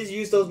 We just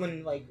use those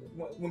when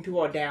people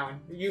are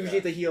down. Usually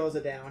the healers are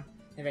down,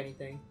 if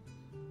anything.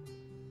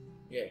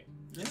 Yeah.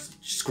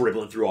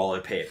 Scribbling through all the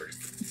paper.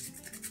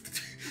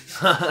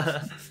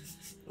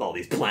 All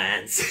these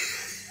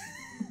plans.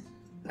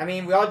 I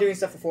mean, we're all doing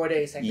stuff for 4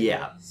 days. Technically,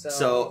 Yeah.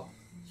 So,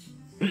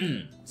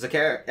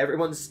 Zakara,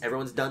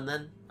 everyone's done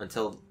then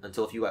until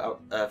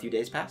a few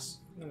days pass.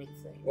 Let me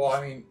think. Well,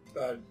 I mean,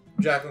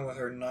 Jacqueline with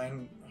her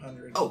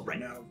 900 Oh, right.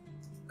 now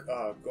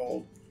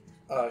gold,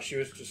 she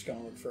was just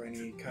gonna look for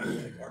any kind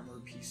of like armor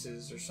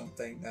pieces or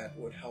something that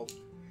would help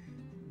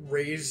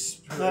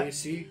raise her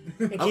AC.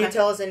 And can you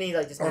tell us any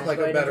just Or magic like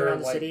a items better, around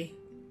the like- city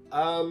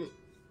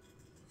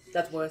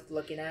that's worth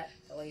looking at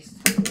least?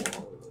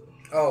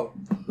 Oh,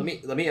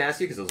 Let me ask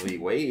you, because this will be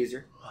way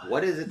easier.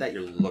 What is it that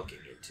you're looking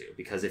into?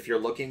 Because if you're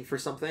looking for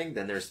something,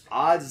 then there's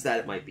odds that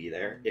it might be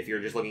there. If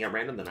you're just looking at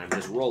random, then I'm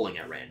just rolling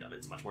at random.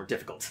 It's much more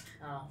difficult.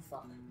 Oh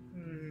fuck.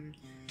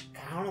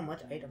 I don't know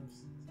much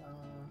items.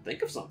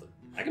 Think of something.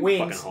 I can Wings.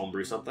 fucking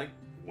homebrew something.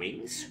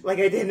 Wings? Like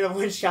I did in a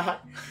one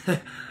shot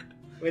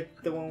with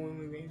the one when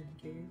we ran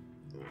the game.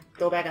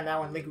 Go back on that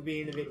one. Link will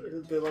be in the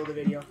video, below the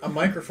video. a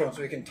microphone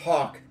so we can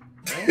talk.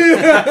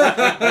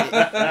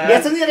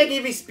 Yeah, something that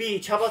gave me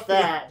speech. How about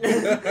that?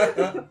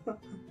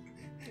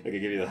 I could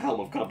give you the helm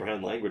of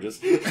comprehend languages.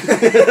 I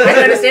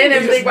can understand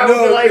everything. Why would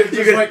No, you like?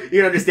 just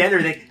You can understand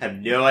everything. Have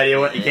no idea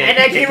what you can't. And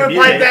I you can't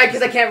reply communicate. back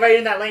because I can't write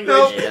in that language.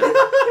 Nope.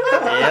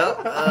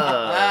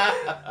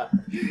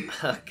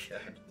 Okay.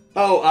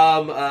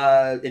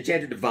 Oh,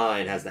 Enchanted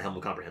Divine has the helm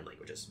of comprehend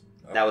languages.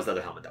 That was the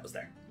other helmet that was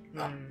there.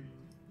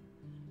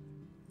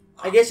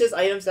 I guess just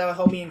items that will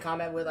help me in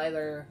combat with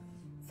either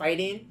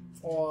fighting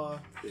or.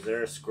 Is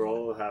there a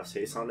scroll that has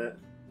haste on it?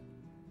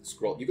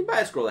 Scroll. You can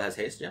buy a scroll that has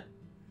haste. Yeah.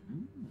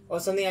 Or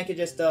something I could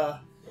just What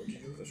would you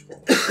do with a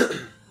scroll?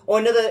 or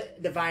another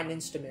divine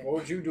instrument. What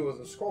would you do with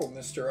a scroll,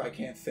 Mister? I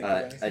can't think of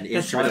anything. An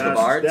instrument of the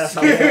bards. That's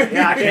how-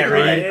 yeah, I can't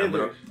read Alright, it. I'm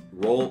gonna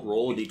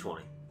roll a d20.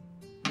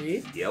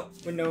 Me? Yep.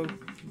 With no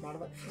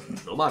modifier.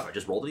 No modifier.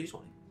 Just roll the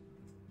d20.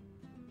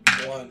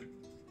 1.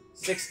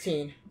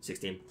 16.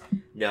 16.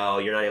 No,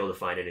 you're not able to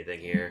find anything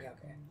here. Yeah,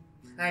 okay.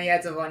 I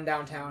had to run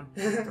downtown.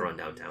 To run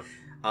downtown.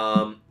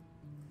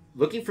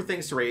 Looking for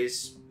things to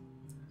raise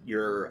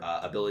your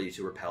ability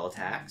to repel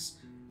attacks,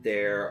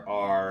 there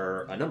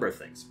are a number of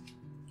things.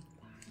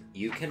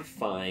 You can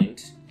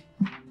find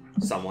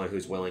someone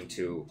who's willing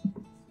to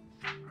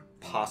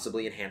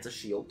possibly enhance a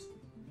shield.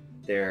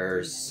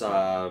 There's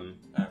some.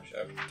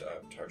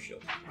 Tar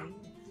shield.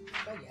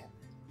 Oh yeah.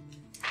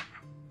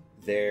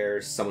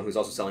 There's someone who's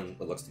also selling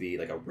what looks to be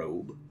like a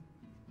robe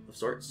of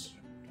sorts.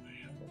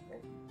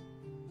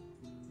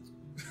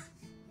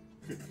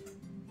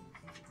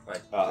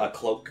 A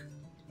cloak.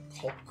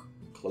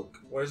 Cloak.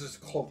 What is this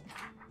cloak?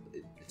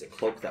 It's a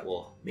cloak that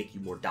will make you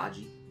more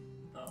dodgy.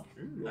 Oh.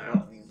 No. I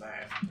don't need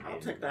that. I'll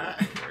take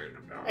that.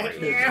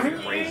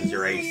 Raises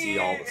your AC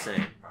all the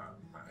same.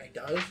 It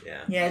does?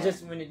 Yeah. Yeah,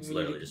 just when It's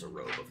literally just a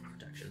robe of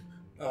protection.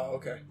 Oh,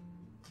 okay.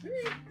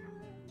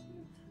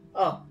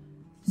 Oh,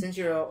 since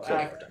you're,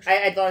 Clothing protection.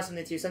 I thought of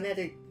something too.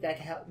 Something that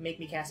can help make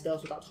me cast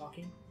spells without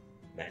talking.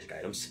 Magic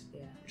items.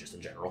 Yeah. Just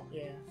in general.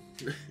 Yeah.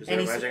 Is there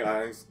And magic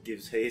items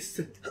gives haste?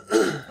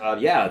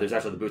 Yeah, there's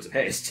actually the Boots of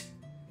Haste.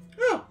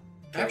 Oh,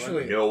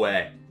 actually. No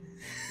way.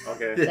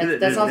 Okay.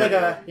 That sounds like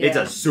a. Yeah. It's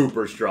a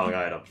super strong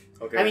item.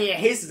 Okay. I mean,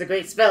 haste is a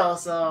great spell,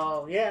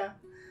 so yeah.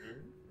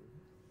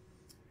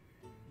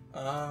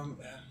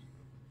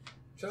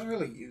 She doesn't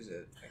really use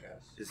it, I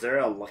guess. Is there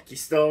a lucky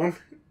stone?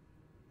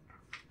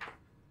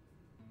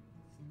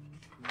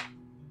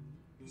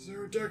 Is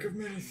there a deck of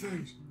many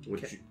things?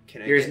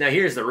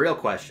 Here's the real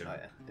question. Oh,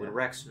 yeah. Would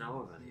Rex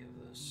know of any of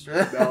this?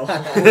 No.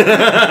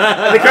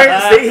 The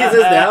current state he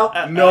says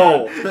now?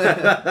 No.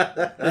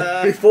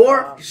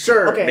 Before?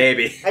 Sure. Okay.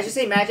 Maybe. I should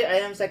say magic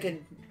items that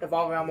can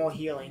evolve around more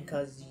healing,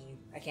 because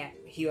I can't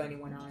heal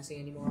anyone honestly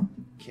anymore.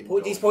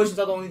 These potions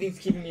are the only things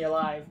keeping me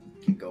alive.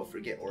 Can go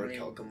forget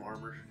Orichalcum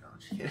armor. No, I'm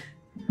just kidding.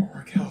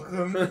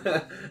 Orichalcum.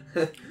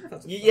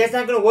 That's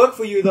not gonna work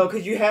for you though,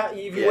 because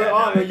if you wear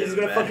armor, it you're just doesn't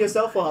gonna fuck matter.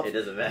 yourself up. It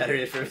doesn't matter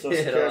if So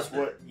it's here's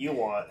what you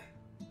want.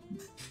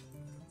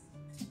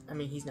 I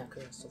mean, he's not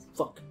cursed, so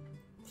fuck.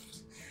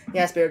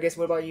 Yeah, Asparagus,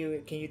 what about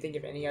you? Can you think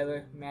of any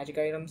other magic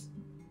items?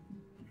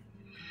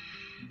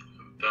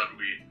 That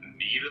we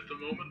need at the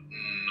moment?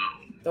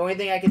 No. The only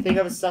thing I can think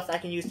of is stuff I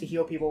can use to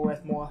heal people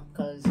with more,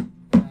 because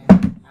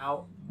I'm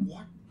out.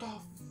 What the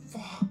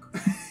fuck?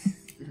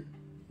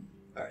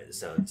 Alright, this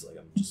sounds like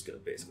I'm just gonna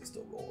basically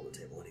still roll on the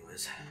table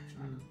anyways.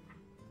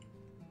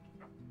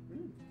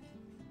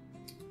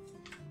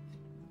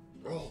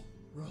 Roll.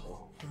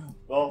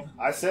 Well,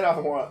 I said I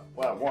want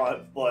what I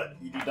want, but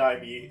you deny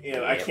me,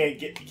 and I Yeah.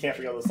 can't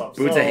figure all this stuff.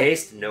 Boots so, of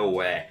Haste? No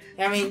way.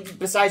 I mean,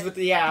 besides with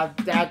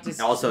that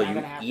just Also, not you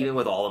gonna happen. even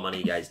with all the money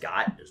you guys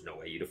got, there's no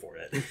way you'd afford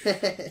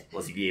it.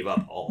 Unless you gave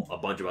up a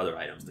bunch of other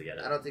items to get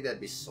it. I don't think that'd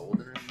be sold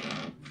in a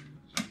shop.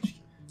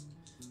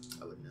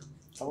 I wouldn't know.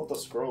 How about the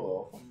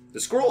scroll though? The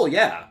scroll,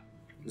 yeah.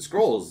 The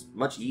scroll is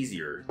much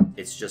easier.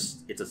 It's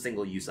a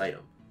single-use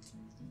item.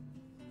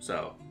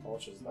 So, How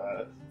much is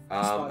that?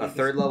 a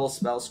third level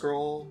spell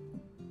scroll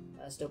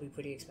That'd still be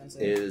pretty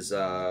expensive. is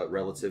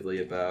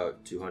relatively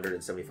about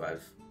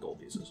 275 gold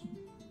pieces.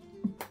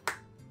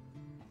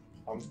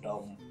 I'm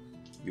dumb.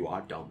 You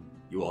are dumb.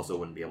 You also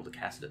wouldn't be able to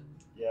cast it.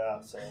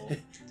 Yeah, so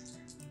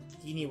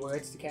Do you need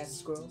words to cast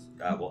scrolls?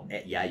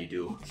 Yeah, you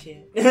do.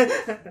 Shit.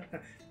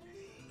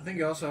 I think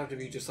you also have to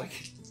be just like...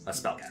 A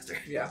spellcaster.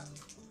 Yeah.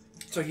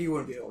 So he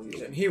wouldn't be able to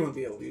use it, and he wouldn't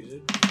be able to use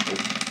it.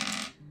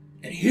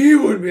 And he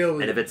wouldn't be able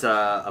to And if it's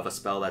of a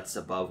spell that's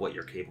above what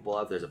you're capable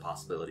of, there's a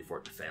possibility for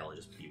it to fail and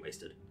just be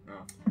wasted.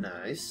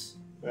 Nice.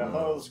 yeah, I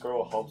thought the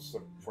scroll helps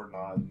for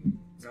non.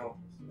 No.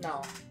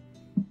 No.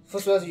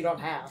 For spells you don't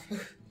have.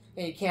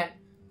 And you can't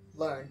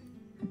learn.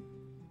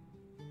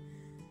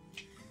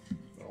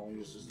 It only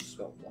uses the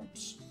spell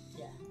once.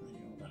 Yeah.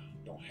 And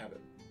you don't have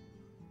it.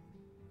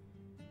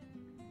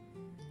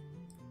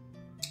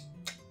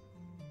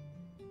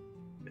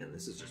 Man,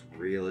 this is just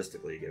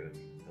realistically giving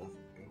nothing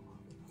going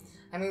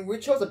I mean, we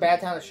chose a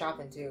bad time to shop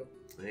in, too.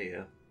 on. There you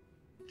go.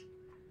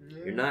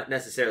 You're not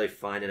necessarily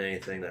finding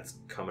anything that's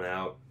coming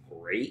out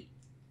great.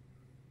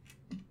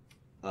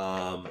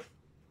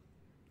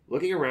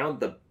 Looking around,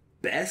 the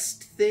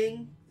best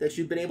thing that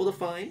you've been able to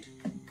find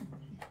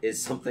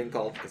is something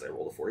called, because I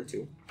rolled a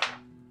 42,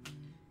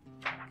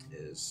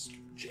 is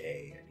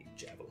J. I need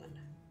Javelin.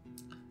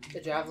 The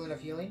Javelin of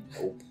Healing.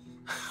 Oh.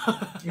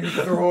 You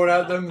throw it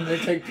at them, and they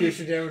take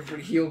piercing damage, but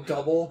heal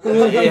double.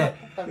 Yeah.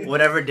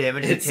 Whatever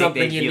damage they It's take,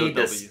 something they you heal need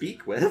to double.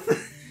 speak with.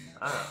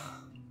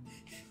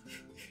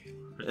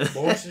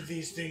 Most of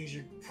these things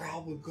you're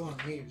probably gonna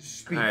need to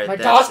speak. Alright, My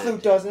that's DOS it.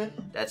 flute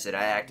doesn't. That's it.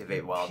 I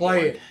activate Wild Play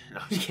Wand. it. No,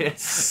 I'm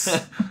just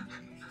kidding.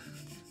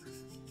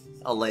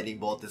 I'll lightning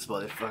bolt this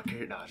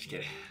motherfucker. No, I'm just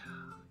kidding.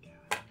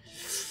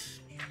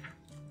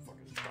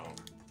 Fucking dumb.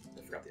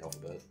 I forgot the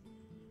alphabet.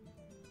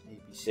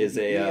 ABC, Is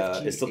E,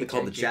 F, G, is something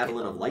called the H, I, J,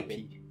 Javelin K, of L,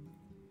 Lightning.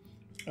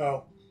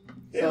 Oh.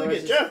 Yeah, So look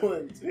it's at just-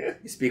 javelins. Yeah.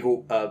 You speak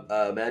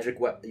a magic.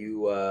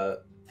 You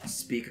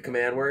speak a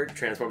command word,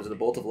 transforms into a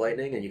bolt of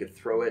lightning, and you can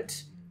throw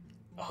it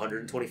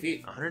 120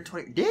 feet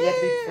 120. You have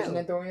to be proficient Damn!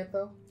 in throwing it,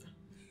 though?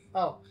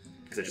 Oh.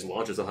 because it just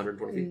launches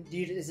 120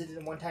 feet. Is it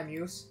a one-time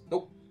use?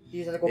 Nope.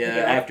 You just have to go Yeah, pick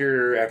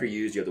it up. after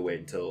used, you have to wait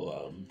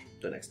until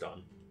the next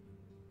dawn.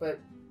 But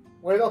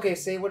What if, okay,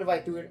 say what if I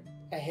threw it,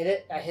 I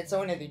hit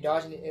someone and they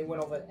dodged and it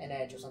went over an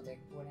edge or something.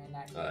 Would I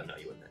not? No,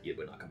 you wouldn't. It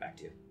would not come back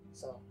to you.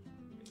 So,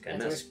 Can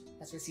that's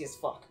miss. risky as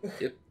fuck.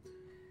 Yep.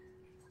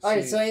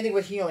 Alright, See- so anything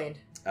with healing?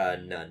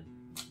 None. Not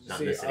in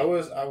See, this city. I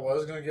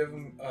was gonna give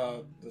him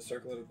the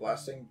circlet of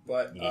blasting,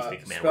 but You need to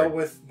speak command spell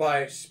word.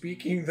 by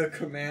speaking the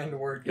command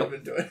word Yep.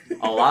 given to it.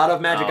 A lot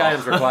of magic Oh.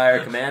 items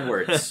require command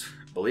words.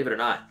 Believe it or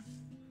not.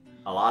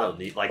 A lot of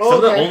them. Like, some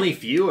of the Okay. only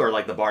few are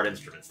like the bard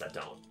instruments that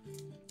don't.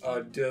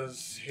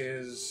 Does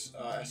his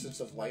essence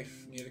of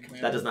life need a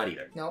command? That does word? not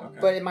either. No, Okay.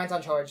 but mine's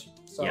on charge.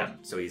 So. Yeah,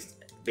 so he's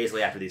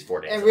basically after these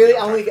 4 days. And he'll really, be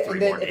on only track for 3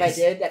 and then more if I days.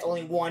 did, that's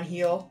only one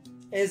heal.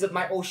 It is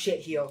my oh shit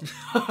heal.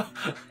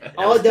 That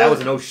all was, it that does- was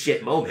an oh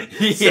shit moment.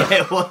 Yeah,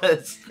 it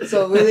was.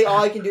 So really,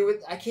 all I can do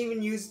with I can't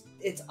even use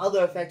its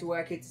other effect where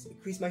I could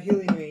increase my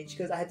healing range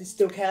because I had to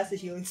still cast a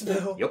healing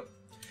spell. Yep.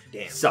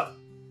 Damn. So,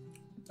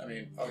 I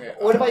mean, okay.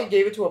 What if I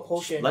gave it to a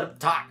potion? let him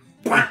talk.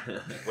 What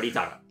are you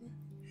talking about?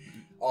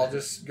 I'll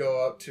just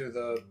go up to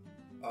the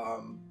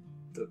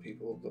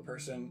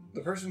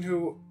person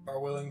who are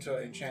willing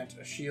to enchant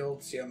a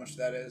shield, see how much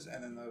that is,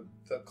 and then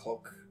the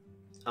cloak.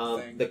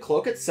 Thing. The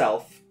cloak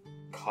itself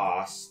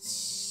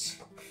costs...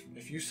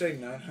 If you say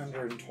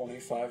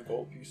 925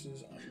 gold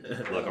pieces,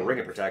 Look, a ring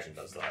of protection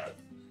does that.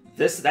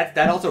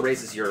 That also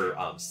raises your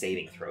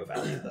saving throw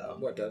value, though.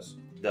 What does?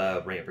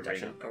 The ring of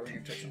protection. A ring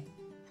of protection.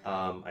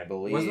 I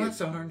believe... Wasn't that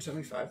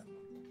 775?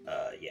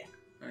 Yeah.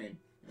 I mean,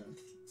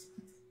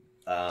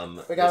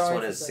 We got This one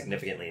one for is second.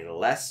 significantly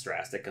less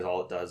drastic because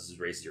all it does is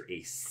raises your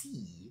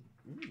AC.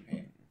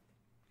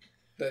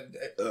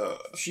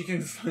 she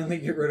can finally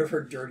get rid of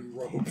her dirty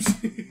robes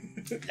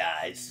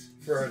Nice.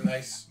 for a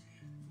nice,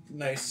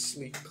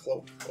 sleek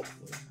cloak.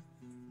 Hopefully.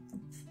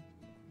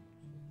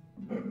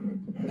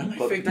 Now my,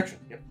 Cloak fig- protection.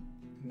 Yep.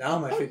 now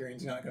my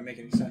figurine's not gonna make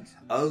any sense.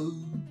 Oh.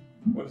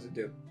 What does it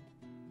do?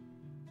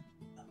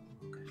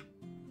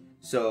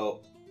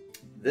 So,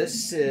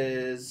 this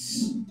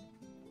is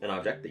an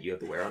object that you have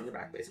to wear on your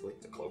back, basically.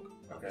 It's a cloak.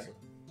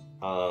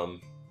 Okay.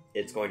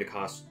 It's going to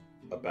cost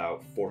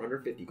about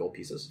 450 gold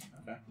pieces.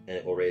 Okay. And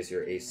it will raise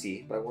your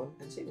AC by 1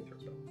 and saving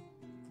throws by 1.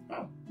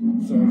 Oh,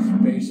 so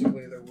it's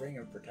basically the ring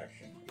of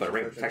protection. But a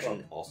ring of Which is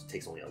protection also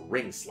takes only a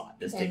ring slot.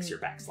 This takes your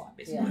back slot,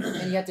 basically. Yeah,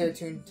 and you have to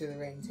attune to the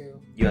ring too.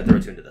 You have to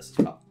attune to this as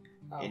well.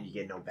 Oh. And you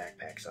get no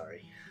backpack,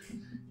 sorry.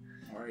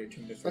 Already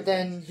tuned to But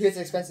then here's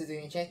the expensive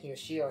thing: enchanting your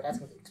shield. That's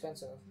gonna be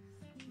expensive.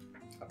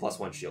 A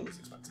 +1 shield is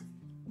expensive.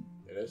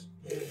 It is.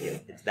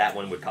 That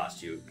one would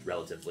cost you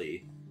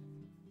relatively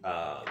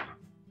about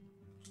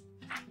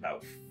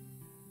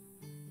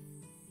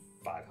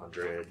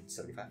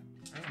 575.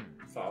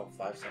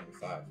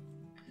 575.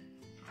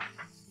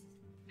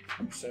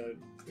 You said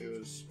it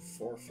was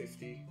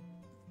 450.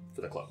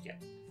 For the cloak, yeah.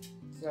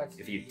 So that's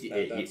If you,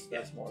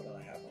 That's more than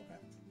I have. Okay.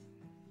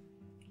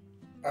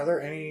 Are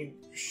there any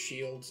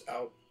shields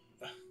out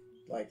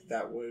like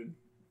that would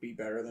be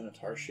better than a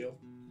tar shield?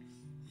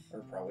 Or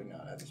probably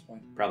not at this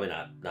point. probably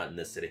not in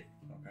this city.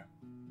 Okay.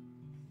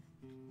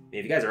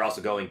 If you guys are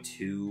also going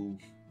to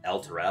El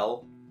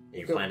Terrell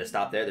and you Go. plan to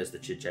stop there, there's the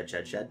Chid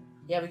Shed.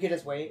 yeah. We could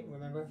just wait.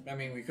 Remember? I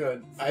mean, we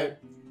could.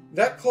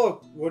 That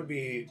cloak would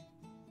be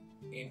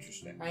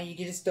interesting. I mean, you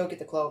can just still get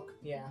the cloak.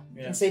 Yeah.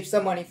 Yeah. And save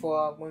some money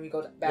for when we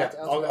go back to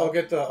Yeah, El I'll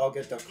get the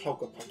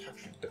cloak of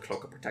protection. The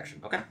Cloak of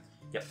Protection. Okay.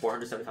 Yep,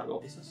 475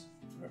 gold pieces.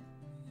 Okay.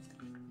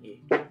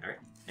 Yeah. Alright.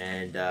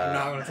 And, I'm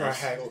not gonna try to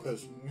haggle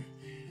because.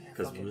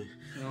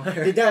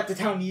 the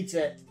town needs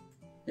it.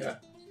 Yeah.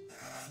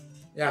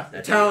 Yeah. The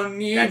That's town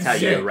needs That's how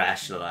it. you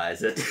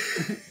rationalize it.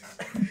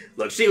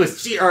 Look,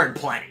 she earned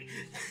plenty.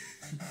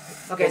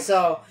 Okay,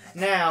 so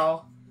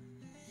now.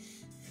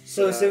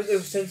 So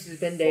since it's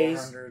been days,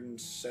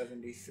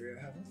 473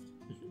 I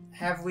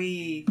have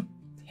left.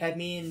 have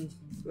me and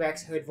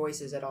Rex heard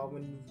voices at all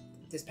when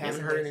this You past?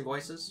 haven't heard any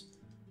voices?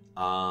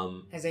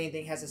 Has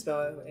the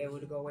spell able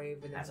to go away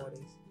within 4 Hasn't.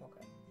 days?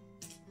 Okay.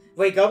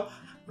 Wake up.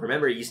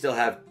 Remember, you still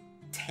have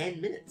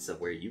 10 minutes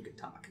of where you can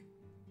talk.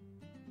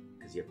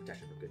 Because you have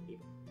protection from good and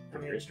evil.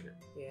 From your instrument.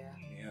 Yeah.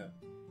 Yeah. Well,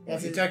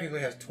 That's he it. technically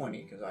has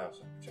 20 because I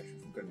also have protection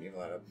from good and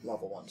evil at a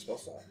level 1 spell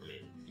slot. I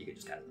mean, you could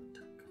just cast it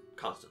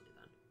constantly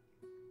then.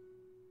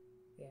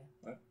 Yeah.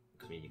 What?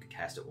 Because, I mean, you could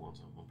cast it once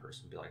on one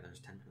person and be like, there's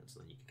 10 minutes.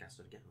 And then you can cast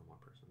it again on one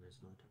person. There's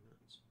another 10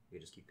 minutes. You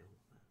could just keep building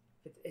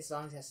that. As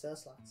long as it has spell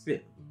slots. Yeah.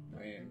 I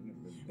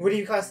mean, What do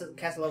you cast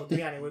a level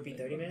 3 on? It would be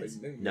 30 minutes.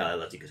 No, that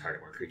lets you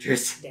target more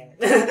creatures. Damn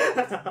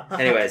it.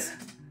 Anyways.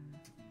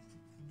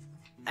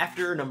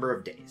 After a number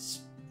of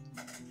days,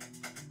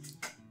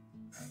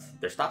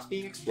 there stops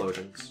being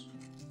explosions,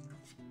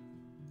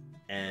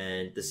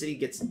 and the city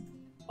gets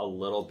a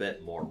little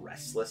bit more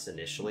restless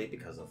initially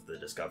because of the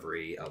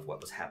discovery of what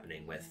was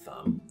happening with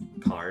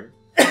Karn.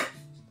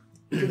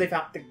 So they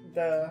found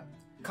the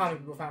common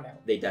people found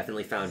out. They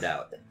definitely found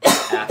out.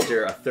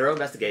 After a thorough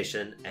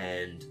investigation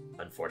and,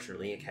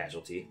 unfortunately, a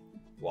casualty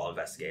while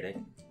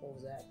investigating, What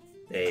was that?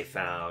 they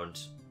found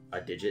a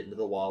digit into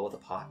the wall with a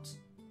pot,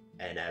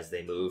 and as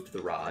they moved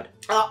the rod,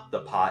 Ah!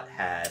 the pot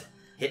had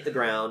hit the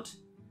ground,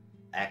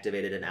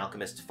 activated an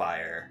alchemist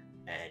fire,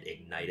 and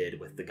ignited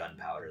with the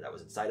gunpowder that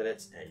was inside of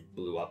it and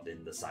blew up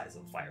in the size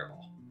of a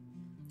fireball.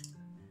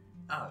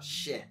 Oh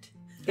shit.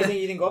 Good thing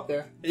you didn't go up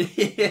there.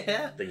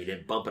 Yeah. Then you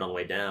didn't bump it on the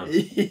way down.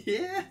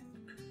 Yeah.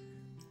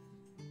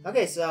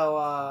 Okay,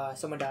 so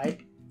someone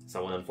died.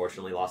 Someone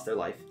unfortunately lost their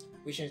life.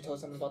 We should have told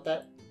someone about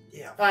that.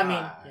 Yeah. I mean,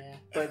 fuck. yeah,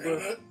 but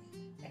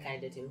I kind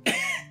of did too.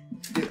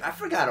 Dude, I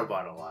forgot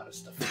about a lot of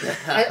stuff.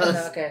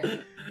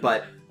 Okay.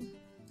 But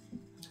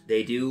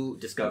they do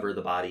discover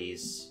the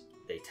bodies.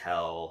 They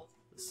tell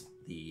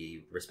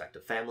the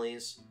respective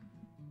families,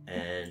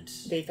 and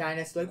They find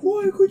us like,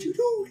 why could you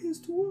do this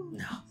to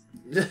us?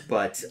 no.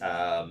 But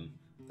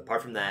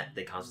apart from that,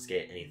 they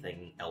confiscate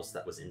anything else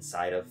that was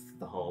inside of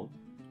the home.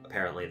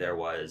 Apparently, there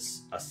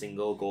was a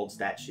single gold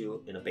statue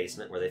in a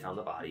basement where they found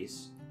the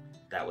bodies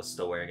that was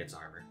still wearing its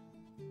armor.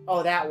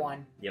 Oh, that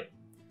one. Yep.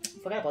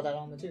 Forgot about that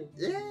armor too.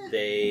 Yeah. I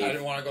They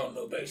didn't want to go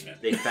into the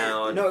basement. they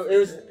found No, it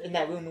was in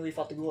that room where we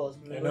fought the ghouls.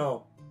 I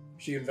know.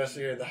 She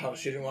investigated the house.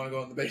 She didn't want to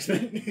go in the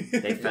basement.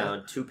 they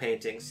found 2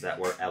 paintings that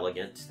were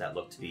elegant that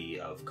looked to be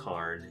of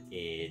Karn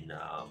in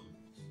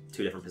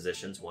 2 different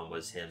positions. One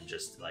was him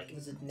just like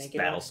Was it naked?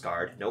 battle one?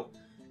 scarred. Nope.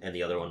 And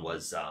the other one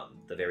was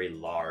the very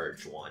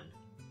large one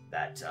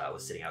that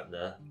was sitting out in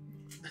the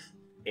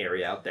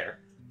area out there.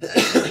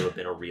 It would have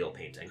been a real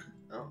painting.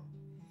 Oh.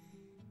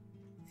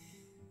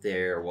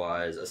 There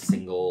was a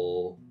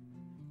single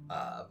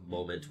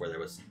moment where there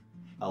was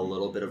a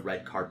little bit of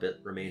red carpet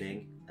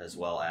remaining, as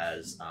well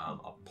as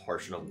a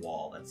portion of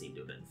wall that seemed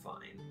to have been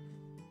fine.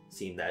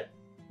 Seemed that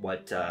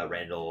what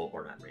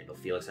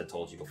Felix had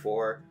told you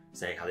before,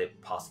 saying how they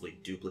possibly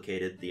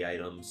duplicated the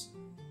items,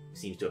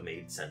 seems to have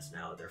made sense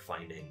now that they're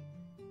finding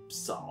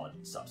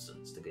solid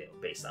substance to be able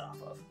to base that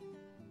off of.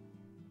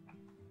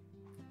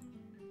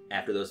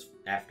 After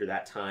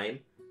that time,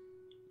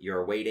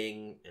 you're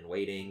waiting and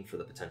waiting for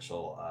the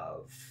potential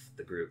of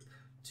the group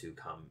to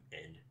come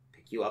and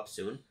pick you up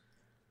soon.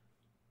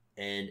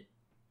 And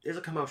there's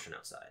a commotion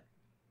outside.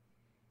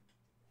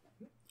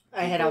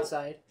 I head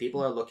outside.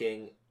 People are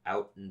looking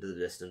out into the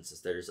distance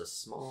as there's a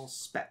small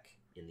speck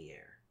in the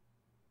air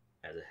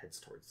as it heads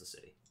towards the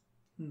city.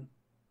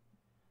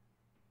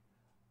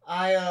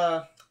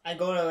 I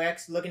go to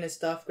Rex, look in his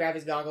stuff, grab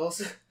his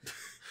goggles,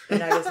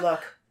 and I just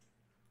look.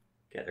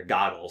 Yeah, they're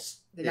goggles.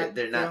 They're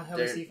they not. don't have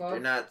a sea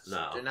fog? No.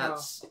 They're not.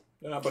 Oh.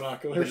 They're not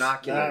binoculars.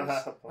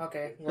 Binoculars.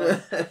 Okay,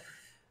 well,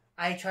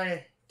 I try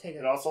to take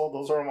And it. also,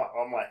 those are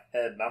on my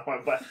head, not my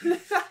butt.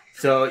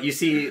 So you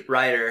see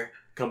Ryder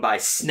come by,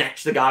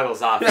 snatch the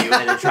goggles off you, and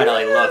then try to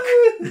like look.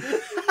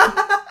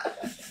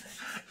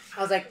 I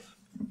was like,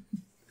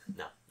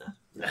 No.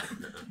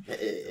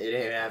 It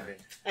ain't happening.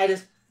 I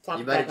just plop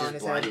You it might back have on just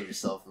his head. blinded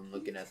yourself from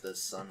looking at the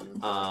sun.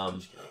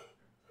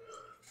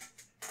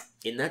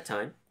 In that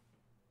time,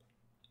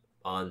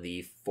 on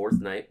the 4th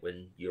night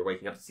when you're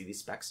waking up to see these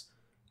specks,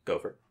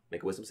 Gopher,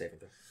 make a wisdom saving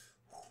throw.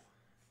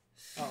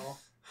 Oh,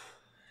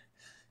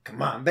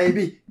 Come on,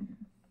 baby.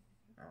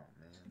 Oh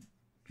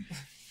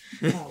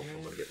man. oh I'm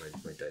man. gonna get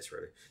my dice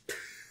ready.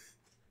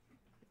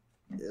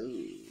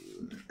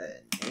 Ooh,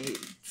 an 8.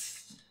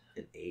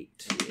 An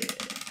 8.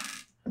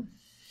 Yeah.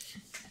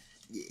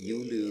 You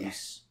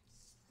lose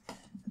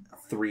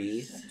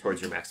 3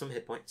 towards your maximum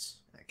hit points.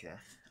 Okay.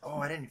 Oh,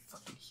 I didn't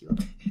fucking heal.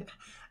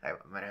 I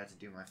might have to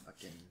do my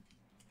fucking.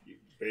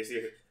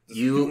 Basically,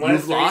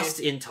 You've lost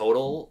in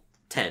total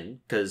 10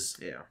 because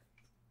Yeah.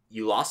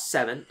 you lost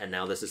 7, and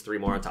now this is 3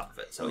 more on top of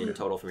it. So in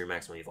total, from your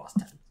maximum, you've lost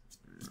 10.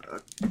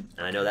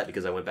 And I know that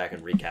because I went back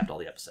and recapped all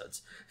the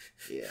episodes.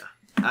 Yeah.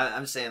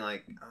 I'm saying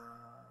like.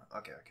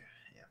 Okay.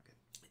 Yeah, I'm good.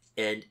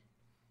 And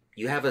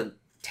you have a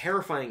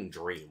terrifying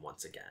dream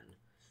once again.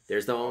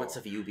 There's the moments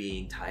of you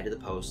being tied to the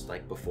post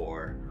like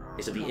before.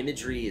 So the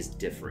imagery is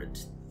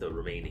different, the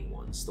remaining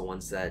ones. The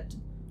ones that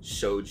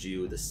showed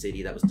you the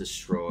city that was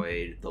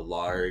destroyed, the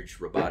large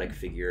robotic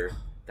figure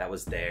that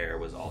was there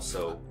was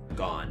also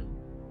gone.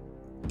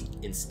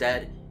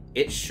 Instead,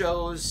 it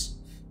shows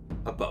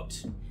a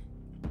boat.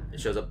 It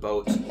shows a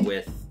boat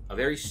with a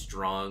very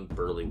strong,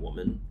 burly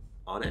woman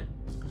on it.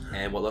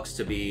 And what looks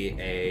to be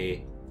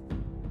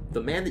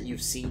the man that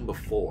you've seen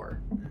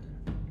before.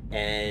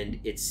 And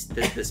it's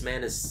this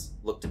man is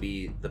looked to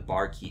be the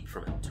barkeep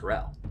from El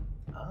Terrell.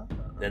 Oh.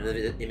 Then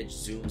the image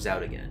zooms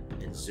out again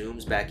and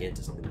zooms back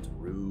into something that's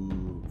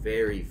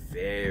very,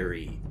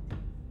 very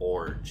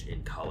orange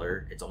in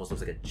color. It almost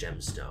looks like a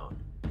gemstone,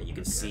 and you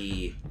can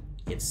see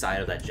inside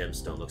of that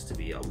gemstone looks to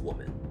be a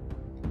woman.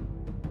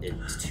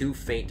 It's too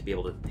faint to be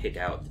able to pick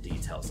out the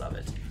details of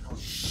it. Oh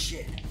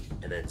shit.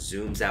 And then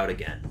zooms out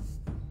again,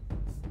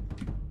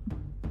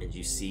 and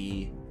you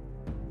see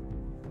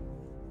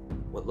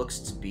what looks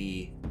to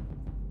be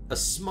a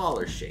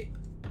smaller shape.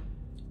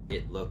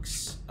 It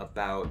looks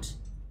about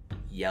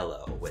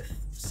yellow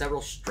with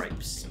several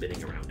stripes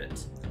spinning around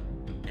it,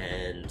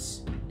 and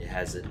it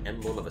has an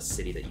emblem of a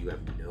city that you have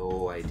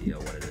no idea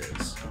what it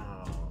is.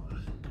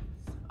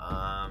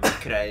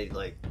 Could I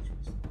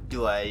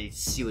do I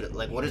see what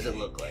what does it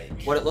look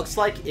like? What it looks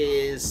like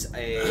is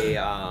it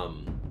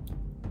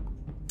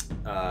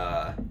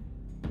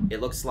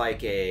looks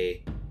like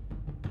a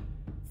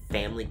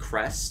family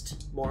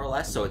crest, more or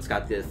less. So it's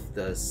got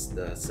the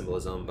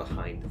symbolism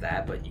behind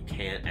that, but you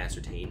can't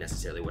ascertain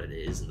necessarily what it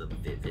is in the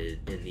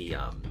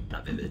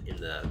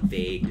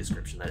vague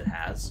description that it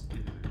has.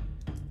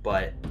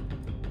 But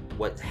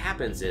what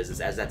happens is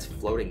as that's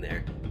floating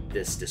there,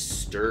 this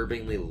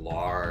disturbingly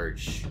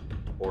large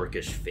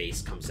orcish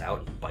face comes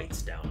out and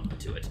bites down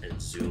onto it and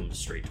zooms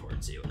straight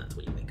towards you, and that's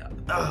when you wake up.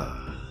 Not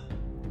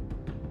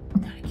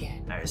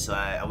again. Alright, so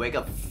I wake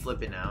up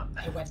flipping out.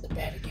 I wet the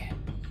bed again.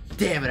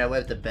 Damn it, I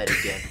wet the bed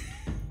again.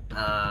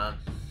 I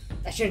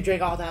shouldn't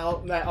drink all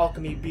that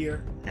alchemy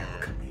beer.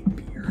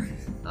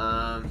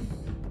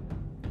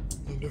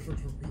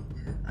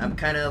 I'm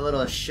kind of a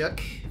little shook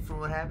from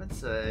what happened,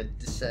 so I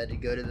decided to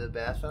go to the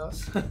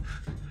bathhouse.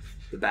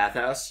 The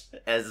bathhouse?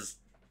 As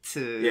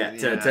to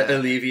to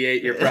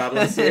alleviate your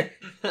problems here.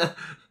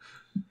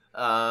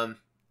 I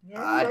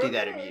do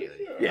that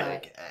immediately. Yeah.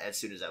 Like as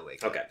soon as I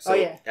wake up. Okay, so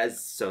yeah.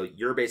 so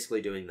you're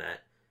basically doing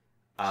that.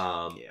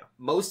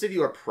 Most of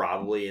you are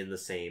probably in the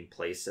same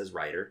place as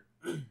Ryder,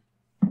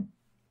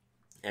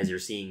 as you're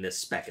seeing this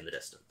speck in the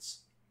distance.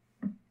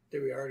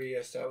 Did we already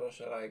establish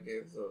that I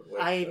gave the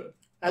whip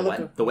I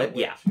look The whip,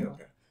 yeah.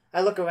 Okay.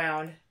 I look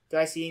around. Do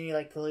I see any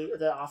like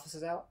the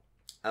officers out?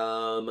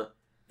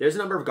 There's a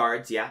number of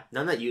guards, yeah.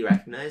 None that you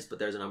recognize, but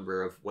there's a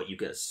number of what you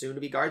can assume to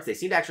be guards. They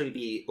seem to actually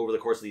be, over the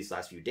course of these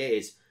last few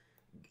days,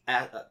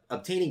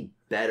 obtaining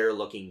better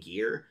looking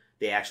gear.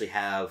 They actually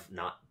have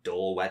not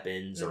dull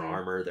weapons or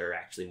armor. They're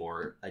actually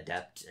more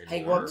adept and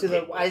I more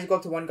just go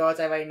up to one guard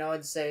I already know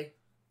and say,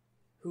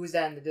 "Who's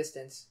that in the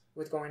distance?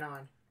 What's going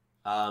on?"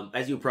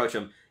 As you approach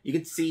him, you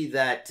can see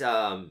that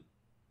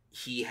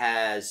he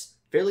has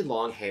fairly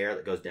long hair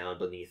that goes down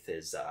beneath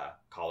his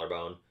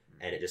collarbone,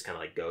 and it just kind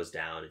of like goes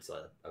down. It's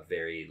a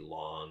very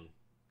long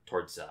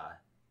towards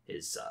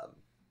his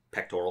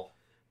pectoral,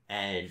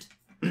 and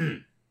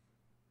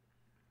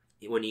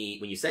when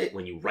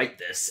you write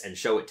this and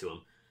show it to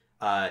him,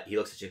 he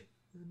looks at you.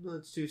 I'm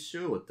not too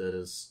sure what that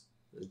is.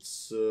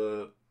 It's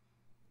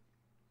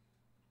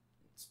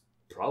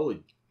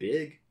probably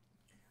big.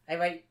 I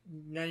write.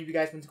 None of you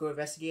guys went to go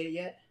investigate it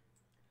yet.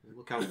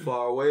 Look how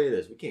far away it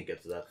is. We can't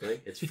get to that thing.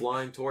 It's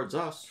flying towards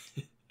us.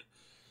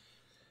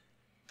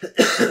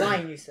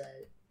 Flying, you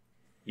said.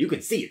 You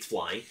can see it's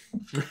flying.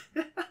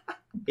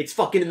 It's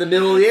fucking in the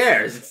middle of the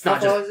air. It's How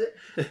not far just. is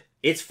it?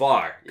 It's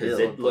far because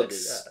Yeah, it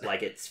looks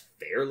like it's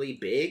fairly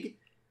big,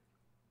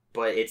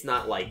 but it's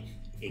not like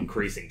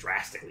increasing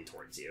drastically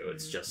towards you.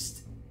 It's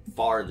just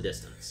far in the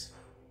distance.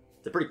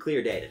 It's a pretty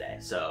clear day today,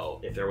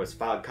 so if there was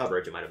fog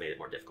coverage, it might have made it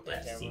more difficult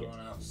to see it. Everyone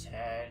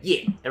outside.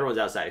 Yeah, everyone's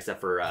outside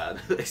except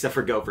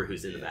for Gopher,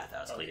 who's in the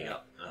bathhouse cleaning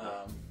up.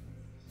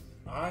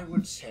 I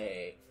would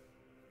say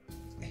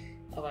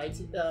Alright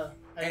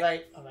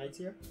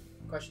here?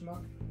 Question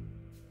mark.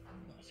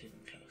 not even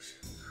close.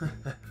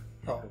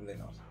 Probably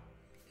not.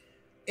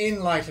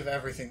 In light of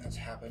everything that's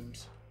happened,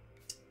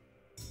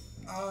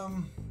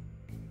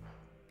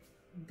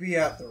 be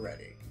at the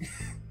ready.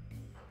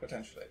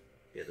 Potentially.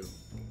 Yeah,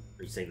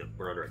 are you saying that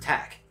we're under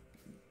attack?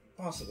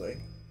 Possibly.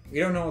 We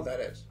don't know what that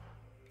is.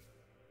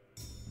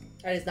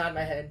 I just nod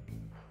my head.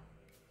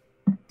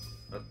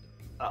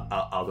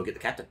 I'll go get the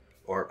captain,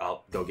 or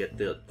I'll go get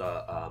the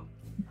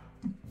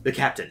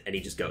captain, and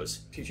he just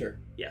goes. Teacher,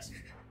 Yes.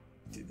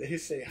 did they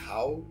say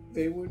how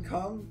they would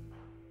come?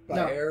 By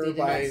No, air, they did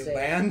by not say.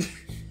 land?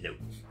 No.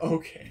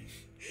 Okay.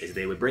 Is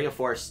they would bring a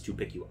force to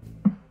pick you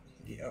up.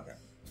 Yeah, okay.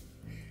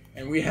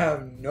 And we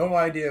have no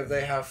idea if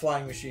they have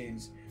flying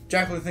machines.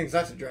 Jacqueline thinks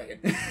that's a dragon.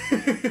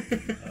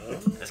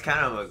 That's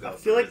kind of what I Gopher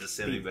feel like was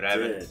assuming, he but I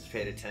haven't did.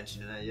 paid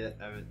attention to that yet.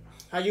 I haven't.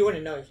 How you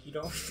wouldn't know if you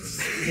don't?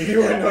 You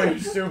wouldn't know you're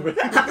stupid.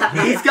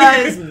 These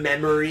guys'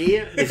 memory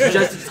is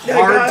just it's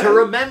hard to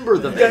remember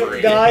the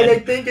memory. Guys, I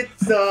think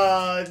it's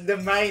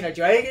them riding a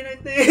dragon. I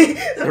think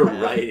They're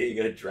riding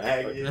a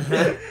dragon.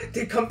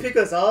 they come pick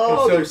us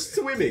Oh, up. they're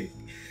swimming.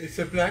 It's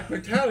a black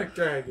metallic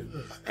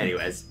dragon.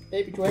 Anyways,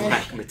 Baby dragon.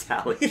 black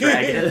metallic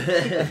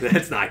dragon.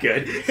 That's not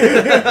good.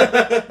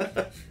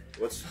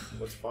 What's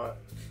fine?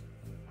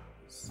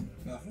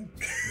 Nothing.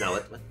 No, I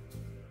think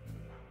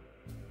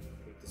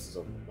this is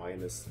a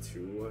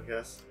 -2, I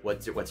guess.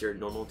 what's your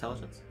normal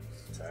intelligence?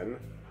 10.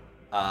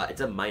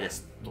 It's a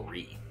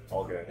 -3.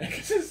 Okay.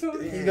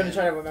 He's gonna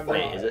try to remember.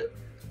 Wait, is it?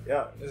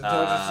 Yeah. His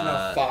intelligence is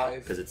now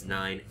 5. Because it's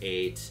 9,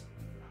 8,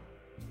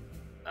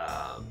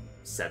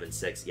 7,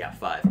 6. Yeah,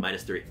 5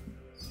 -3.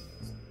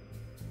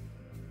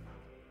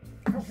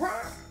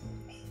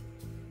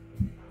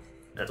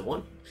 That's a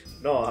 1.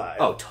 No,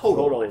 Total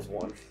total one. is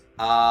 1.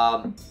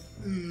 I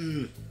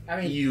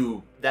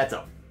mean, That's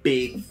a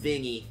big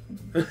thingy.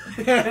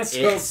 That's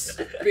It's-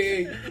 so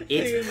big.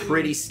 It's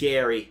pretty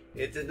scary.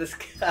 It's in the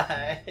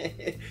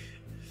sky.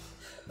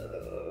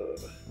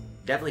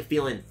 Definitely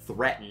feeling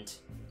threatened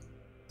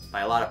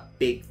by a lot of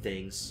big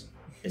things,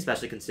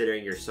 especially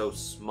considering you're so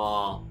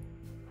small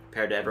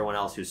compared to everyone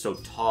else who's so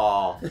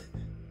tall.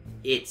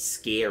 It's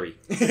scary.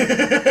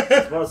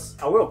 Plus,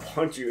 I will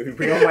punch you if you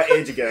bring up my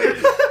age again.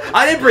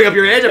 I didn't bring up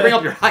your age, I bring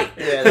up your height.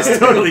 Yeah, That's no,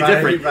 totally you brought-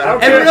 different. you brought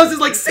up- Everyone else is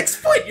like 6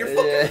 foot. You're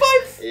Yeah. fucking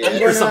 5 feet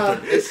Yeah. or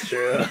something. It's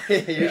true.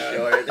 You're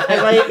short.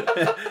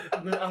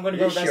 I'm gonna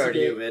go You're short, investigate.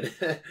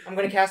 human. I'm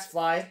gonna cast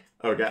fly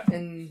Okay.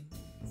 and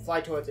fly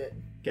towards it.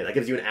 Okay, that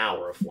gives you an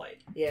hour of flight.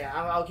 Yeah,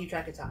 I'll keep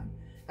track of time.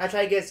 I'll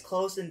try to get as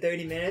close in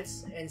 30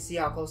 minutes and see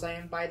how close I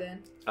am by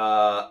then.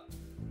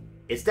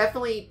 It's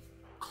definitely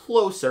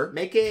closer.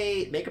 Make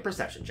a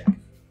perception check.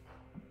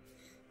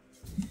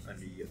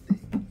 Under your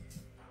thing.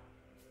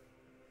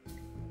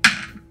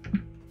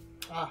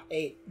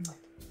 8.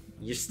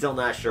 You're still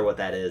not sure what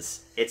that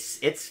is.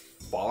 It's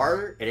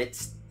far, and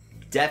it's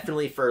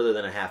definitely further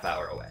than a half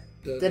hour away.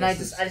 Then I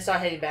just start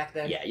heading back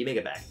then. Yeah, you make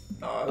it back.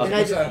 I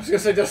was gonna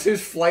say, does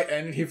his flight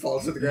end and he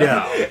falls to the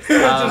ground?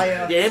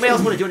 No. Did anybody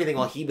else want to do anything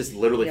while he was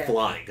literally Yeah.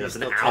 flying? Because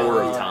it's an He's hour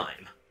still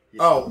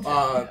of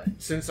time.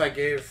 Since I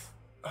gave,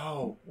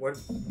 what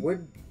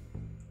would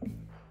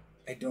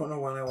I don't know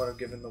when I would have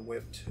given the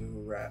whip to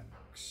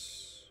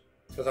Rex,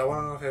 because I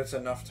want to know if it's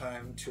enough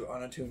time to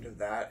unattune to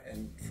that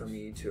and for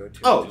me to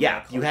attune. Oh, to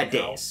yeah, my you had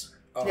cloak now. days.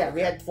 Oh, Yeah,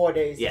 we had 4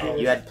 days. to Yeah, do you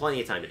this. had plenty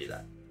of time to do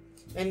that.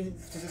 And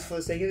just for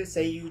the sake of it,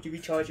 say you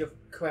recharge your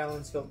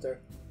Krellin's filter.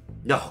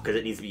 No, because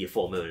it needs to be a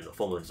full moon, and the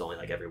full moon is only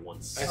like every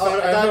once. I thought, Oh,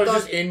 I thought it was that-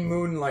 just in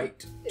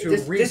moonlight to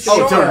Just- reach. just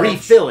Oh, to Sure.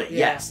 refill it, Yeah.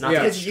 yes, not Yeah.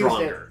 to get Just use it.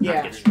 stronger. Not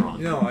Yeah. to get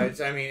stronger. No, it's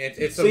So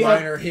a you have-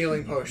 minor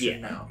healing potion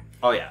Yeah. now.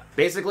 Oh yeah,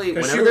 basically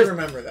Because she whenever would there's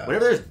remember that.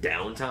 whenever there's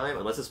downtime,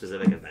 unless a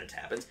specific event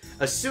happens,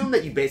 assume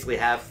that you basically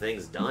have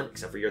things done,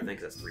 except for your thing,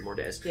 'cause that's 3 more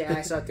days. Yeah,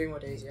 I saw 3 more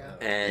days, yeah.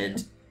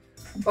 And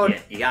Oh, yeah,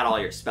 you got all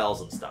your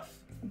spells and stuff.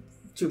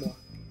 2 more.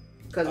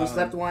 Because we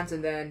slept once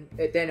and then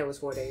it was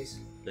 4 days.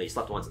 No, you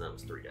slept once and then it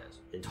was 3 days.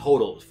 In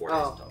total, it was 4 days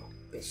Oh. in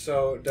total.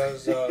 So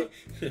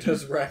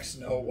does Rex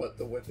know what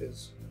the whip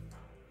is?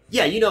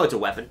 Yeah, you know it's a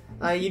weapon.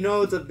 You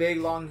know it's a big,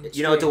 long...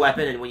 You know it's a string.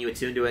 weapon, and when you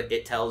attune to it,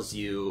 it tells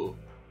you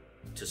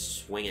to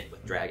swing it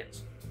with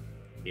dragons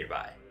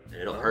nearby,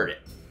 and it'll hurt it.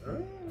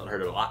 It'll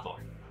hurt it a lot more.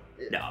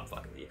 No, I'm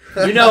fucking with you.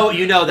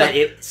 You know that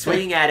it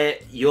swinging at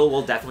it,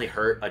 will definitely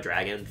hurt a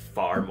dragon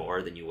far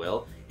more than you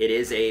will. It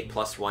is a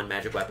 +1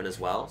 magic weapon as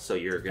well, so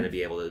you're going to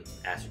be able to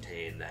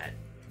ascertain that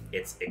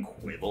it's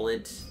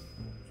equivalent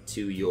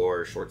to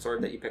your short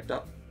sword that you picked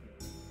up,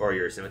 or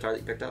your scimitar that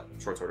you picked up.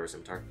 Short sword or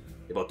scimitar.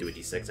 They both do a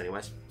d6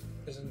 anyways.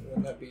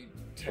 Wouldn't that be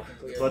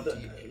technically a But the-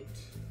 D8?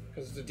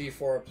 Because the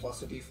D4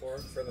 plus a D4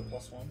 for the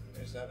 +1.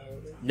 Is that how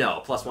it is?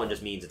 No, +1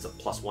 just means it's a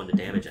 +1 to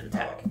damage and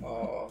attack.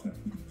 Oh, okay.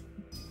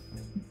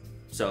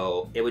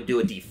 So it would do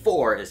a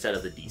d4 instead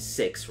of the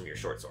d6 from your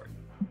short sword.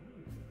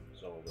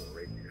 So the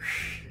rapier.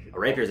 A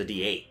rapier is a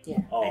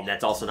d8, Oh. and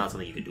that's also not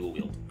something you can dual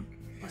wield.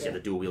 Unless you have the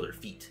dual wielder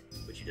feat,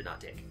 which you did not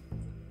take.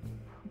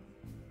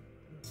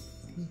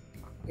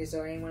 Is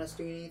there anyone else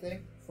doing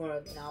anything for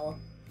an hour?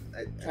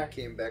 I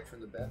came back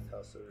from the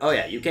bathhouse. Oh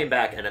yeah, you came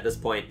back, and at this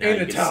point now In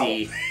you a can towel.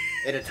 see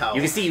In a towel.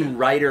 you can see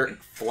Ryder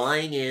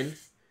flying in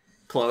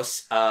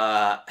close.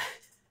 Oh,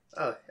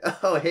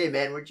 hey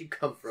man, where'd you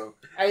come from?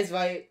 I was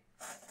right.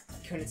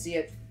 Couldn't see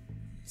it.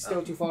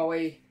 Still too far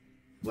away.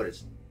 What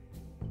is?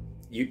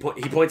 He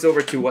points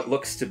over to what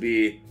looks to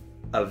be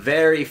a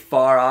very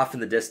far off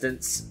in the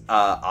distance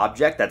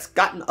object that's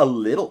gotten a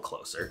little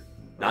closer,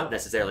 not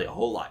necessarily a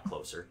whole lot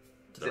closer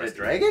to the Is it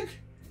a rest of you. dragon?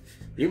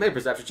 You can make a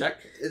perception check.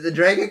 Is the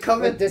dragon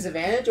coming? With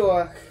disadvantage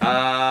or?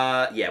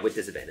 Yeah, with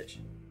disadvantage.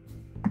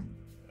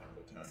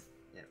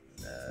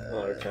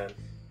 Another 10.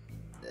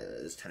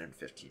 It's 10 and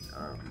 15.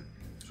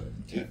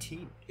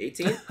 18.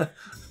 18?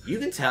 You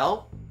can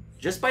tell,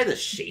 just by the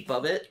shape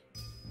of it,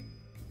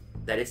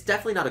 that it's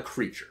definitely not a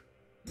creature.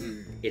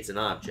 It's an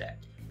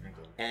object.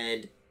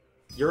 And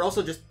you're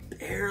also just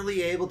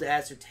barely able to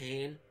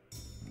ascertain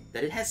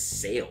that it has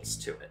sails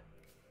to it.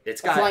 It's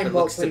got flying what boat,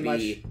 looks to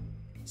pretty be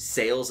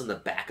sails in the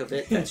back of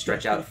it that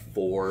stretch out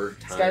 4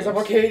 times. Skies of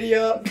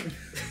Arcadia.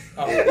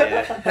 Oh,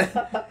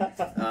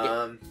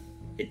 Yeah.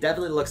 It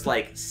definitely looks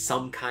like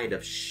some kind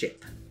of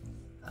ship.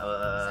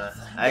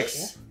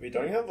 Wait,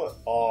 don't you have a...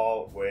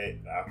 Oh, wait.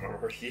 I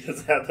remember he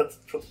doesn't have that.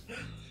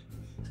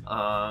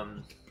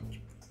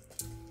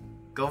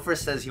 Gopher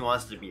says he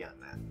wants to be on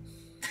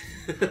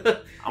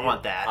that. I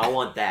want that. I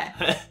want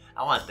that.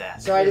 I want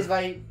that. So I just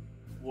like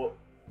What?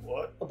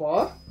 What? a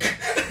bar.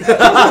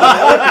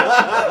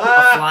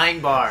 A flying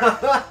bar.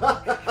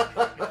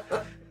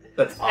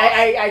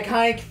 I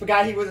kind of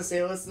forgot he was a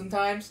sailor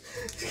sometimes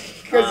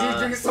because he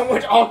drinks so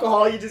much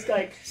alcohol. You just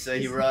like. So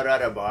he wrote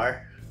out a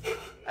bar.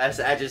 I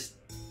just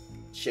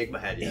shake my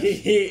head. Yes.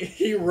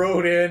 he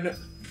rode in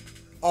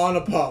on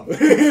a pub.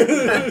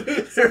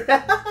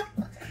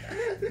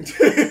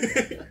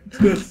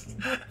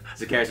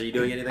 So, Karis, are you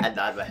doing anything? I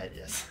nod my head.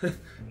 Yes. Nope.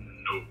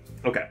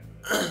 Okay.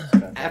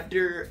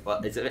 After,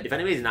 well, if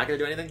anybody's not going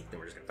to do anything, then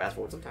we're just going to fast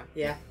forward some time.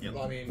 Yeah.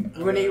 Well, I mean,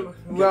 We're gonna- get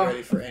well-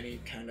 ready for any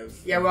kind of.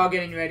 Yeah, we're all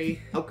getting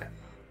ready. Okay.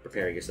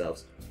 Preparing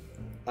yourselves.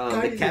 The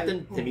Guys,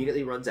 captain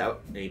immediately runs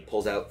out and he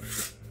pulls out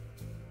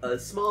a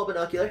small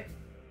binocular,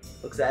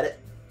 looks at it,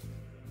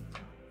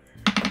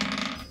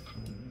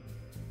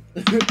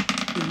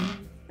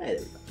 Hey,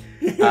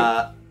 there we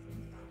go.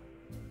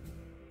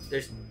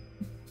 There's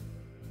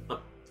a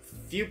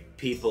few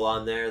people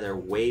on there. They're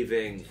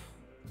waving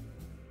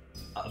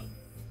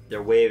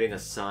a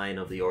sign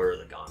of the Order of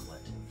the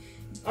Gauntlet.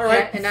 All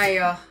right, and I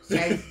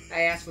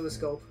asked for the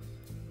scope.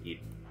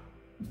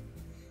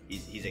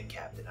 He's a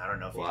captain. I don't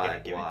know if he's Why? gonna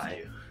give it Why? to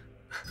you.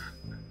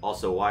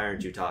 Also, why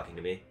aren't you talking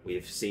to me?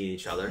 We've seen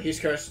each other. He's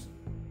cursed.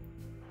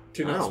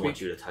 I don't want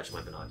you to touch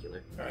my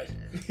binocular. Alright.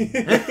 He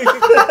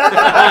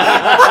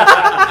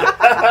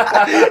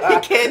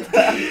can't.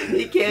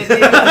 He can't.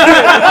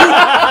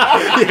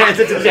 He hands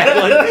it to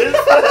Jacqueline.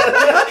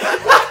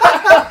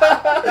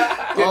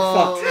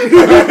 Oh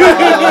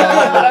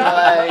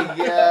my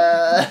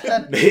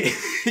god.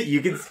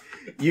 You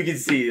can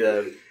see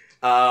the.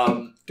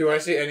 Do I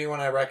see anyone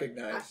I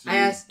recognize? I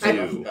asked. I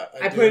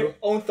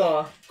put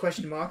Onthaw ?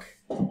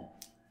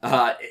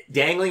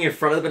 Dangling in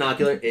front of the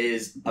binocular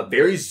is a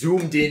very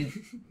zoomed in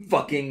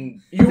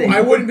fucking thing.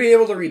 I wouldn't be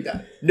able to read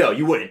that. No,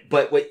 you wouldn't.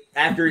 But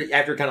after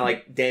kind of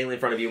like dangling in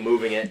front of you,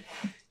 moving it,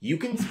 you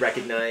can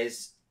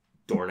recognize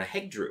Dorna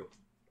Hegdrew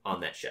on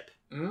that ship.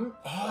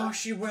 Oh,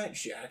 she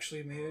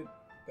actually made it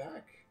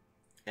back.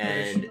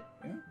 And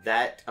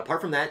that, apart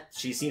from that,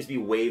 she seems to be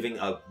waving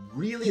a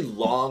really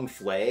long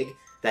flag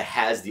that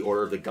has the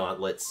Order of the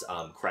Gauntlet's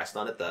crest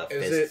on it. The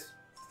fist.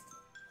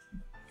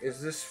 Is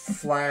this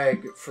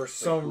flag for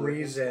some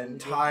reason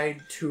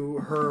tied to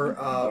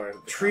her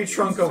tree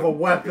trunk of a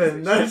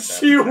weapon that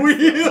she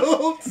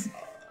wields?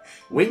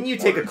 When you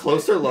take a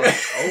closer look,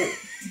 Okay.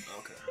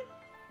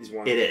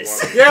 it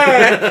is.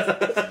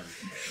 Yeah.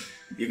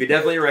 You could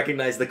definitely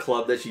recognize the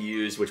club that she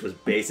used, which was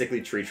basically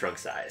tree trunk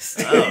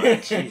sized. Oh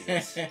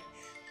Jesus!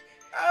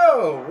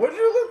 Oh, would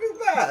you look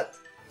at that,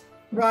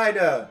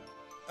 Ryder?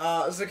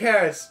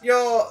 Zacharias,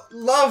 your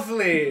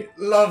lovely,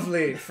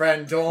 lovely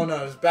friend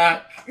Dorna's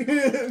back. I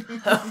let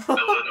out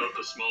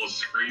the smallest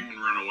scream and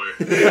run away.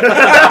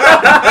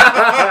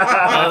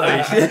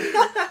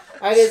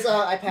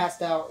 I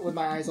passed out with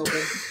my eyes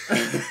open.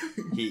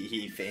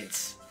 He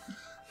faints.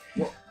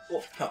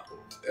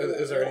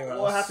 Is there anyone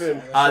else? What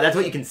happened? That's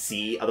what you can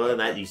see. Other than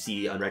that, you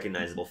see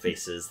unrecognizable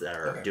faces that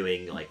are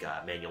doing like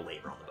manual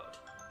labor on the boat.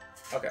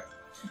 Okay.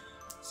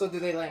 So do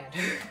they land?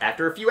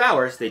 After a few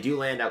hours, they do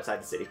land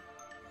outside the city.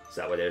 So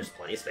that way there's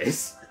plenty of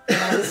space. And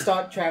I just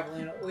start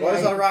traveling. What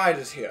is our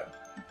riders here?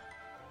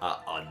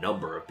 A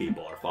number of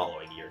people are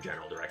following your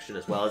general direction,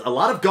 as well as a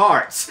lot of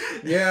guards.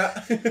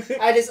 Yeah.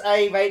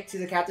 I write to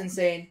the captain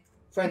saying,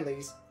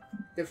 friendlies.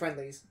 They're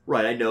friendlies.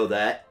 Right, I know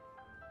that.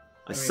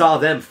 I saw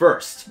them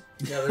first.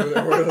 Yeah, they were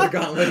the Order of the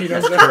Gauntlet. He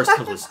knows That that. first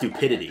comes with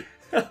stupidity.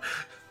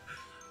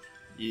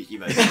 You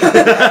might.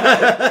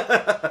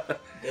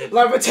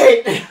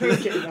 Levitate!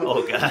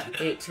 Oh god.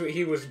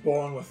 He was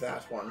born with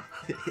that one.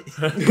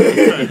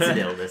 It's an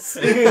illness.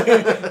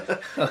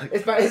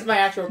 It's my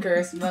actual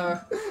curse. No.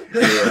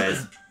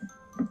 Anyways.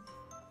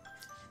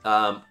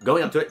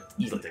 Going up to it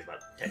easily takes about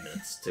 10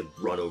 minutes to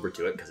run over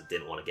to it because it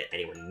didn't want to get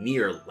anywhere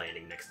near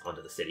landing next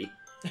onto the city.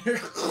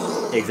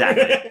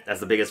 Exactly. That's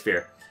the biggest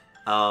fear.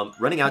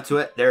 Running out to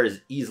it, there is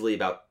easily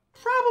about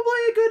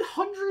probably a good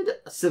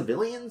 100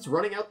 civilians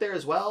running out there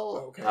as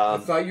well. Okay. I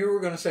thought you were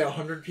going to say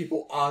 100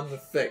 people on the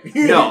thing.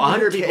 No,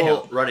 100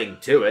 people running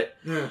to it.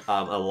 Yeah.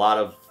 A lot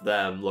of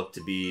them look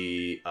to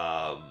be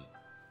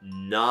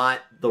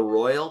not the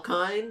royal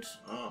kind.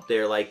 Oh.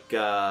 They're like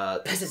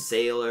Peasants.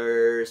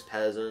 sailors,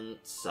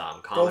 peasants,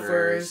 commoners.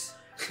 Gophers.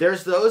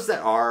 There's those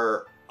that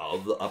are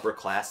of the upper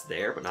class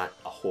there, but not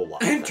a whole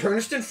lot. And of them.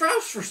 Turniston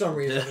Froust for some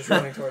reason is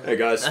running towards Hey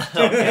guys.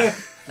 Wait,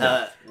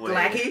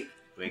 Glacky?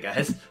 wait,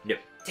 guys.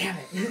 Damn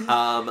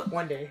it.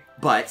 One day.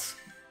 But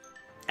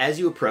as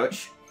you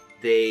approach,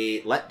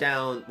 they let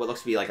down what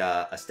looks to be like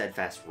a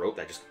steadfast rope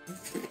that just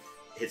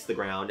hits the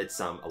ground. It's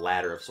a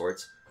ladder of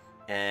sorts,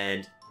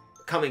 and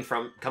coming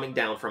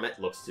down from it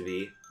looks to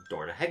be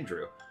Dorna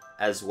Hegdrew,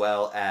 as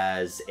well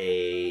as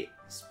a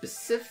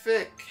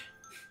specific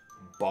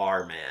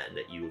barman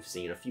that you've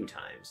seen a few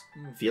times.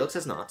 Felix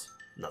has not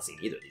seen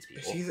either of these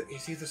people.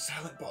 Is he the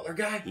silent butler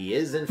guy? He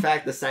is, in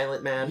fact, the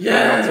silent man.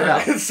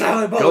 Yeah!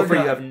 Silent butler Gopher,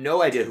 guy. you have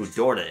no idea who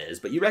Dorna is,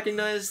 but you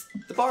recognize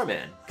the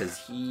barman, because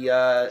he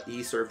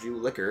served you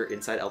liquor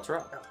inside El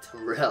Terrell.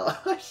 Terrell.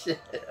 Oh, shit.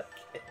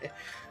 Okay.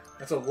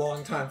 That's a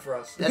long time for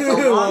us. That's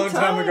a long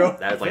time ago.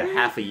 That was like a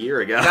half a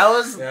year ago. That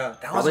was Yeah.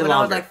 that was Probably when I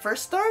was longer. like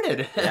first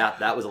started. Yeah,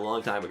 that was a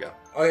long time ago.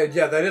 Oh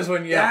yeah, that is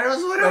when That was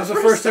when I that was the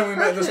first first time we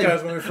met this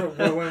started. guy. Was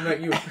when we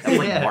met you. That was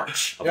like Yeah.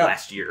 March of Yeah.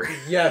 last year.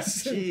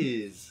 Yes.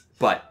 Jeez.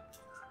 But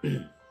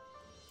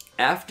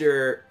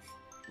after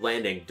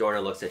landing,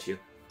 Dorna looks at you.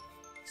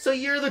 So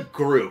you're the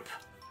group.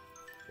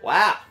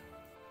 Wow.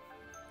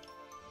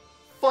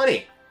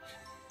 Funny.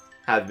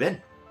 How have you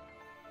been?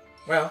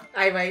 Well,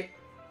 I write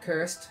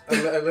cursed. a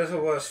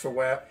little worse for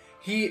wear.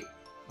 He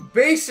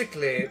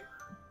basically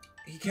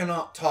he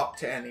cannot talk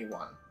to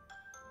anyone.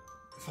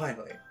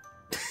 Finally.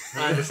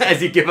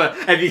 As you give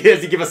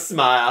a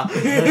smile.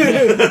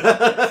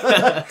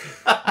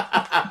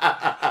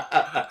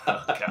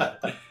 Oh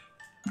god.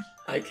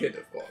 I kid,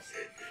 of course.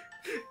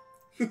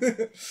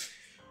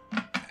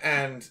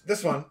 And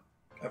this one,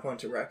 I point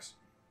to Rex.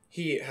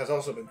 He has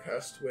also been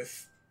cursed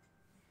with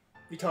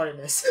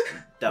Retardedness.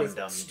 Dumb with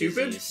dumb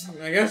stupid, disease.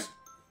 I guess.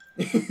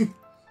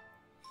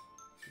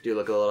 Do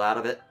look a little out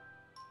of it.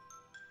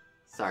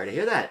 Sorry to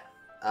hear that.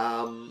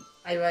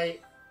 I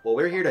write, Well,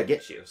 we're here to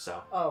get you,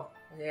 so. oh,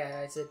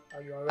 yeah, I said,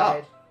 are you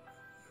alright?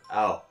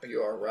 Oh,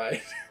 You are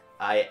right.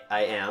 I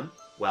am.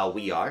 Well,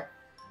 we are.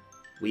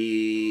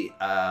 We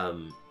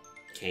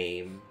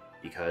came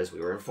because we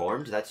were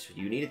informed that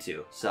you needed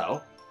to.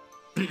 So,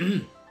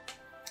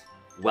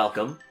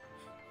 welcome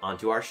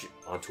onto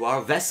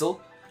our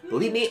vessel.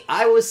 Believe me,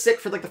 I was sick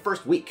for like the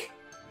first week.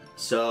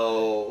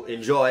 So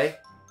enjoy.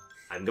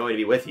 I'm going to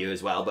be with you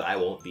as well, but I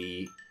won't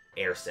be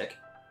air sick.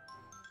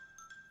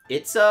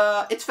 It's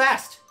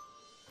fast.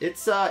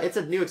 It's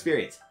a new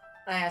experience.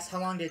 I asked, how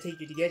long did it take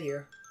you to get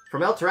here?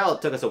 From El Terrell,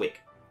 it took us a week.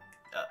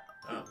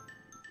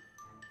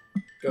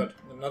 Good.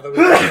 Another week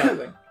of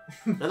traveling.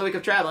 Another week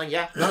of traveling,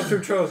 yeah. Not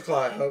through Troll's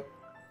Claw, I hope.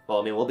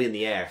 Well, I mean, we'll be in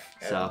the air,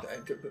 so.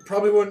 And it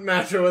probably wouldn't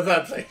matter with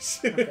that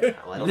place. Okay.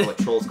 Well, I don't know what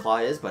Troll's Claw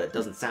is, but it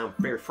doesn't sound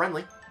very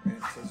friendly. It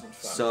isn't fun.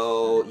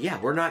 So, yeah,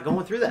 we're not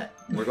going through that.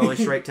 We're going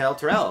straight to El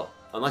Terrell.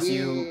 Unless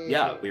you...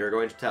 Yeah, we are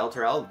going to El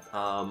Terrell.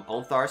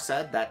 Onthar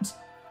said that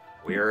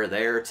we're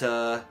there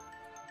to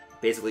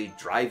basically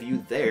drive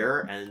you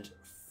there, and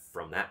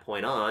from that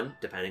point on,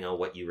 depending on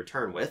what you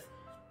return with,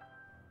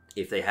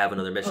 if they have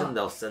another mission,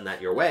 they'll send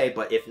that your way,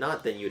 but if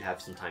not, then you'd have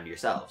some time to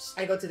yourselves.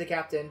 I go to the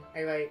captain.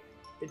 I write,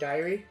 the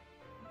diary.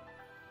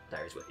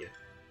 Diary's with you.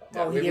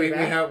 Yeah, Oh, he we gave it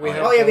back? have Oh,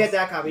 yeah, both. we have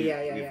that copy.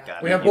 Yeah. You've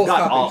got We it. have both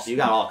copies. You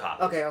got all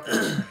copies.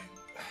 Okay.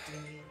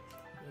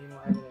 Need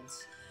more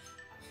evidence.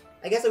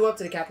 I guess I go up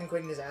to the captain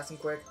quick and just ask him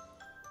quick.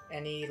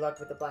 Any luck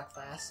with the Black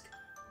Flask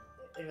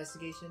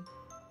investigation?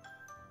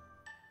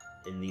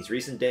 In these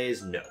recent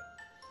days, no.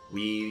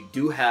 We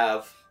do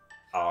have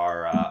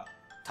our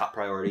top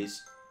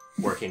priorities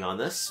working on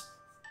this,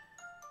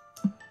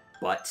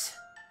 but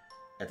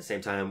at the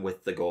same time,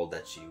 with the gold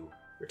that you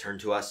return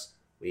to us,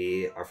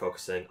 we are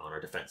focusing on our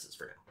defenses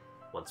for now.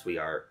 Once we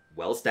are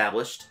well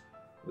established,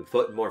 we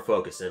put more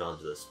focus in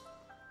onto this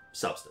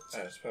substance.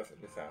 That is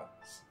perfectly fair.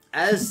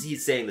 As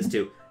he's saying this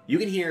too, you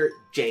can hear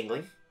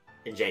jangling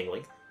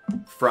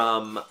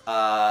from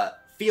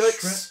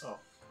Felix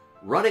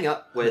running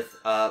up with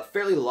a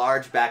fairly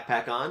large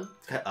backpack on,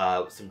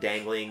 some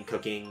dangling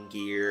cooking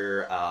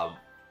gear,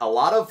 a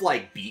lot of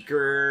like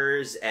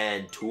beakers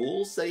and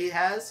tools that he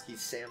has. He's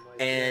Samwise.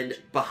 And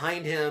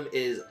behind him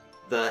is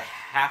the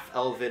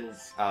half-elven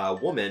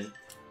woman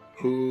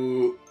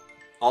who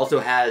also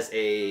has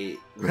a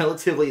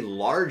relatively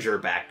larger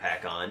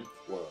backpack on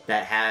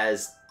that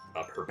has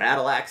her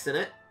battle axe in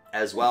it,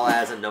 as well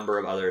as a number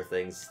of other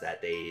things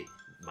that they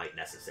might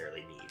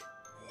necessarily need.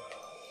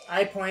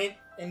 I point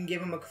and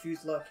give him a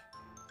confused look.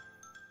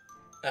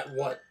 At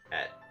what?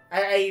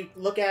 I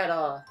look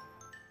at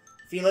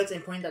Felix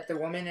and point at the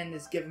woman and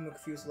just give him a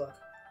confused look.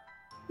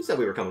 You said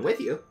we were coming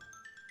with you.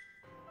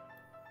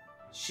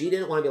 She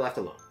didn't want to be left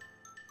alone.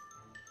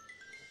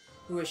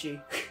 Who is she?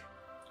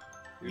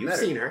 You've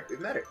seen her We've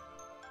met her.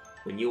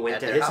 when you went At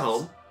to their his house.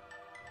 home.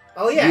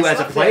 Oh yeah. You I as a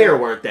slept player there.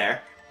 weren't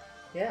there.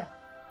 Yeah.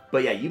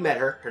 But yeah, you met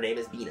her. Her name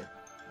is Bina.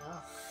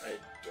 Oh. I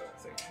don't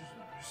think she's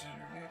ever said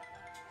her name.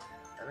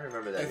 I don't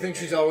remember that. I think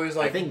name. she's always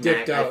like I think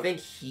dipped out. I think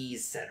he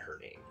said her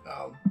name.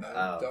 Oh, I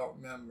Oh. don't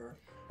remember.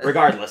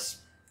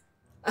 Regardless,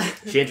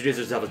 she introduced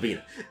herself as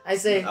Bina. I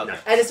say, Okay.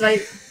 I just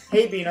write,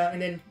 hey Bina,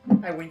 and then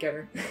I wink at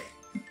her.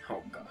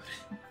 Oh god.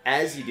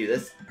 As you do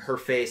this, her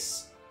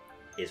face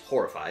is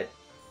horrified,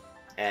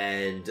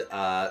 and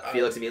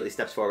Felix immediately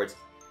steps forwards.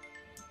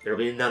 There'll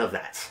be none of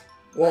that.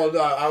 Well,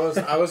 I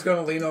was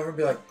gonna lean over and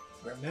be like,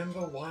 remember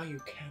why you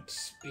can't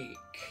speak.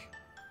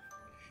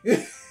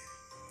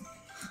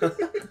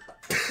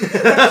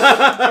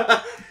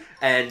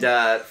 And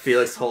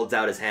Felix holds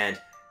out his hand.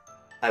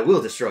 I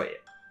will destroy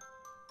it.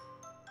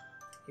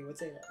 He would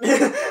say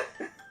that.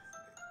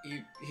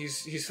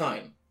 He's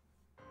fine.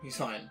 He's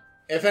fine.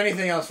 If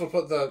anything else, we'll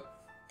put the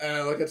and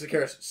I look at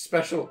Zakaris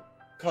special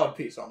cod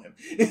piece on him.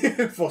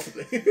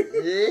 Possibly. I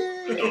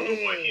don't know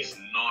why he's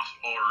not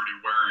already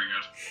wearing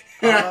it.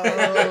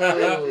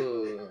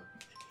 Oh.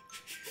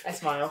 I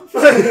smile.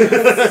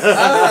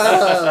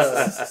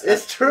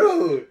 It's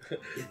true.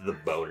 The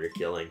boner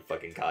killing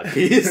fucking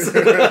codpiece.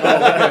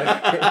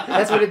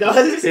 That's what it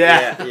does?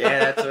 Yeah.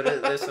 Yeah, that's what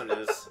this one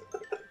is.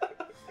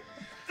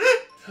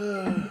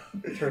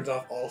 Turns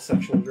off all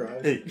sexual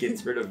drive. It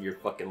gets rid of your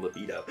fucking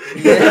libido.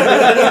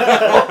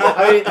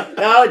 I mean,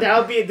 that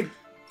would be the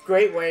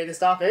great way to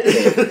stop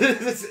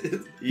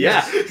it.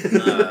 Yeah.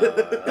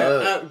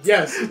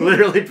 Yes.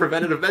 Literally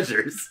preventative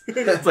measures.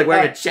 It's like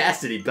wearing a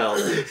chastity belt.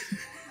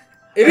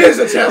 It is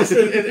a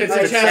chastity. It's a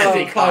Like,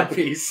 chastity so- cod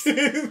piece.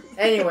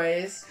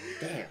 Anyways,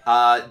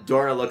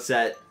 Dora looks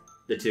at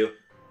the two.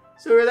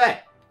 So who are they?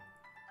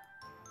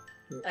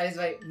 I just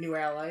write new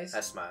allies. I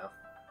smile.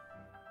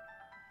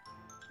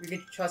 We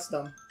can trust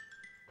them.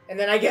 And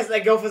then I guess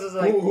like Gophus is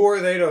like, Who are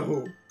they to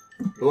who?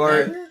 Who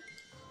are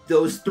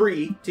those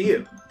three to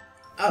you?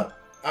 Oh,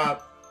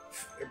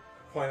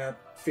 point at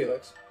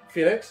Felix.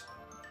 Felix?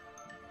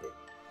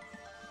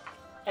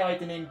 I like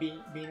the name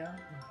Bina.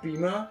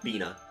 Bina.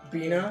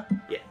 Bina.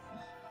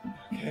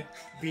 Okay.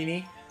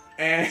 Beanie.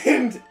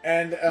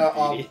 And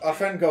our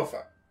friend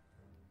Gopher.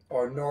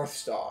 Or North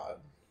Star.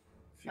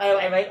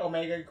 I like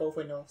Omega. Go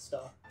for North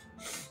Star.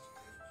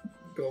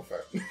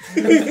 Gopher.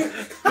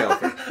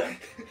 Gopher.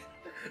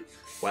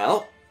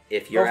 Well,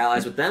 if you're Gopher.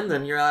 allies with them,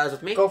 then you're allies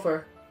with me.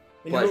 Gopher.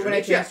 Pleasure When to I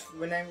meet ya.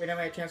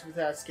 whenever I chance with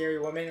that scary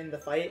woman in the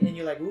fight, and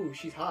you're like, ooh,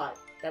 she's hot.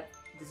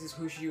 This is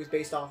who she was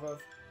based off of.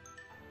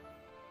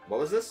 What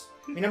was this?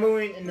 Remember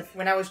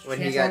when I was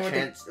When he got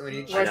transforming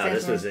with I Where's know, this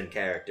Transform? was in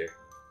character.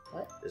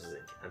 What? This is in,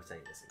 I'm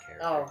saying this in the...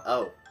 character.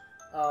 Oh.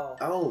 Oh.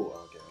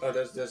 Oh. Okay.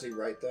 Oh, does he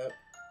write that?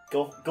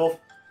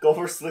 Go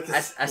for slick.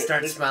 I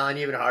start smiling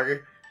even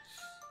harder.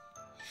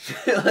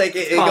 Like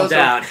it Calm goes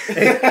down. From,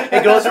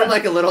 it goes from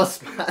like a little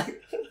smile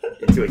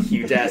Into a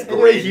huge ass into a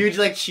grin. huge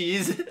like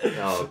cheese.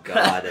 Oh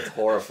god, that's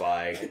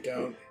horrifying. I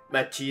don't.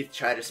 My teeth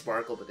try to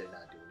sparkle, but they're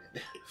not doing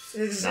it.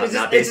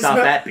 Not based off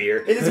that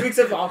beer. It just mix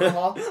of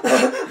alcohol.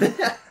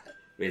 I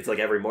mean, it's like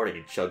every morning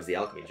he chugs the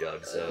alchemy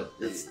jug, so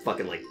it's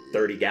fucking like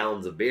 30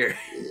 gallons of beer.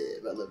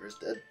 My liver's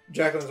dead.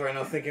 Jacqueline's right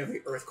now thinking of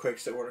the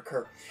earthquakes that would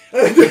occur.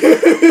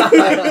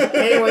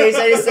 Anyways,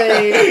 I just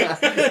say,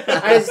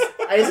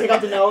 I just pick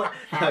up the note.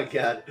 Oh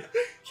god.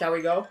 Shall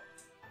we go?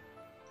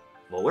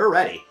 Well, we're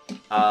ready.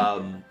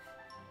 I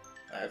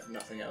have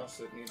nothing else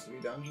that needs to be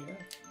done here.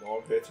 No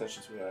one pay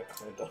attention to me. I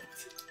climbed up.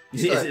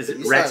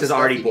 Rex has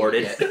already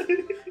boarded.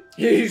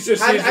 He's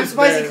just. I'm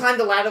surprised he climbed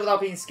the ladder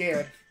without being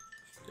scared.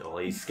 No,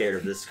 he's scared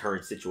of this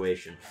current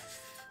situation.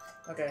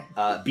 Okay.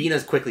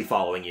 Bina's quickly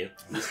following you.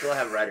 You still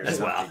have rider As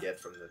stuff well. to get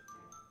from the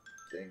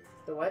thing.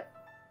 The what?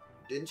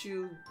 Didn't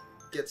you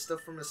get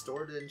stuff from the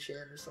store to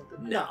enchant or something?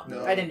 No,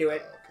 No. I didn't do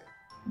it. Oh,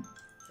 okay.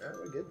 Alright,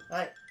 we're good.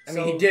 Alright. I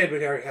mean, he did, but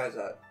he already has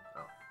that.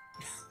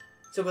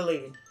 So we're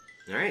leaving.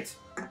 Alright.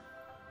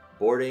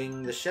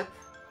 Boarding the ship,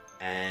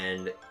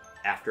 and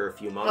after a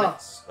few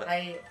moments... what?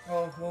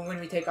 When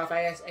we take off,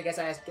 I guess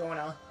I asked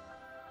Jonah,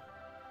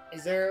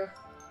 is there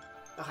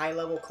a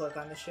high-level clerk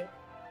on the ship?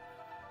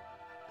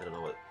 I don't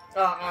know what...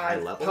 High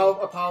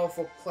level? A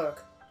powerful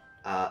clerk.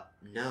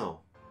 No.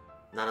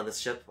 Not on this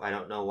ship. I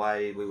don't know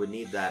why we would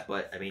need that,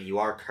 but, I mean, you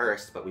are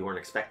cursed, but we weren't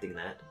expecting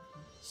that.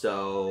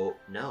 So,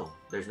 no,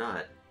 there's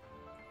not.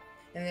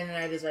 And then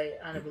I just like,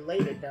 on a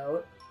related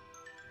note,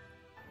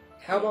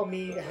 how about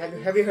me,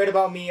 have you heard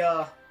about me,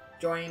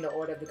 joining the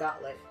Order of the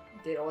Gauntlet?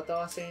 Did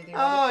Orthos say anything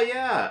about Oh,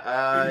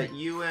 yeah.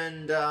 You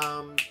and,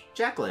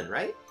 Jacqueline,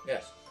 right?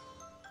 Yes.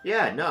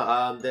 Yeah,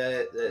 no,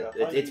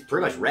 it's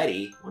pretty much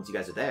ready once you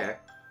guys are there.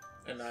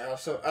 And I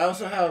also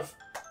have.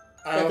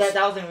 it?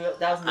 That was in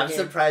the I'm game.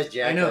 surprised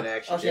Jacqueline know.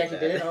 actually Oh, she did actually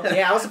that. did it? Oh,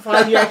 yeah, I was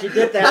surprised you actually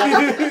did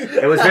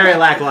that. It was very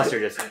lackluster,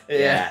 just...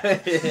 Yeah. I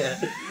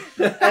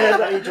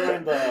thought you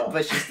joined the.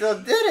 But she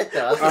still did it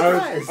though.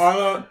 I'm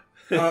surprised.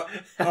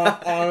 On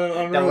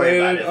an Don't worry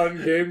unrelated, about it.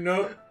 on-game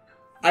note,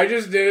 I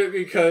just did it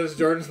because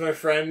Jordan's my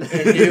friend,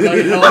 and he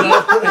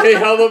like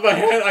held up a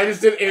hand. I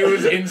just did it. It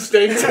was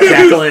instinct.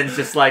 Jacqueline's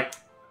just like,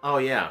 oh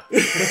yeah,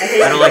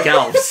 I don't like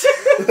elves.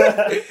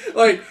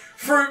 Like,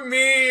 for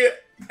me,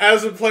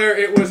 as a player,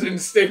 it was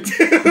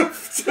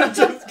instinctive to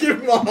just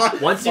give him a high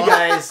Once you five.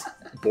 guys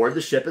board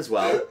the ship as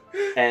well,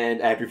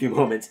 and after a few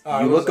moments,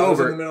 I you was- look I was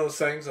in over. the middle of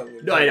saying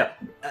something. No, I know.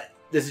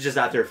 This is just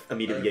after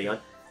immediately getting on.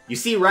 You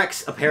see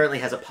Rex apparently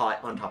has a pot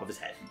on top of his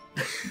head.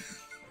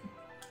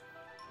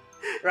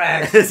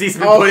 Rex. As he's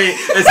been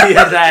as he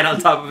has that on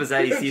top of his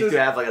head, he seems to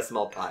have like a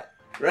small pot.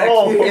 Rex.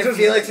 Oh, Give just-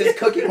 Felix's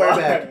cookie bar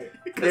back.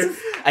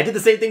 I did the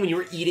same thing when you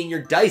were eating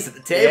your dice at the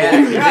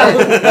table.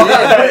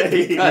 Yeah, you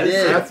did. Because You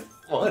did. that's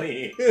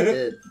funny. You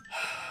did.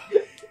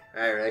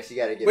 Alright, Rex, you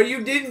gotta get. But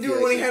you didn't do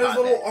it when he had his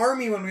little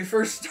army when we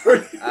first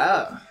started.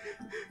 Oh.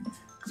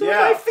 So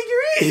Yeah. my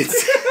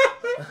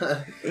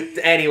figurines.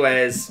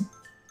 Anyways,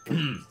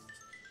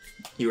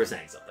 you were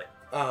saying something.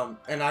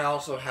 And I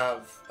also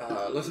have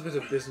a little bit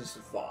of business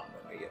with Vaughn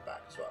when we get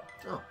back as well.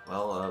 Oh,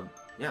 well,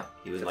 yeah,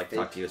 he would like to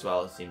talk to you as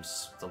well. It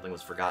seems something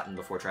was forgotten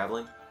before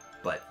traveling,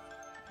 but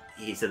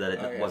he said that it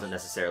Oh, yes. wasn't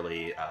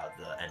necessarily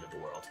the end of the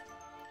world.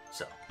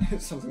 So,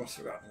 Something was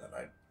forgotten that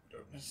I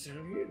don't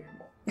necessarily need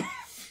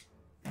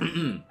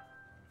anymore.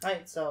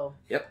 Alright, so.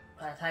 Yep.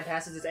 Time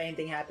passes. Does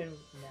anything happen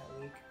in that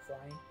week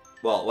flying?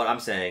 well, what I'm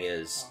saying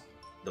is,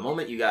 the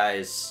moment you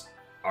guys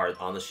are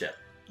on the ship,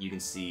 you can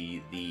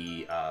see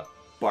the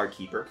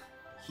barkeeper.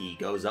 He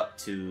goes up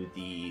to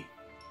the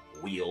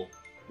wheel,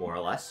 more or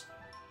less,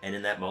 and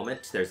in that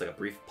moment, there's like a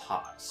brief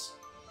pause,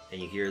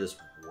 and you hear this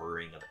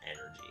whirring of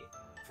energy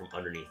from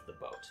underneath the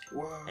boat,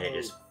 Whoa. and it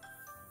just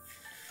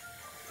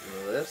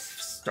This?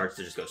 starts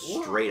to just go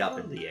straight up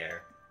into the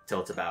air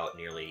till it's about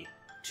nearly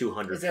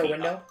 200 Is there a feet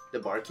window? up. The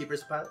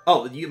barkeeper's pilot?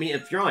 Oh, you mean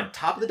if you're on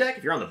top of the deck?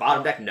 If you're on the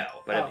bottom deck, no.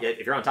 But Oh.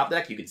 if you're on top of the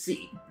deck, you can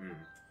see.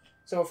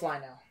 So we're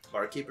flying now.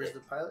 Barkeeper's the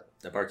pilot?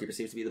 The barkeeper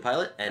seems to be the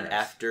pilot, and Nice.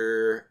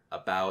 after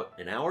about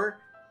an hour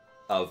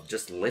of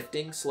just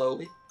lifting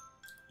slowly,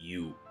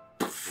 you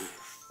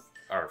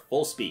are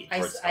full speed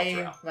towards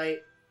Elturel.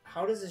 like,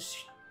 how does this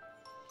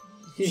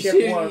He's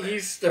ship work?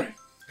 He's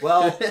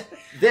Well,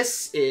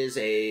 this is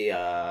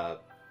a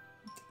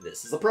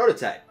this is a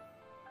prototype.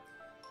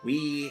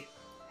 We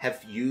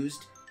have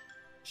used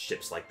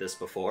ships like this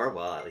before.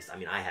 Well, at least, I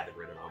mean, I haven't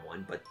ridden on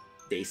one, but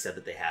they said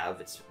that they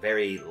have. It's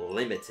very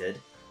limited,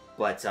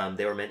 but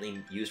they were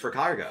mainly used for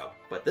cargo.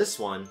 But this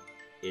one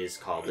is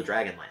called the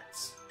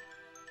Dragonlance.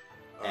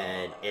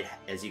 And it,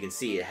 as you can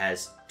see, it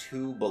has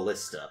 2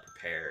 ballista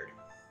prepared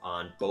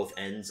on both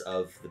ends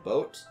of the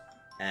boat,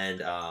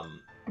 and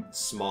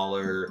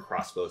smaller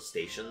crossbow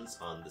stations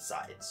on the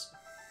sides.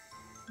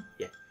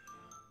 Yeah.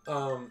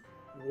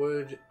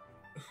 Would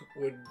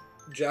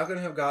Jacqueline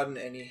have gotten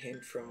any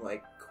hint from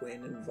like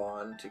Quinn and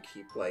Vaughn to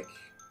keep like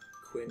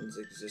Quinn's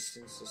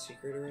existence a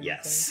secret or anything?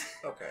 Yes.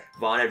 Okay.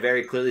 Vaughn had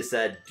very clearly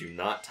said, "Do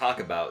not talk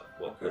about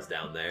what was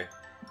down there."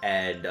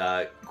 And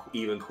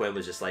even Quinn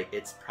was just like,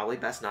 "It's probably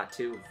best not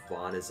to."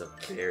 Vaughn is a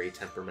very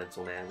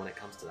temperamental man when it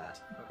comes to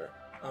that. Okay.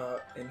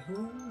 And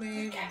who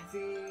made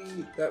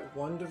that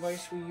one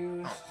device we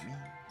used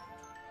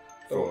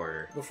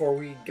before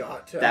we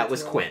got to? That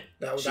was Quinn.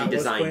 She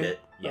designed Quinn? it.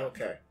 Yeah.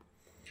 Okay.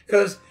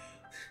 Because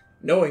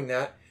knowing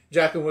that,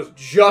 Jacqueline was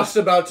just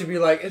about to be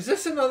like, "Is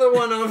this another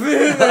one of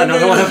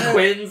another one of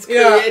Quinn's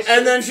Yeah, creations?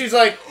 and then she's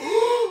like,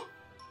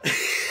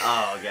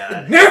 "Oh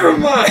God, never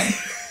mind."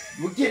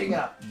 We're getting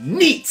up.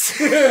 Neat.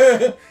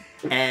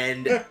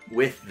 And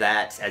with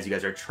that, as you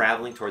guys are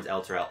traveling towards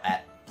Elturel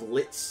at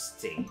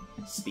blitzing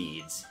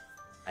speeds,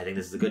 I think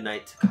this is a good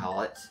night to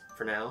call it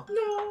for now.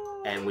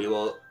 No. And we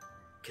will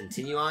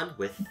continue on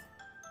with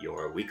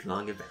your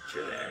week-long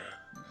adventure there.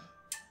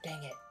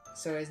 Dang it.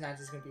 So it's not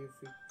just gonna be a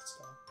free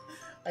stall.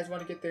 I just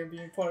want to get there and be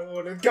in part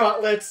of the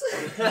gauntlets.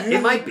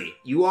 It might be.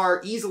 You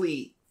are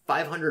easily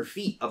 500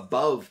 feet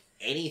above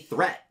any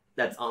threat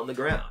that's on the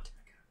ground.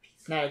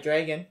 Not a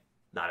dragon.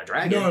 Not a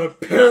dragon. Not a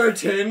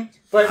Puritan.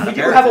 But Not we a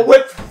do Puritan. have a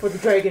whip for the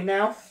dragon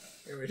now.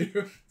 Yeah, we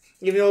do.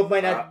 Even though it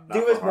might not Not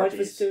do for as much, but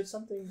harpies. still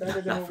something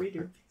better than what we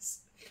do.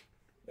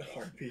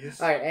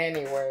 Harpies. Alright,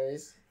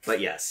 anyways. But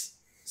yes.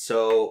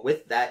 So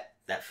with that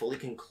fully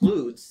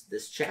concludes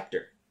this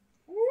chapter.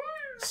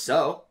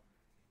 So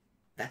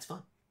that's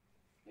fun.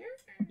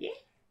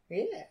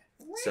 Yeah.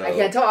 So I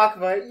can't talk,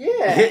 but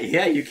yeah.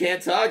 yeah, you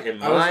can't talk. And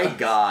my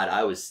God,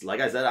 I was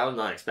like I said, I was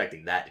not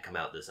expecting that to come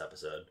out this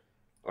episode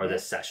or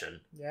this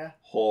session. Yeah.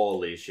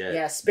 Holy shit!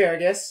 Yeah,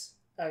 asparagus.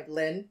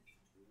 Lynn.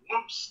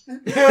 Whoops.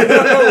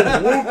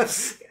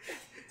 Whoops.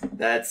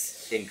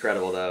 That's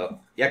incredible, though.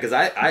 Yeah, because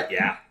I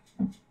Yeah.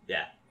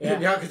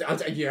 Yeah, because I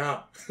was like,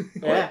 yeah.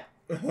 Yeah.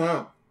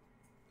 Uh-huh.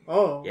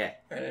 Oh. Yeah.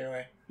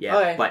 Anyway. Yeah.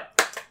 Okay.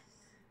 But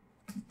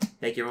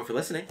thank you everyone for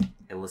listening,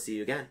 and we'll see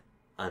you again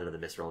on another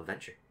Misroll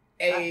adventure.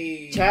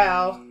 Hey.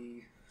 Ciao.